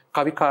කරන්නේ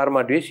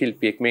කවිකාර්මඩුවේ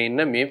ශිල්පියෙක් මේ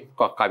ඉන්න මේ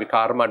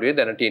කවිකාර්මඩුවේ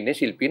දැනට ඉන්නේ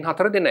ශිල්පීන්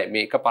 4 දෙනයි.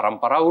 මේක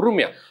පරම්පරා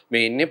උරුමයක්.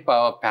 මේ ඉන්නේ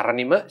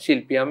පැරණිම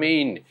ශිල්පියා මේ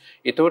ඉන්නේ.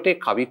 එතකොට ඒ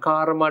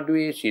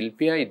කවිකාර්මඩුවේ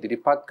ශිල්පියා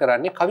ඉදිරිපත්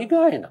කරන්නේ කවි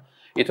ගායනා.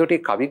 එතකොට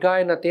මේ කවි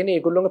ගායනා තියෙන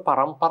ඒගොල්ලෝගේ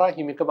පරම්පරා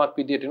හිමිකමක්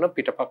විදියට වෙන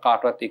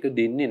පිටපකාටවත් ඒක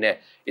දෙන්නේ නැහැ.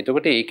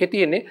 එතකොට ඒකේ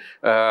තියෙන්නේ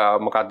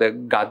මොකද්ද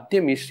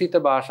ගද්‍ය මිශ්‍රිත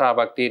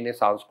භාෂාවක් තියෙන්නේ,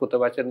 සංස්කෘත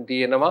වචන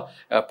තියෙනවා,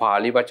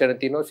 පාලි වචන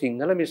තියෙනවා,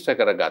 සිංහල මිශ්‍ර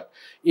කරගත්.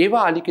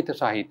 ඒවා අලිඛිත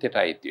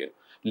සාහිත්‍යයටයි තියෙන්නේ.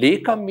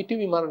 ලේකම් මිටි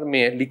විමර්ශන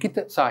මේ ලිඛිත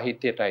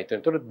සාහිත්‍යයටයි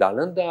තියෙන්නේ. එතකොට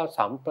දළදා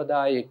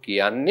සම්ප්‍රදාය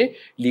කියන්නේ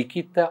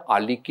ලිඛිත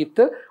අලිඛිත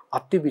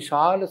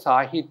අතිවිශාල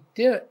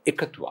සාහිත්‍ය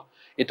එකතුවක්.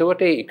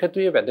 එතකොට ඒ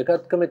එකතුවේ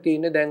වැදගත්කම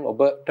තියෙන්නේ දැන්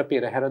ඔබට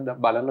පෙරහැර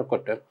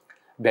බලනකොට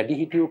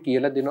වැඩිහිටියෝ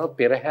කියලා දෙනවා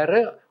පෙරහැර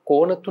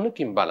කෝණ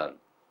තුනකින් බලන්න.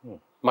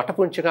 මට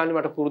පුංචි කාලේ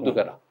මට පුරුදු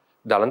කරා.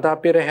 දළදා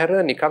පෙරහැර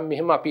නිකම්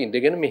මෙහෙම අපි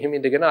ඉඳගෙන මෙහෙම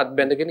ඉඳගෙන අත්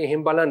බැඳගෙන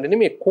එහෙම බලන්නේ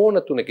නෙමෙයි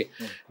කෝණ තුනකින්.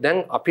 දැන්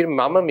අපි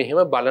මම මෙහෙම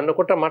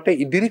බලනකොට මට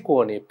ඉදිරි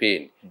කෝණේ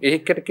පේන්නේ.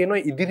 ඒකට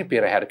කියනවා ඉදිරි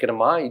පෙරහැර කියලා.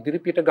 මා ඉදිරි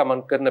පිට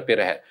ගමන් කරන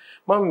පෙරහැර.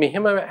 මම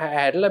මෙහෙම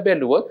හැරිලා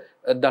බැලුවොත්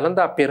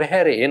දළදා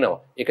පෙරහැර එනවා.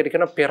 ඒකට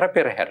කියනවා පෙර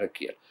පෙරහැර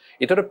කියලා.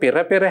 ඒතකොට පෙර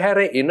පෙරහැර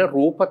එන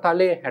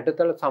රූපතලයේ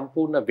හැඩතල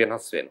සම්පූර්ණ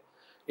වෙනස් වෙනවා.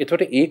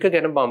 ඒතකොට ඒක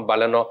ගැන මම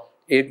බලනවා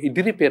ඒ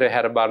ඉදිරි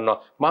පෙරහැර බලනවා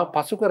මා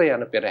පසු කර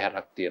යන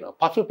පෙරහැරක්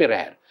තියෙනවා පසු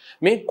පෙරහැර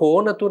මේ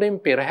කෝණ තුනෙන්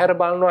පෙරහැර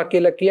බලනවා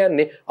කියලා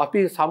කියන්නේ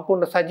අපි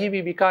සම්පූර්ණ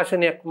සජීවී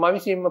විකාශනයක්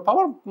මවිසින්ම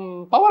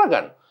පවර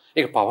ගන්න.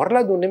 ඒක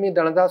පවරලා දුන්නේ මේ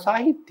දළදා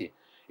සාහිත්‍යය.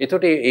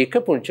 එතකොට ඒක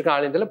පුංචි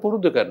කාලේ ඉඳලා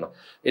පුරුදු කරනවා.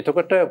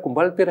 එතකොට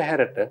කුඹල්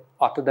පෙරහැරට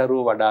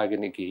අතදරුව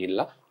වඩාගෙන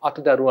ගිහිල්ලා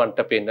අතදරුවන්ට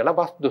පෙන්නලා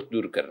බස් දොස්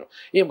දුරු කරනවා.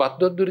 මේ බස්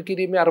දොස් දුරු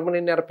කිරීමේ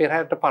අරමුණෙන් අර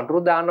පෙරහැරට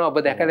පඳුරු දානවා. ඔබ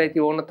දැකලා ඇති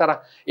ඕන තරම්.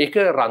 ඒක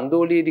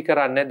රන්දෝලියේදී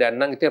කරන්නේ. දැන්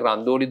නම් ඉතින්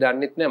රන්දෝලි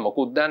දන්නෙත් නෑ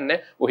මොකුත් දන්නේ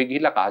නෑ. ඔහි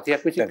ගිහිල්ලා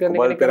කාසියක් විසික් කරන එක.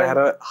 කුඹල් පෙරහැර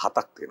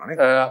 7ක් තියෙනවා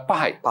නේද?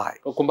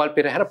 5යි. කුඹල්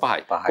පෙරහැර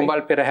 5යි.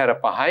 කුඹල් පෙරහැර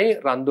 5යි,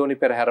 රන්දෝනි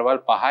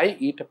පෙරහැරවල් 5යි.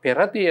 ඊට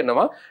පෙර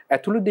තියෙනවා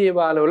ඇතුළු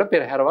දේවාලවල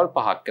පෙරහැරවල්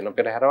 5ක් වෙනවා.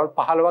 පෙරහැරවල්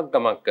 15ක්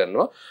ගමන්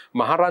කරනවා.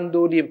 මහ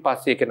රන්දෝලියෙන්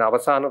පස්සේ කියන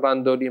අවසාන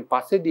රන්දෝලියෙන්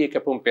පස්සේ දී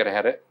කැපුම්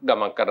පෙරහැර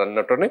ගමන්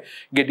කරන්නට ඕනේ.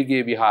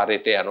 ගෙඩිගේ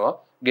විහාරයට යනවා.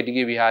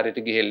 ගෙඩිගේ විහාරයට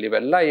ගිහිල්ලි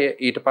වෙලා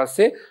ඊට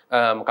පස්සේ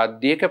මොකක්ද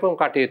දී කැපුම්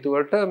කටයුතු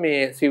වලට මේ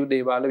සිව්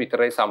දේවාල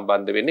විතරයි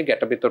සම්බන්ධ වෙන්නේ.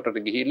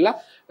 ගැටපිටොටට ගිහිල්ලා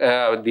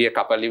දිය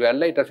කපලි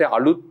වෙලා ඊට පස්සේ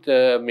අලුත්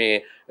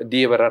මේ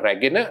දියවර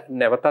රැගෙන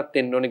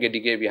නැවතත් එන්න ඕනේ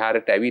ගෙඩිගේ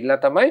විහාරයට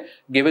ඇවිල්ලා තමයි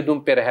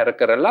ගෙවදුම් පෙරහැර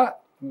කරලා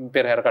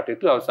පෙරහැර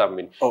කටයුතු අවසන්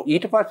වෙන්නේ.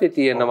 ඊට පස්සේ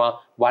තියෙනවා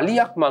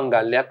වලියක්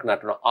මංගල්‍යයක්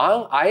නටනවා.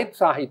 ආයෙත්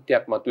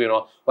සාහිත්‍යයක්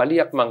මතුවෙනවා.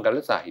 වලියක්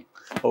මංගල්‍ය සාහිත්‍ය.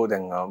 ඔව්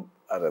දැන්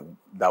අර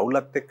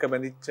දවුලත් එක්ක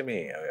බැඳිච්ච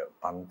මේ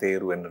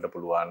පන්තේරු වෙන්නට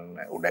පුළුවන්,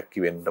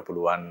 උඩැක්කි වෙන්නට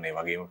පුළුවන්, ඒ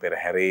වගේම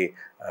පෙරහැරේ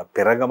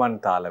පෙරගමන්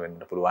තාල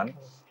වෙන්න පුළුවන්.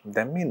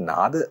 දැන් මේ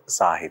නාද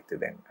සාහිත්‍ය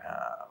දැන්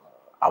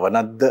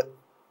අවනද්ද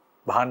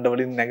භාණ්ඩ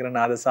වලින් නැගෙන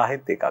නාද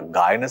සාහිත්‍ය එකක්,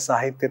 ගායන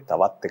සාහිත්‍ය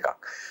තවත්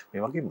එකක්.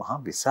 මේ වගේ මහා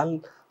විශාල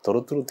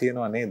තොරතුරු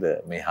තියෙනවා නේද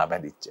මේ හා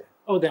බැඳිච්ච?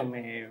 ඔව් දැන්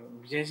මේ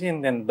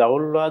විශේෂයෙන් දැන්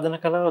දවුල් වාදන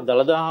කලාව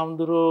දළදා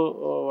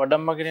හාමුදුරුවෝ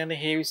වඩම්මගෙන යන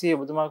හේවිසිය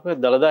ඔබතුමා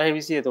කිව්වා දළදා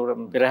හේවිසිය.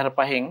 ඒතකොට පෙරහැර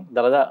 5න්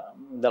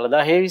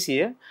දළදා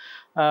හේවිසිය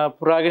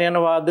පුරාගෙන යන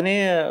වාදනය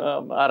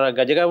අර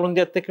ගජගා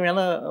වෘන්දියත් එක්ක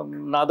යන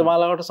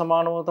නාදමාලාවට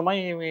සමානව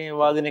තමයි මේ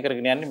වාදනය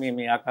කරගෙන යන්නේ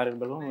මේ ආකාරයට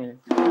බලමු මේ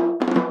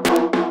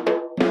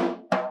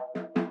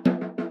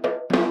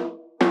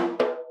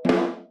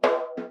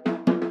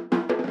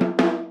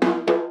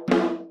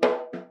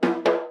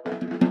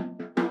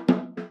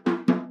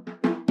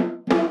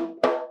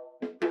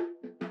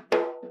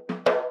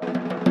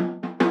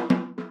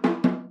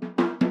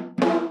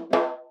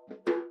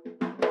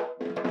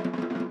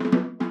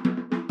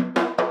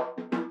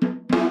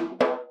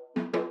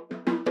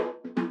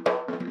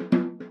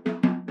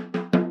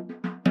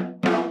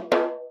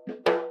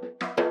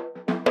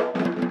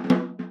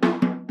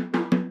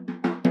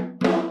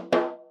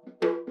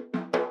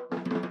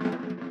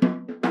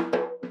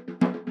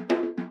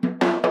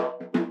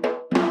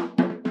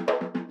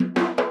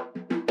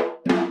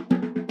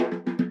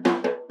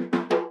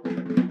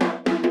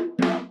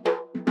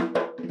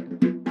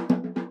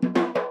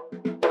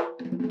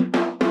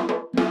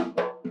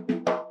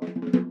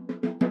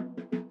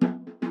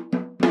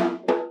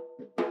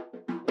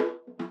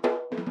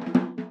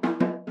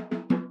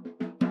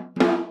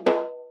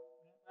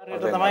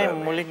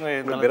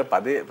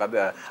පද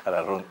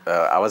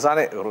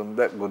අවසානයේ රුන්ද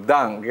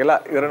ගුද්දාන් කියලා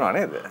ඉවරනවා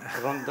නේද?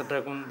 රුන්දට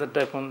කුන්දට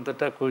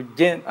කුන්දට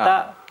කුජ්ජෙන් තා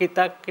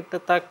කිතක් කිත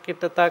තක්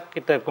කිත තක්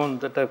කිත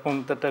කුන්දට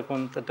කුන්දට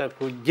කුන්දට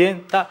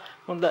කුජ්ජෙන් තා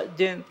කුන්ද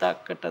ජෙන්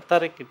තක්කට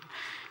තරකිට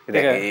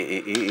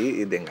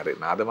දැන් අර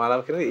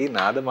නාදමාලාව කියන මේ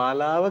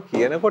නාදමාලාව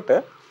කියනකොට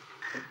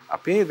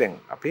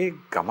අපේ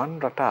ගමන්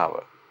රටාව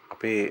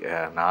අපේ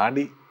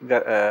නාඩි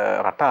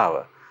රටාව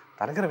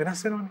තනකර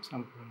වෙනස්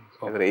වෙනවනේ.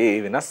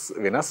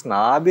 වෙනස්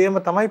නාදයම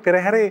තමයි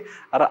පෙරහැරේ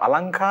අර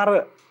අලංකාර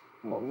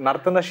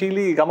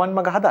නර්තනශීලී ගමන්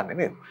මඟ හදන්නේ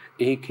නේද?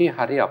 ඒකේ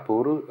හරි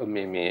අපූර්ව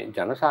මේ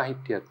ජන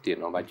සාහිත්‍යයක්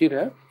තියෙනවා. වජිර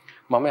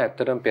මම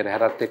ඇත්තටම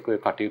පෙරහැරත් එක්ක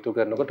කටයුතු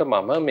කරනකොට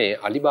මම මේ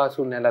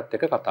අලිබාසුන් නැලත්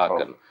එක්ක කතා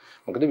කරනවා.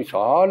 මොකද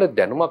විශාල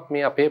දැනුමක්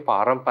මේ අපේ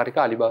පාරම්පරික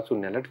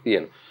අලිබාසුන් නැලට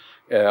තියෙනවා.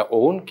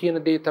 ඔවුන්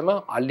කියන දේ තමයි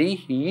අලි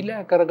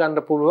හීලා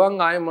කරගන්න පුළුවන්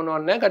ආය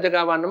මොනවත් නැහැ ගජ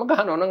ගවන්නම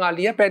ගහනවා නම්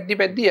අලියා පැද්දි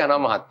යනවා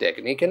මහත්තයා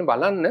කියන. ඒ කියන්නේ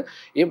බලන්න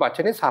මේ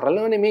වචනේ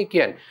සරලව නෙමෙයි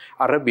කියන්නේ.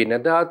 අර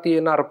බිනදා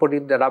තියෙන අර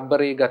පොඩි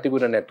දඩබ්බරේ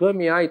ගතිගුණ නැතුව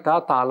මෙයා ඊටා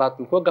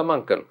තාලාත්මකව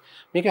ගමන් කරනවා.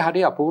 මේක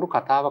හරිය අපූර්ව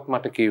කතාවක්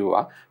මට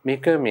කිව්වා.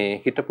 මේක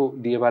මේ හිටපු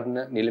දියවර්ණ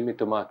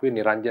නිලමේතුමා කිව්වේ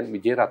නිරංජන්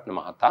විජේරත්න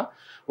මහතා.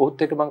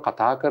 ඔහුත් එක්ක මම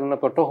කතා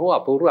කරනකොට ඔහු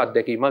අපූර්ව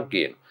අත්දැකීමක්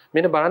කියනවා.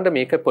 මෙන්න බලන්න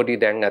මේක පොඩි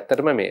දැන්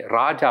ඇත්තටම මේ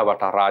රාජා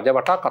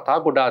වටා කතා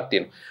ගොඩාක්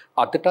තියෙනවා.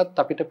 අදටත්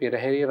අපිට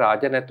පෙරහැරේ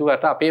රාජ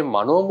නැතුවට අපේ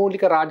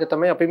මනෝමූලික රාජ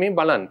තමයි අපි මේ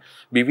බලන්නේ.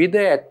 විවිධ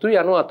ඇත්තු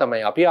යනවා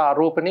තමයි අපි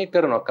ආරෝපණය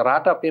කරනවා.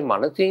 කරාට අපේ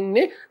මනසේ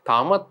ඉන්නේ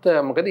තාමත්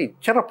මොකද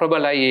ඉච්ඡර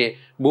ප්‍රබලයි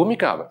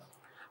භූමිකාව.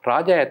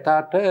 රාජා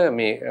ඇතාට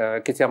මේ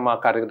කිසියම්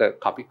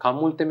ආකාරයකට අපි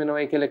කම්මුල්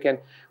තෙමෙනවයි කියලා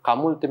කියන්නේ.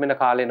 කම්මුල් තෙමෙන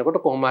කාලේ එනකොට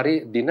කොහොම හරි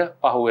දින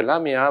පහ වෙලා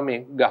මෙයා මේ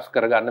ගස්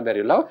කරගන්න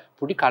බැරි වෙලා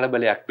පොඩි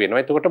කලබලයක්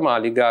වෙනවා. එතකොට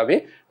මාලිගාවේ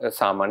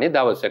සාමාන්‍ය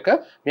දවසක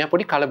මෙයා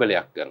පොඩි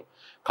කලබලයක් කරනවා.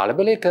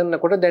 කලබලේ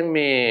කරනකොට දැන්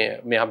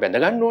මෙයා බැඳ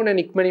ගන්න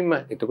ඕනේ ඉක්මනින්ම.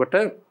 එතකොට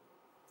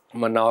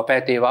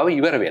නවපෑතේ වාව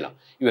ඉවර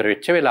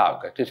වෙච්ච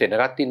වෙලාවක ඉතින්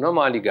සෙනගත් ඉන්නවා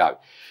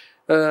මාලිගාවේ.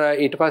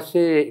 ඊට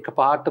පස්සේ එක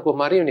පාට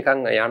කොහොම හරි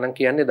නිකන් යානම්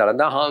කියන්නේ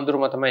දලදා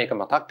හාමුදුරුවෝ තමයි ඒක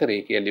මතක්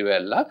කරේ කියලා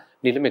ඉවරලා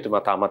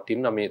නිලමේතුමා තාමත්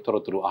ඉන්නවා මේ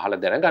තොරතුරු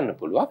අහලා දැනගන්න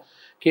පුළුවන්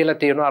කියලා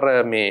තියෙනවා.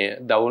 අර මේ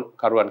දවුල්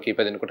කරුවන් කීප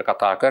දෙනෙකුට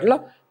කතා කරලා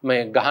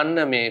මේ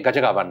ගහන්න මේ ගජ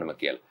ගවන්නම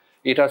කියලා.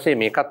 ඊට පස්සේ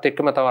මේකත්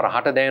එක්කම තව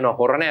රහට දැනෙන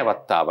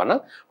හොරණෑවත් ආවන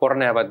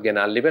හොරණෑවත්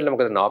ගෙනල්ලි වෙලා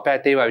මොකද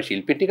නවපෑතේ වාගේ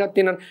ශිල්පී ටිකක්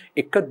තියෙනවනේ.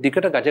 එක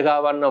දිගට ගජ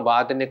ගවන්න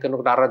වාදනය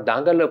කරනකොට අර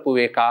දඟලපු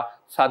එක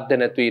සද්ද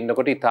නැතු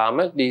ඉන්නකොට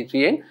ඊටාම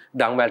දීසියෙන්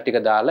දඟවැල්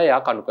ටික දාලා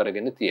යා කණු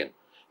කරගෙන තියෙනවා.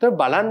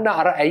 බලන්න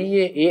අර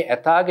ඇයි ඒ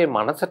ඇතාගේ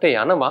මනසට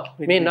යනවා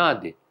මේ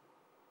නාදේ.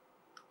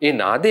 ඒ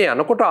නාදේ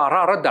යනකොට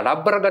අර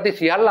දඩබ්බර ගති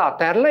සියල්ල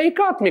අතහැරලා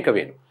ඒකාත්මික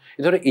වෙනවා.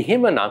 ඒතර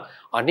එහෙමනම්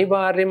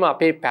අනිවාර්යයෙන්ම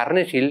අපේ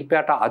පැරණි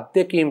ශිල්පයට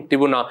අත්දැකීම්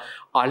තිබුණා.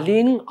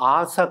 අලින්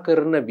ආස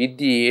කරන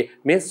විදිහේ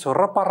මේ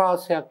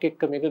සොරපරාසයක්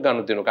එක්ක මේක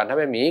ගනුදෙනු කරන.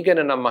 හැබැයි මේ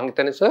ගැන නම් මං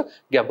හිතන්නේ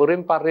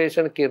ගැඹුරින්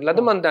පරිශ්‍රණ කෙරලාද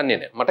මන් දන්නේ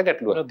නැහැ. මට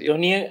ගැටලුවක් තියෙනවා.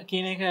 ධොනිය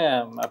කියන එක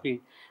අපි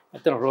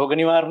අතන රෝග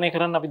නිවාරණය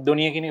කරන්න අපි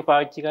ධොනිය කියන එක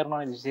පාවිච්චි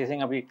කරනවා.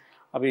 විශේෂයෙන් අපි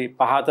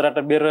පහතරට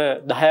බෙර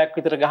 10ක්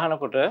විතර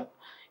ගහනකොට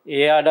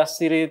ඒ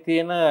අඩස්සිරේ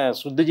තියෙන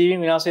සුද්ධ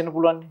ජීවීන් විනාශ වෙන්න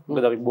පුළුවන්.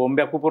 මොකද අපි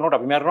බෝම්බයක් උපුරනකොට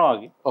අපි මැරෙනවා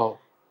වගේ. ඔව්.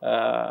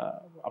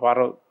 අපාර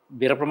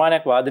බෙර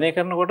ප්‍රමාණයක් වාදනය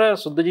කරනකොට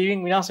සුද්ධ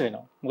ජීවීන් විනාශ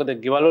වෙනවා. මොකද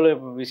ගෙවල් වල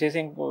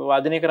විශේෂයෙන්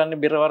වාදනය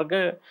කරන්නේ බෙර වර්ග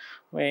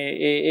මේ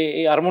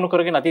ඒ අරමුණු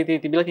කරගෙන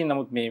අතීතයේ තිබිලා තියෙන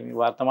නමුත් මේ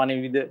වර්තමානයේ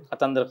විවිධ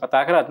කතන්දර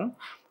කතා කරත්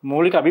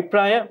මූලික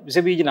අභිප්‍රාය විස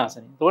බීජ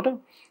නාශනය. එතකොට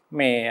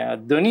මේ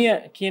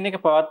ධ්වනිය කියන එක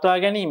පවත්වා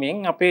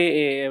ගැනීමෙන්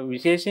අපේ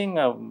විශේෂයෙන්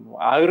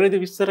ආයුර්වේද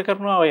විස්තර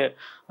කරනවා ඔය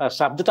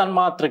ශබ්ද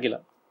තන්මාත්‍ර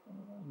කියලා.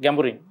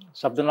 ගැඹුරින්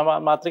ශබ්ද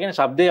මාත්‍ර කියන්නේ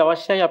ශබ්දය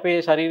අවශ්‍යයි අපේ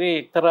ශරීරයේ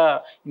එක්තරා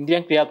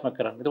ඉන්ද්‍රියන් ක්‍රියාත්මක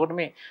කරන්න. එතකොට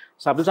මේ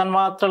ශබ්ද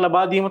තන්මාත්‍ර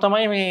ලබා දීම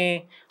තමයි මේ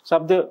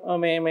ශබ්ද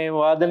මේ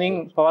වාදනයෙන්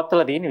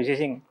පවත්වලා තියෙන්නේ.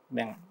 විශේෂයෙන්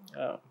දැන්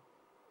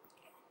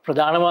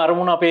ප්‍රධානම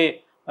අරමුණ අපේ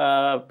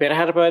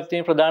පෙරහැර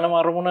පැවැත්වීමේ ප්‍රධානම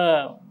අරමුණ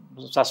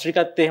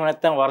ශාස්ත්‍රීයත්වයේ එහෙම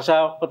නැත්නම්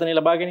වර්ෂාපතනෙ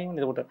ලබා ගැනීම.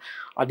 එතකොට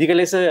අධික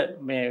ලෙස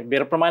මේ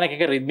බෙර ප්‍රමාණයක්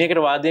එක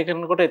රිද්මයකට වාදනය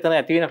කරනකොට එතන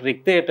ඇති වෙන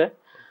රික්තයට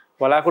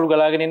වලාකුළු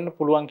ගලාගෙන ඉන්න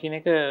පුළුවන් කියන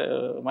එක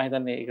මම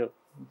හිතන්නේ ඒක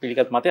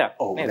පිළිගත් මතයක්.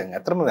 ඔව් දැන්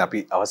අතරම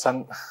අපි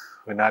අවසන්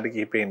විනාඩි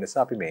කිහිපේ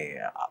නිසා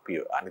අපි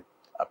අනිත්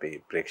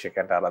අපේ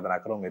ප්‍රේක්ෂකයන්ට ආරාධනා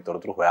කරමු මේ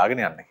තොරතුරු හොයාගෙන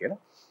යන්න කියලා.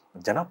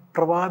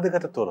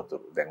 ජනප්‍රවාදගත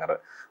තොරතුරු. දැන් අර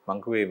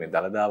මං කිව්වේ මේ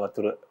දලදා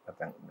වතුර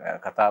නැත්නම්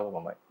කතාව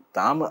මම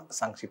තාම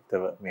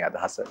සංක්ෂිප්තව මේ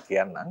අදහස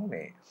කියන්නම්.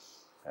 මේ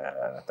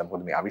නැත්නම්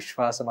මොකද මේ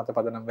අවිශ්වාස මත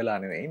පදනම් වෙලා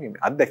නෙවෙයි මේ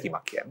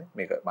අත්දැකීමක් කියන්නේ.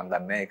 මේක මම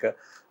දන්නේ ඒක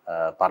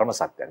පරම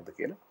සත්‍යයක්ද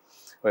කියලා.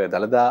 ඔය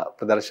දලදා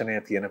ප්‍රදර්ශනය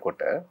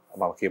තියෙනකොට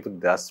මම කියපු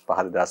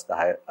 2005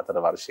 2010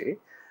 අතර වර්ෂයේ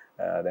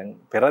දැන්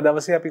පෙර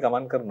දවසේ අපි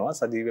ගමන් කරනවා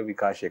සජීව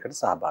විකාශයකට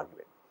සහභාගී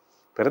වෙන්න.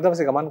 පෙර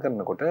දවසේ ගමන්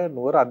කරනකොට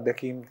නුවර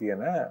අත්දැකීම්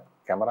තියෙන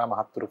කැමරා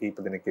මහත්තුරු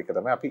කීප දෙනෙක් එක්ක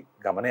තමයි අපි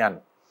ගමන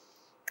යන්නේ.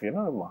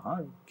 කියනවා මහා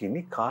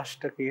ගිනි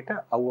කාෂ්ඨකයට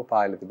අවුව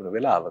පායලා තිබුණ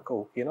වෙලාවක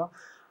ඔහු කියනවා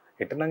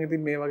හෙට නම්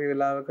ඉතින් මේ වගේ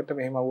වෙලාවකට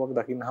මෙහෙම අවුවක්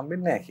දකින්න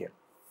හම්බෙන්නේ නැහැ කියලා.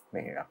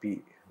 මේ අපි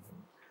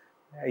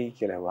ඇයි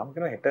කියලා හුවම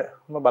කියනවා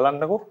හෙටම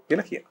බලන්නකෝ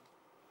කියලා කියනවා.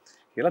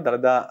 කියලා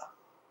දලදා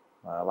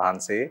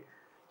වහන්සේ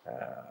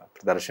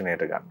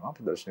ප්‍රදර්ශනයට ගන්නවා.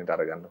 ප්‍රදර්ශනයට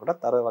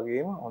අරගන්නකොටත් අර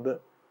වගේම හොඳ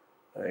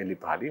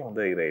එලිපහලිය හොඳ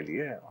ඉර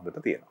එළිය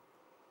හොඳට තියෙනවා.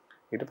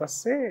 ඊට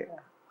පස්සේ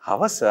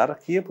හවස අර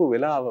කියපු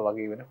වෙලාව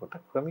වගේ වෙනකොට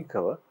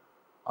ක්‍රමිකව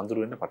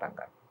අඳුර වෙන්න පටන්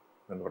ගන්නවා.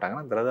 වෙන පටන්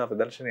ගන්න දලදා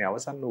ප්‍රදර්ශනයේ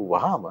අවසන් වූ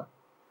වහම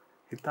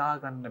හිතා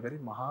ගන්න බැරි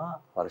මහා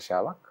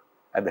වර්ෂාවක්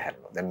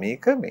ඇදහැරෙනවා. දැන්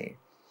මේක මේ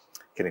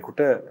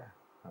කෙනෙකුට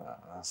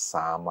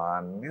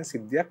සාමාන්‍ය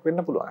සිද්ධියක්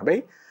වෙන්න පුළුවන්.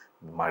 හැබැයි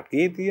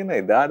මගේ තියෙන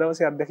එදා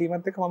දවසේ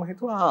අත්දැකීමත් එක්ක මම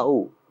හිතුවා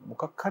ඔව්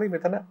මොකක් හරි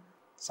මෙතන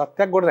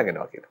සත්‍යයක්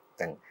ගොඩනගෙනවා කියලා.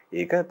 දැන්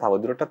ඒක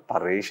තවදුරටත්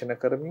පරිශන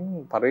කරමින්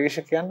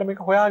පරිශකයන්ට මේක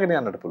හොයාගෙන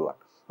යන්නට පුළුවන්.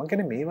 මම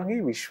කියන්නේ මේ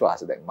වගේ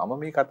විශ්වාස දැන් මම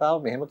මේ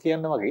කතාව මෙහෙම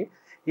කියන්න වගේ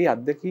මේ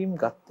අත්දැකීම්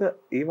ගත්ත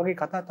ඒ වගේ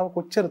කතා තව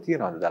කොච්චර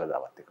තියෙනවද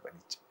දලදාවත් එක්ක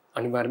වෙනිච්ච.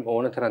 අනිවාර්යයෙන්ම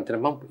ඕන තරම්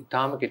තියෙනවා. මම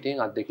ඊටාම කෙටියෙන්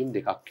අත්දැකීම්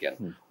දෙකක්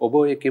කියන්න. ඔබ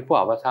ඔය කියපු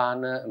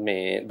අවසාන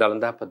මේ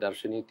දලදා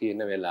ප්‍රදර්ශනයේ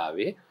තියෙන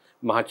වෙලාවේ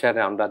මහාචාර්ය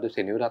අනුරාධ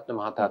සෙනවිරත්න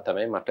මහතා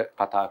තමයි මට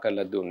කතා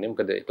කරලා දුන්නේ.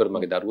 මොකද ඒතර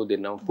මගේ දරුවෝ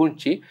දෙන්නම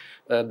පුංචි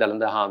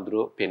දලදා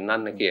හාමුදුරුවෝ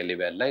පෙන්වන්න කියලා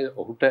ඉවරලා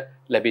ඔහුට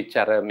ලැබිච්ච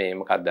අර මේ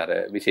මොකක්ද අර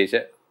විශේෂ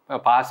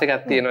පාස්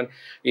එකක් තියෙනවනේ.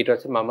 ඊට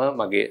පස්සේ මම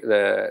මගේ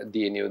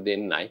දියණියෝ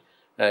දෙන්නයි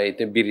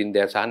ඉතින්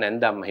බිරින්දයා සහ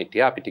නැන්දම්ම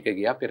හිටියා. අපි ටික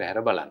ගියා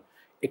පෙරහැර බලන්න.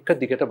 එක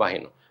දිගට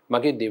වහිනවා.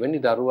 මගේ දෙවෙනි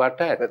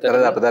දරුවාට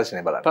දලදා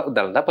ප්‍රදර්ශනය බලන්න.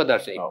 දලදා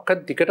ප්‍රදර්ශනය එක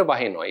දිගට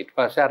වහිනවා. ඊට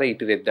පස්සේ අර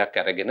ඊට රෙද්දක්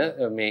අරගෙන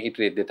මේ ඊට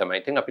රෙද්දේ තමයි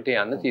ඉතින් අපිට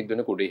යන්න සිද්ධ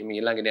වෙන කුඩේ හිමි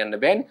ඊළඟට යන්න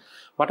බෑනේ.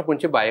 මට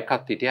පුංචි බයයක්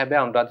හිටියා.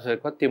 හැබැයි අනුරාධ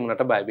සර්කවත්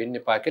තියුණාට බය වෙන්න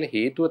එපා කියලා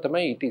හේතුව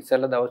තමයි ඊට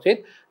ඉස්සෙල්ලා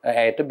දවසෙත්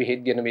ඇයට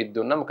බෙහෙත් ගෙන මෙත්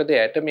දුන්නා. මොකද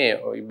ඇයට මේ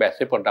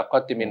බැස්සේ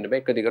පොඩ්ඩක්වත් තිබෙන්න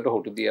බෑ. එක දිගට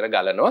හොටු දියර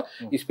ගලනවා.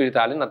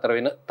 ඉස්පිරිතාලේ නතර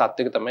වෙන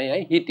තත්ත්වයක තමයි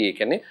අය හිටියේ.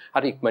 කියන්නේ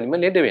හරි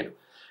ඉක්මනින්ම ලෙඩ වෙනවා.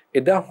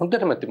 එදා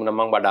හොඳටම තිබුණා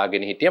මම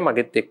වඩාගෙන හිටියා.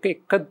 මගෙත් එක්ක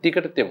එක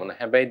දිගට තිබුණා.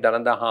 හැබැයි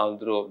දලදා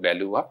හාමුදුරුවෝ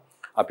බැලුවා.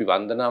 අපි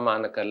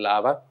වන්දනාමාන කරලා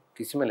ආව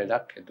කිසිම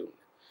ලෙඩක් හැදුන්නේ.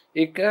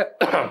 ඒක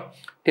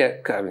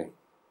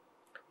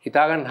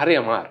හිතා ගන්න හරි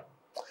අමාරු.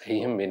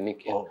 එහෙම වෙන්නේ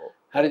කියලා.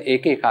 හරි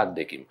ඒක එක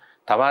අත්දැකීම.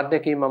 තව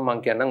අත්දැකීමක්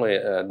මම කියන්නම් ඔය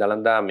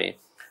දලදා මේ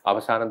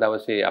අවසාන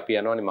දවසේ අපි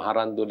යනවනේ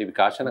මහරන්දුලි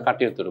විකාශන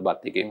කටයුතු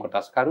බත් එකේ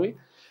කොටස් කරුවේ.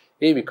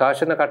 ඒ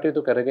විකාශන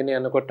කටයුතු කරගෙන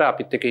යනකොට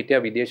අපිත් එක්ක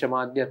හිටියා විදේශ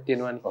මාධ්‍යයක්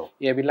තියෙනවනේ.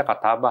 ඒ ඇවිල්ලා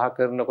කතා බහ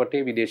කරනකොට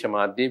විදේශ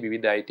මාධ්‍යයේ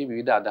විවිධ අයිති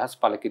විවිධ අදහස්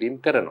පළ කිරීම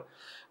කරනවා.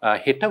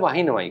 හෙට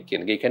වහිනවයි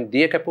කියන එක. ඒ කියන්නේ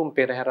දිය කැපුම්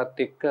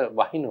පෙරහැරත් එක්ක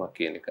වහිනවා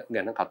කියන එක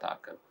ගැන කතා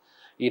කරනවා.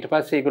 ඊට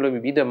පස්සේ ඒගොල්ලෝ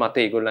විවිධ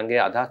මත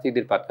ඒගොල්ලන්ගේ අදහස්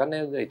ඉදිරිපත්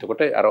කරනවා.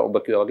 එතකොට අර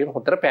ඔබ කිව්වා වගේම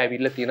හොතර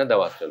පෑවිල්ල තියෙන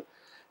දවස්වල.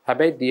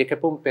 හැබැයි දිය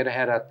කැපුම්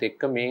පෙරහැරත්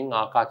එක්ක මේන්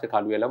ආකාශ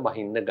කළු වෙලා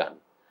වහින්න ගන්න.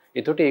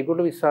 එතකොට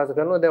ඒගොල්ලෝ විශ්වාස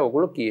කරනවා දැන්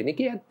ඔයගොල්ලෝ කියන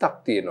එකේ ඇත්තක්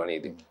තියෙනවා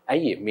නේද?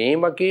 ඇයි මේ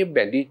වගේ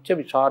බැඳිච්ච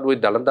විශාල ওই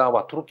දලදා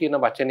වතුර කියන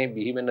වචනේ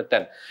බිහි වෙන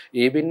තැන.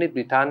 ඒ වෙන්නේ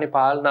බ්‍රිතාන්‍ය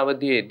පාලන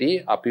අවධියේදී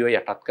අපිව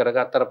යටත්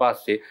කරගත්තට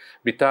පස්සේ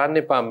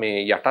බ්‍රිතාන්‍ය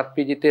මේ යටත්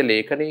පිජිතේ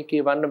ලේඛනයේ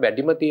කියවන්න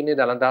වැඩිම තියෙන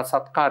දලදා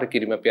සත්කාර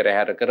කිරීම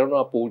පෙරහැර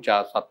කරනවා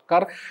පූජා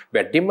සත්කාර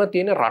වැඩිම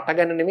තියෙන රට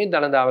ගැන නෙමෙයි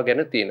දලදාව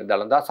ගැන තියෙන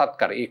දලදා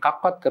සත්කාර.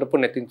 ඒකක්වත්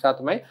කරපු නැති නිසා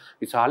තමයි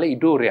විශාල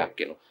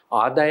ඉඩෝරයක් එනවා.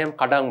 ආදායම්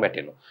කඩන්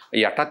වැටෙනවා.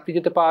 යටත්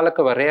පිජිත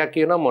පාලකවරයා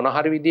කියනවා මොන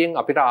හරි විදියෙන්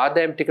අපිට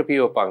ආදායම් ටික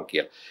පියවපන්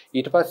කියලා.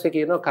 ඊට පස්සේ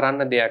කියනවා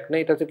කරන්න දෙයක්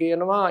නැහැ. ඊට පස්සේ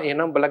කියනවා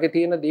එහෙනම් බලගේ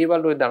තියෙන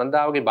දේවල් ඔය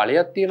දනදාවගේ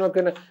බලයක් තියෙනවා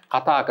කියන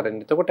කතා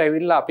කරන්නේ. එතකොට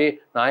ඇවිල්ලා අපේ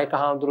නායක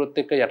හාමුදුරුවොත්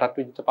එක්ක යටත්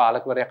පිජිත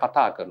පාලකවරයා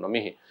කතා කරනවා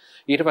මෙහි.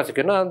 ඊට පස්සේ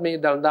කියනවා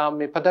මේ දලදා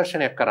මේ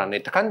ප්‍රදර්ශනයක් කරන්න.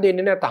 එතකන්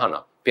දෙන්නේ නැහැ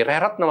තහනම්.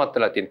 පෙරහැරත්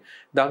නවත්තලා තියෙනවා.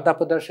 දලදා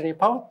ප්‍රදර්ශනය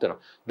පවත්වනවා.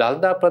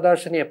 දලදා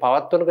ප්‍රදර්ශනය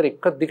පවත්වනකොට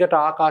එක දිගට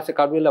ආකාශ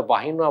කඩුවෙල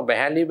වහිනවා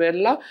බැහැලි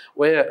වෙලා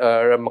ඔය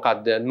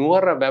මොකද්ද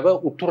නුවර වැව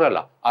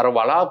උතුරලා අර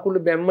වලාකුළු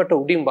බැම්මට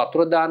උඩින්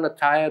වතුර දාන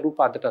ඡායාරූප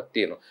අදටත්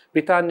තියෙනවා.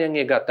 බ්‍රිතාන්‍යයෙන්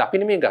ඒ ගත්ත අපි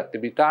නෙමෙයි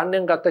ගත්තේ.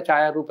 බ්‍රිතාන්‍යයෙන් ගත්ත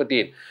ඡායාරූප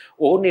තියෙන.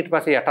 ඕන් ඊට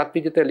පස්සේ යටත්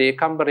පිජිත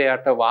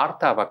ලේකම්බරයාට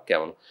වාර්තාවක්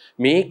යවනවා.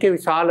 මේකේ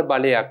විශාල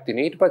බලයක්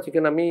තියෙන. ඊට පස්සේ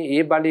කියන මේ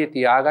ඒ බලය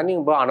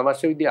තියාගනින් ඔබ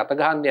අනවශ්‍ය විදිහ අත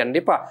ගහන්න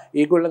යන්න එපා.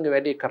 ඒගොල්ලන්ගේ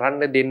වැඩේ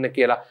කරන්න දෙන්න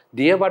කියලා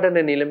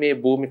දියවඩන නිලමේ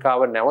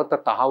භූමිකාව නැවත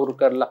තහවුරු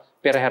කරලා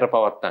පෙරහැර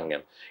පවත්තන්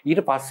යනවා.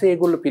 ඊට පස්සේ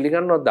ඒගොල්ලෝ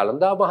පිළිගන්නවා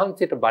දලදා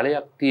වහන්සේට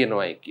බලයක්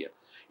තියෙනවායි කියලා.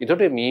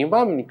 ඒතකොට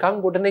මේවා නිකන්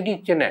ගොඩ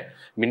නැගිච්ච නෑ.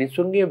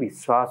 මිනිසුන්ගේ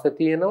විශ්වාස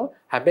තියෙනවා.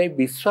 හැබැයි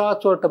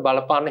විශ්වාස වලට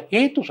බලපාන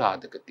හේතු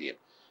සාධක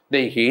තියෙනවා.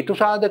 දැන් හේතු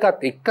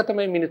සාධකත් එක්ක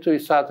තමයි මිනිස්සු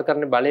විශ්වාස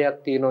කරන්නේ බලයක්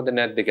තියෙනවද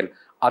නැද්ද කියලා.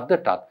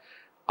 අදටත්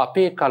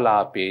අපේ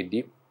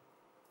කලාපයේදී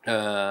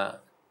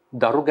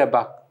දරු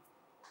ගැබක්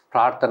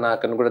ප්‍රාර්ථනා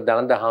කරනකොට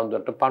දනදා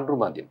හාමුදුරන්ට පඳුරු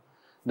බඳිනවා.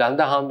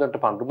 දනදා හාමුදුරන්ට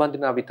පඳුරු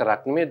බඳිනවා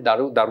විතරක් නෙමෙයි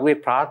දරුවේ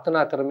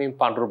ප්‍රාර්ථනා කරමින්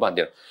පඳුරු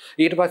බඳිනවා.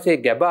 ඊට පස්සේ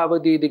ගැබ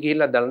අවදීදී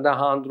ගිහිල්ලා දනදා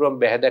හාමුදුරුවන්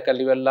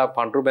බැහැදකලි වෙලා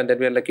පඳුරු බැඳලි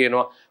වෙලා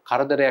කියනවා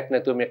කරදරයක්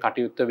නැතුව මේ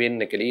කටයුත්ත වෙන්න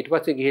කියලා. ඊට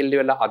පස්සේ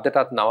ගිහිල්ලා වෙලා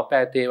අදටත්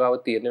නවපෑතේවව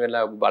තියෙන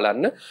වෙලාව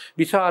බලන්න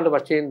විශාල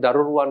වශයෙන්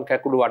දරුරුවන්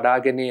කැකුළු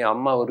වඩාගෙන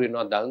අම්මා වරු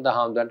වෙනවා දනදා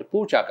හාමුදුරන්ට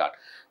පූජා කරන්න.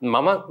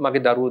 මම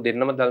මගේ දරුවෝ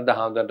දෙන්නම දලදා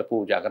හාමුදුරන්ට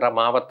පූජා කරා.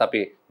 මාවත්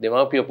අපේ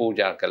දෙමව්පියෝ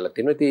පූජා කරලා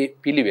තිනු ඉතින්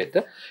පිළිවෙත.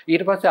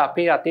 ඊට පස්සේ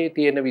අපේ අතේ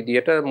තියෙන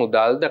විදියට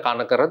මුදල්ද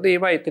කන කරද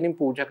ඒවා එතනින්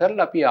පූජා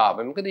කරලා අපි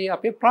ආවා. මොකද ඒ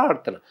අපේ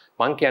ප්‍රාර්ථනා.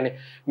 මං කියන්නේ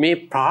මේ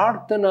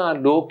ප්‍රාර්ථනා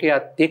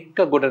ලෝකයක්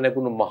එක්ක ගොඩ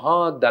නැගුණු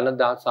මහා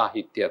දලදා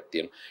සාහිත්‍යයක්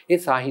තියෙනවා. ඒ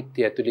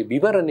සාහිත්‍යය ඇතුලේ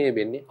විවරණය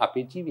වෙන්නේ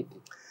අපේ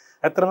ජීවිතේ.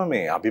 ඇත්තටම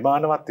මේ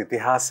අභිමානවත්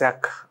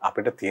ඉතිහාසයක්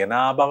අපිට තියෙන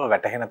බව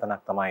වැටහෙන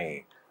තැනක් තමයි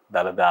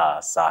දලදා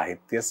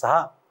සාහිත්‍ය සහ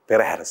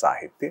පෙරහැර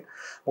සාහිත්‍ය.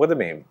 මොකද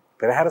මේ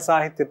පෙරහැර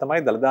සාහිත්‍ය තමයි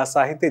දලදා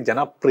සාහිත්‍යයේ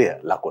ජනප්‍රිය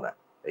ලකුණ.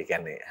 ඒ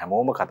කියන්නේ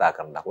හැමෝම කතා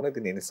කරන ලකුණ.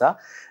 ඉතින් ඒ නිසා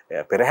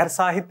පෙරහැර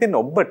සාහිත්‍යයෙන්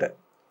ඔබට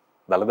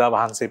දලදා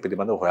වහන්සේ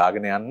පිළිබඳව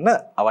හොයාගෙන යන්න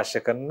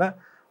අවශ්‍ය කරන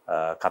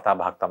කතා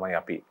බහක් තමයි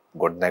අපි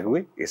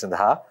ගොඩනැගුවේ. ඒ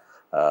සඳහා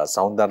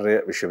සෞන්දර්ය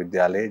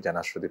විශ්වවිද්‍යාලයේ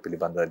ජනශ්‍රුති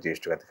පිළිබඳව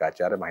ජ්‍යෙෂ්ඨ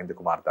කතිකාචාර්ය මහින්ද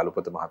කුමාර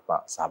දලුපත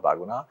මහත්මයා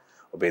සහභාගී වුණා.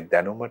 ඔබේ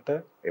දැනුමට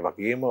ඒ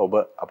වගේම ඔබ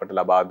අපට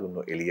ලබා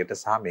දුන්නු එළියට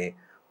සහ මේ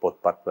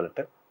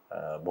පොත්පත්වලට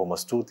බොහොම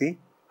ස්තුතියි.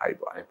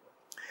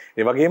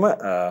 ඒ වගේම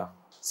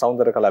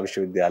සෞන්දර්ය කලා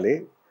විශ්වවිද්‍යාලයේ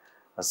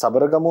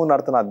සබරගමු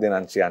නර්තන අධ්‍යයන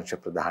අංශ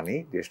ප්‍රධානී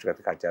ජ්‍යෙෂ්ඨ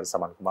කතිකාචාර්ය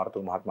සමන්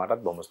කුමාරතුංග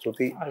මහත්මයාටත් බොහොම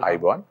ස්තුතියි.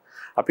 ආයුබෝවන්.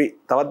 අපි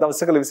තවත්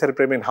දවසක ලිවිසරි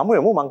ප්‍රේමයෙන් හමු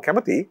වෙමු. මම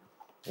කැමති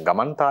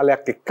ගමන්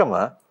තාලයක් එක්කම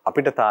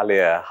අපිට තාලය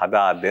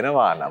හදා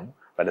දෙනවා නම්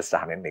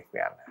වැඩසටහනෙන්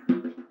නික්ම යන්න.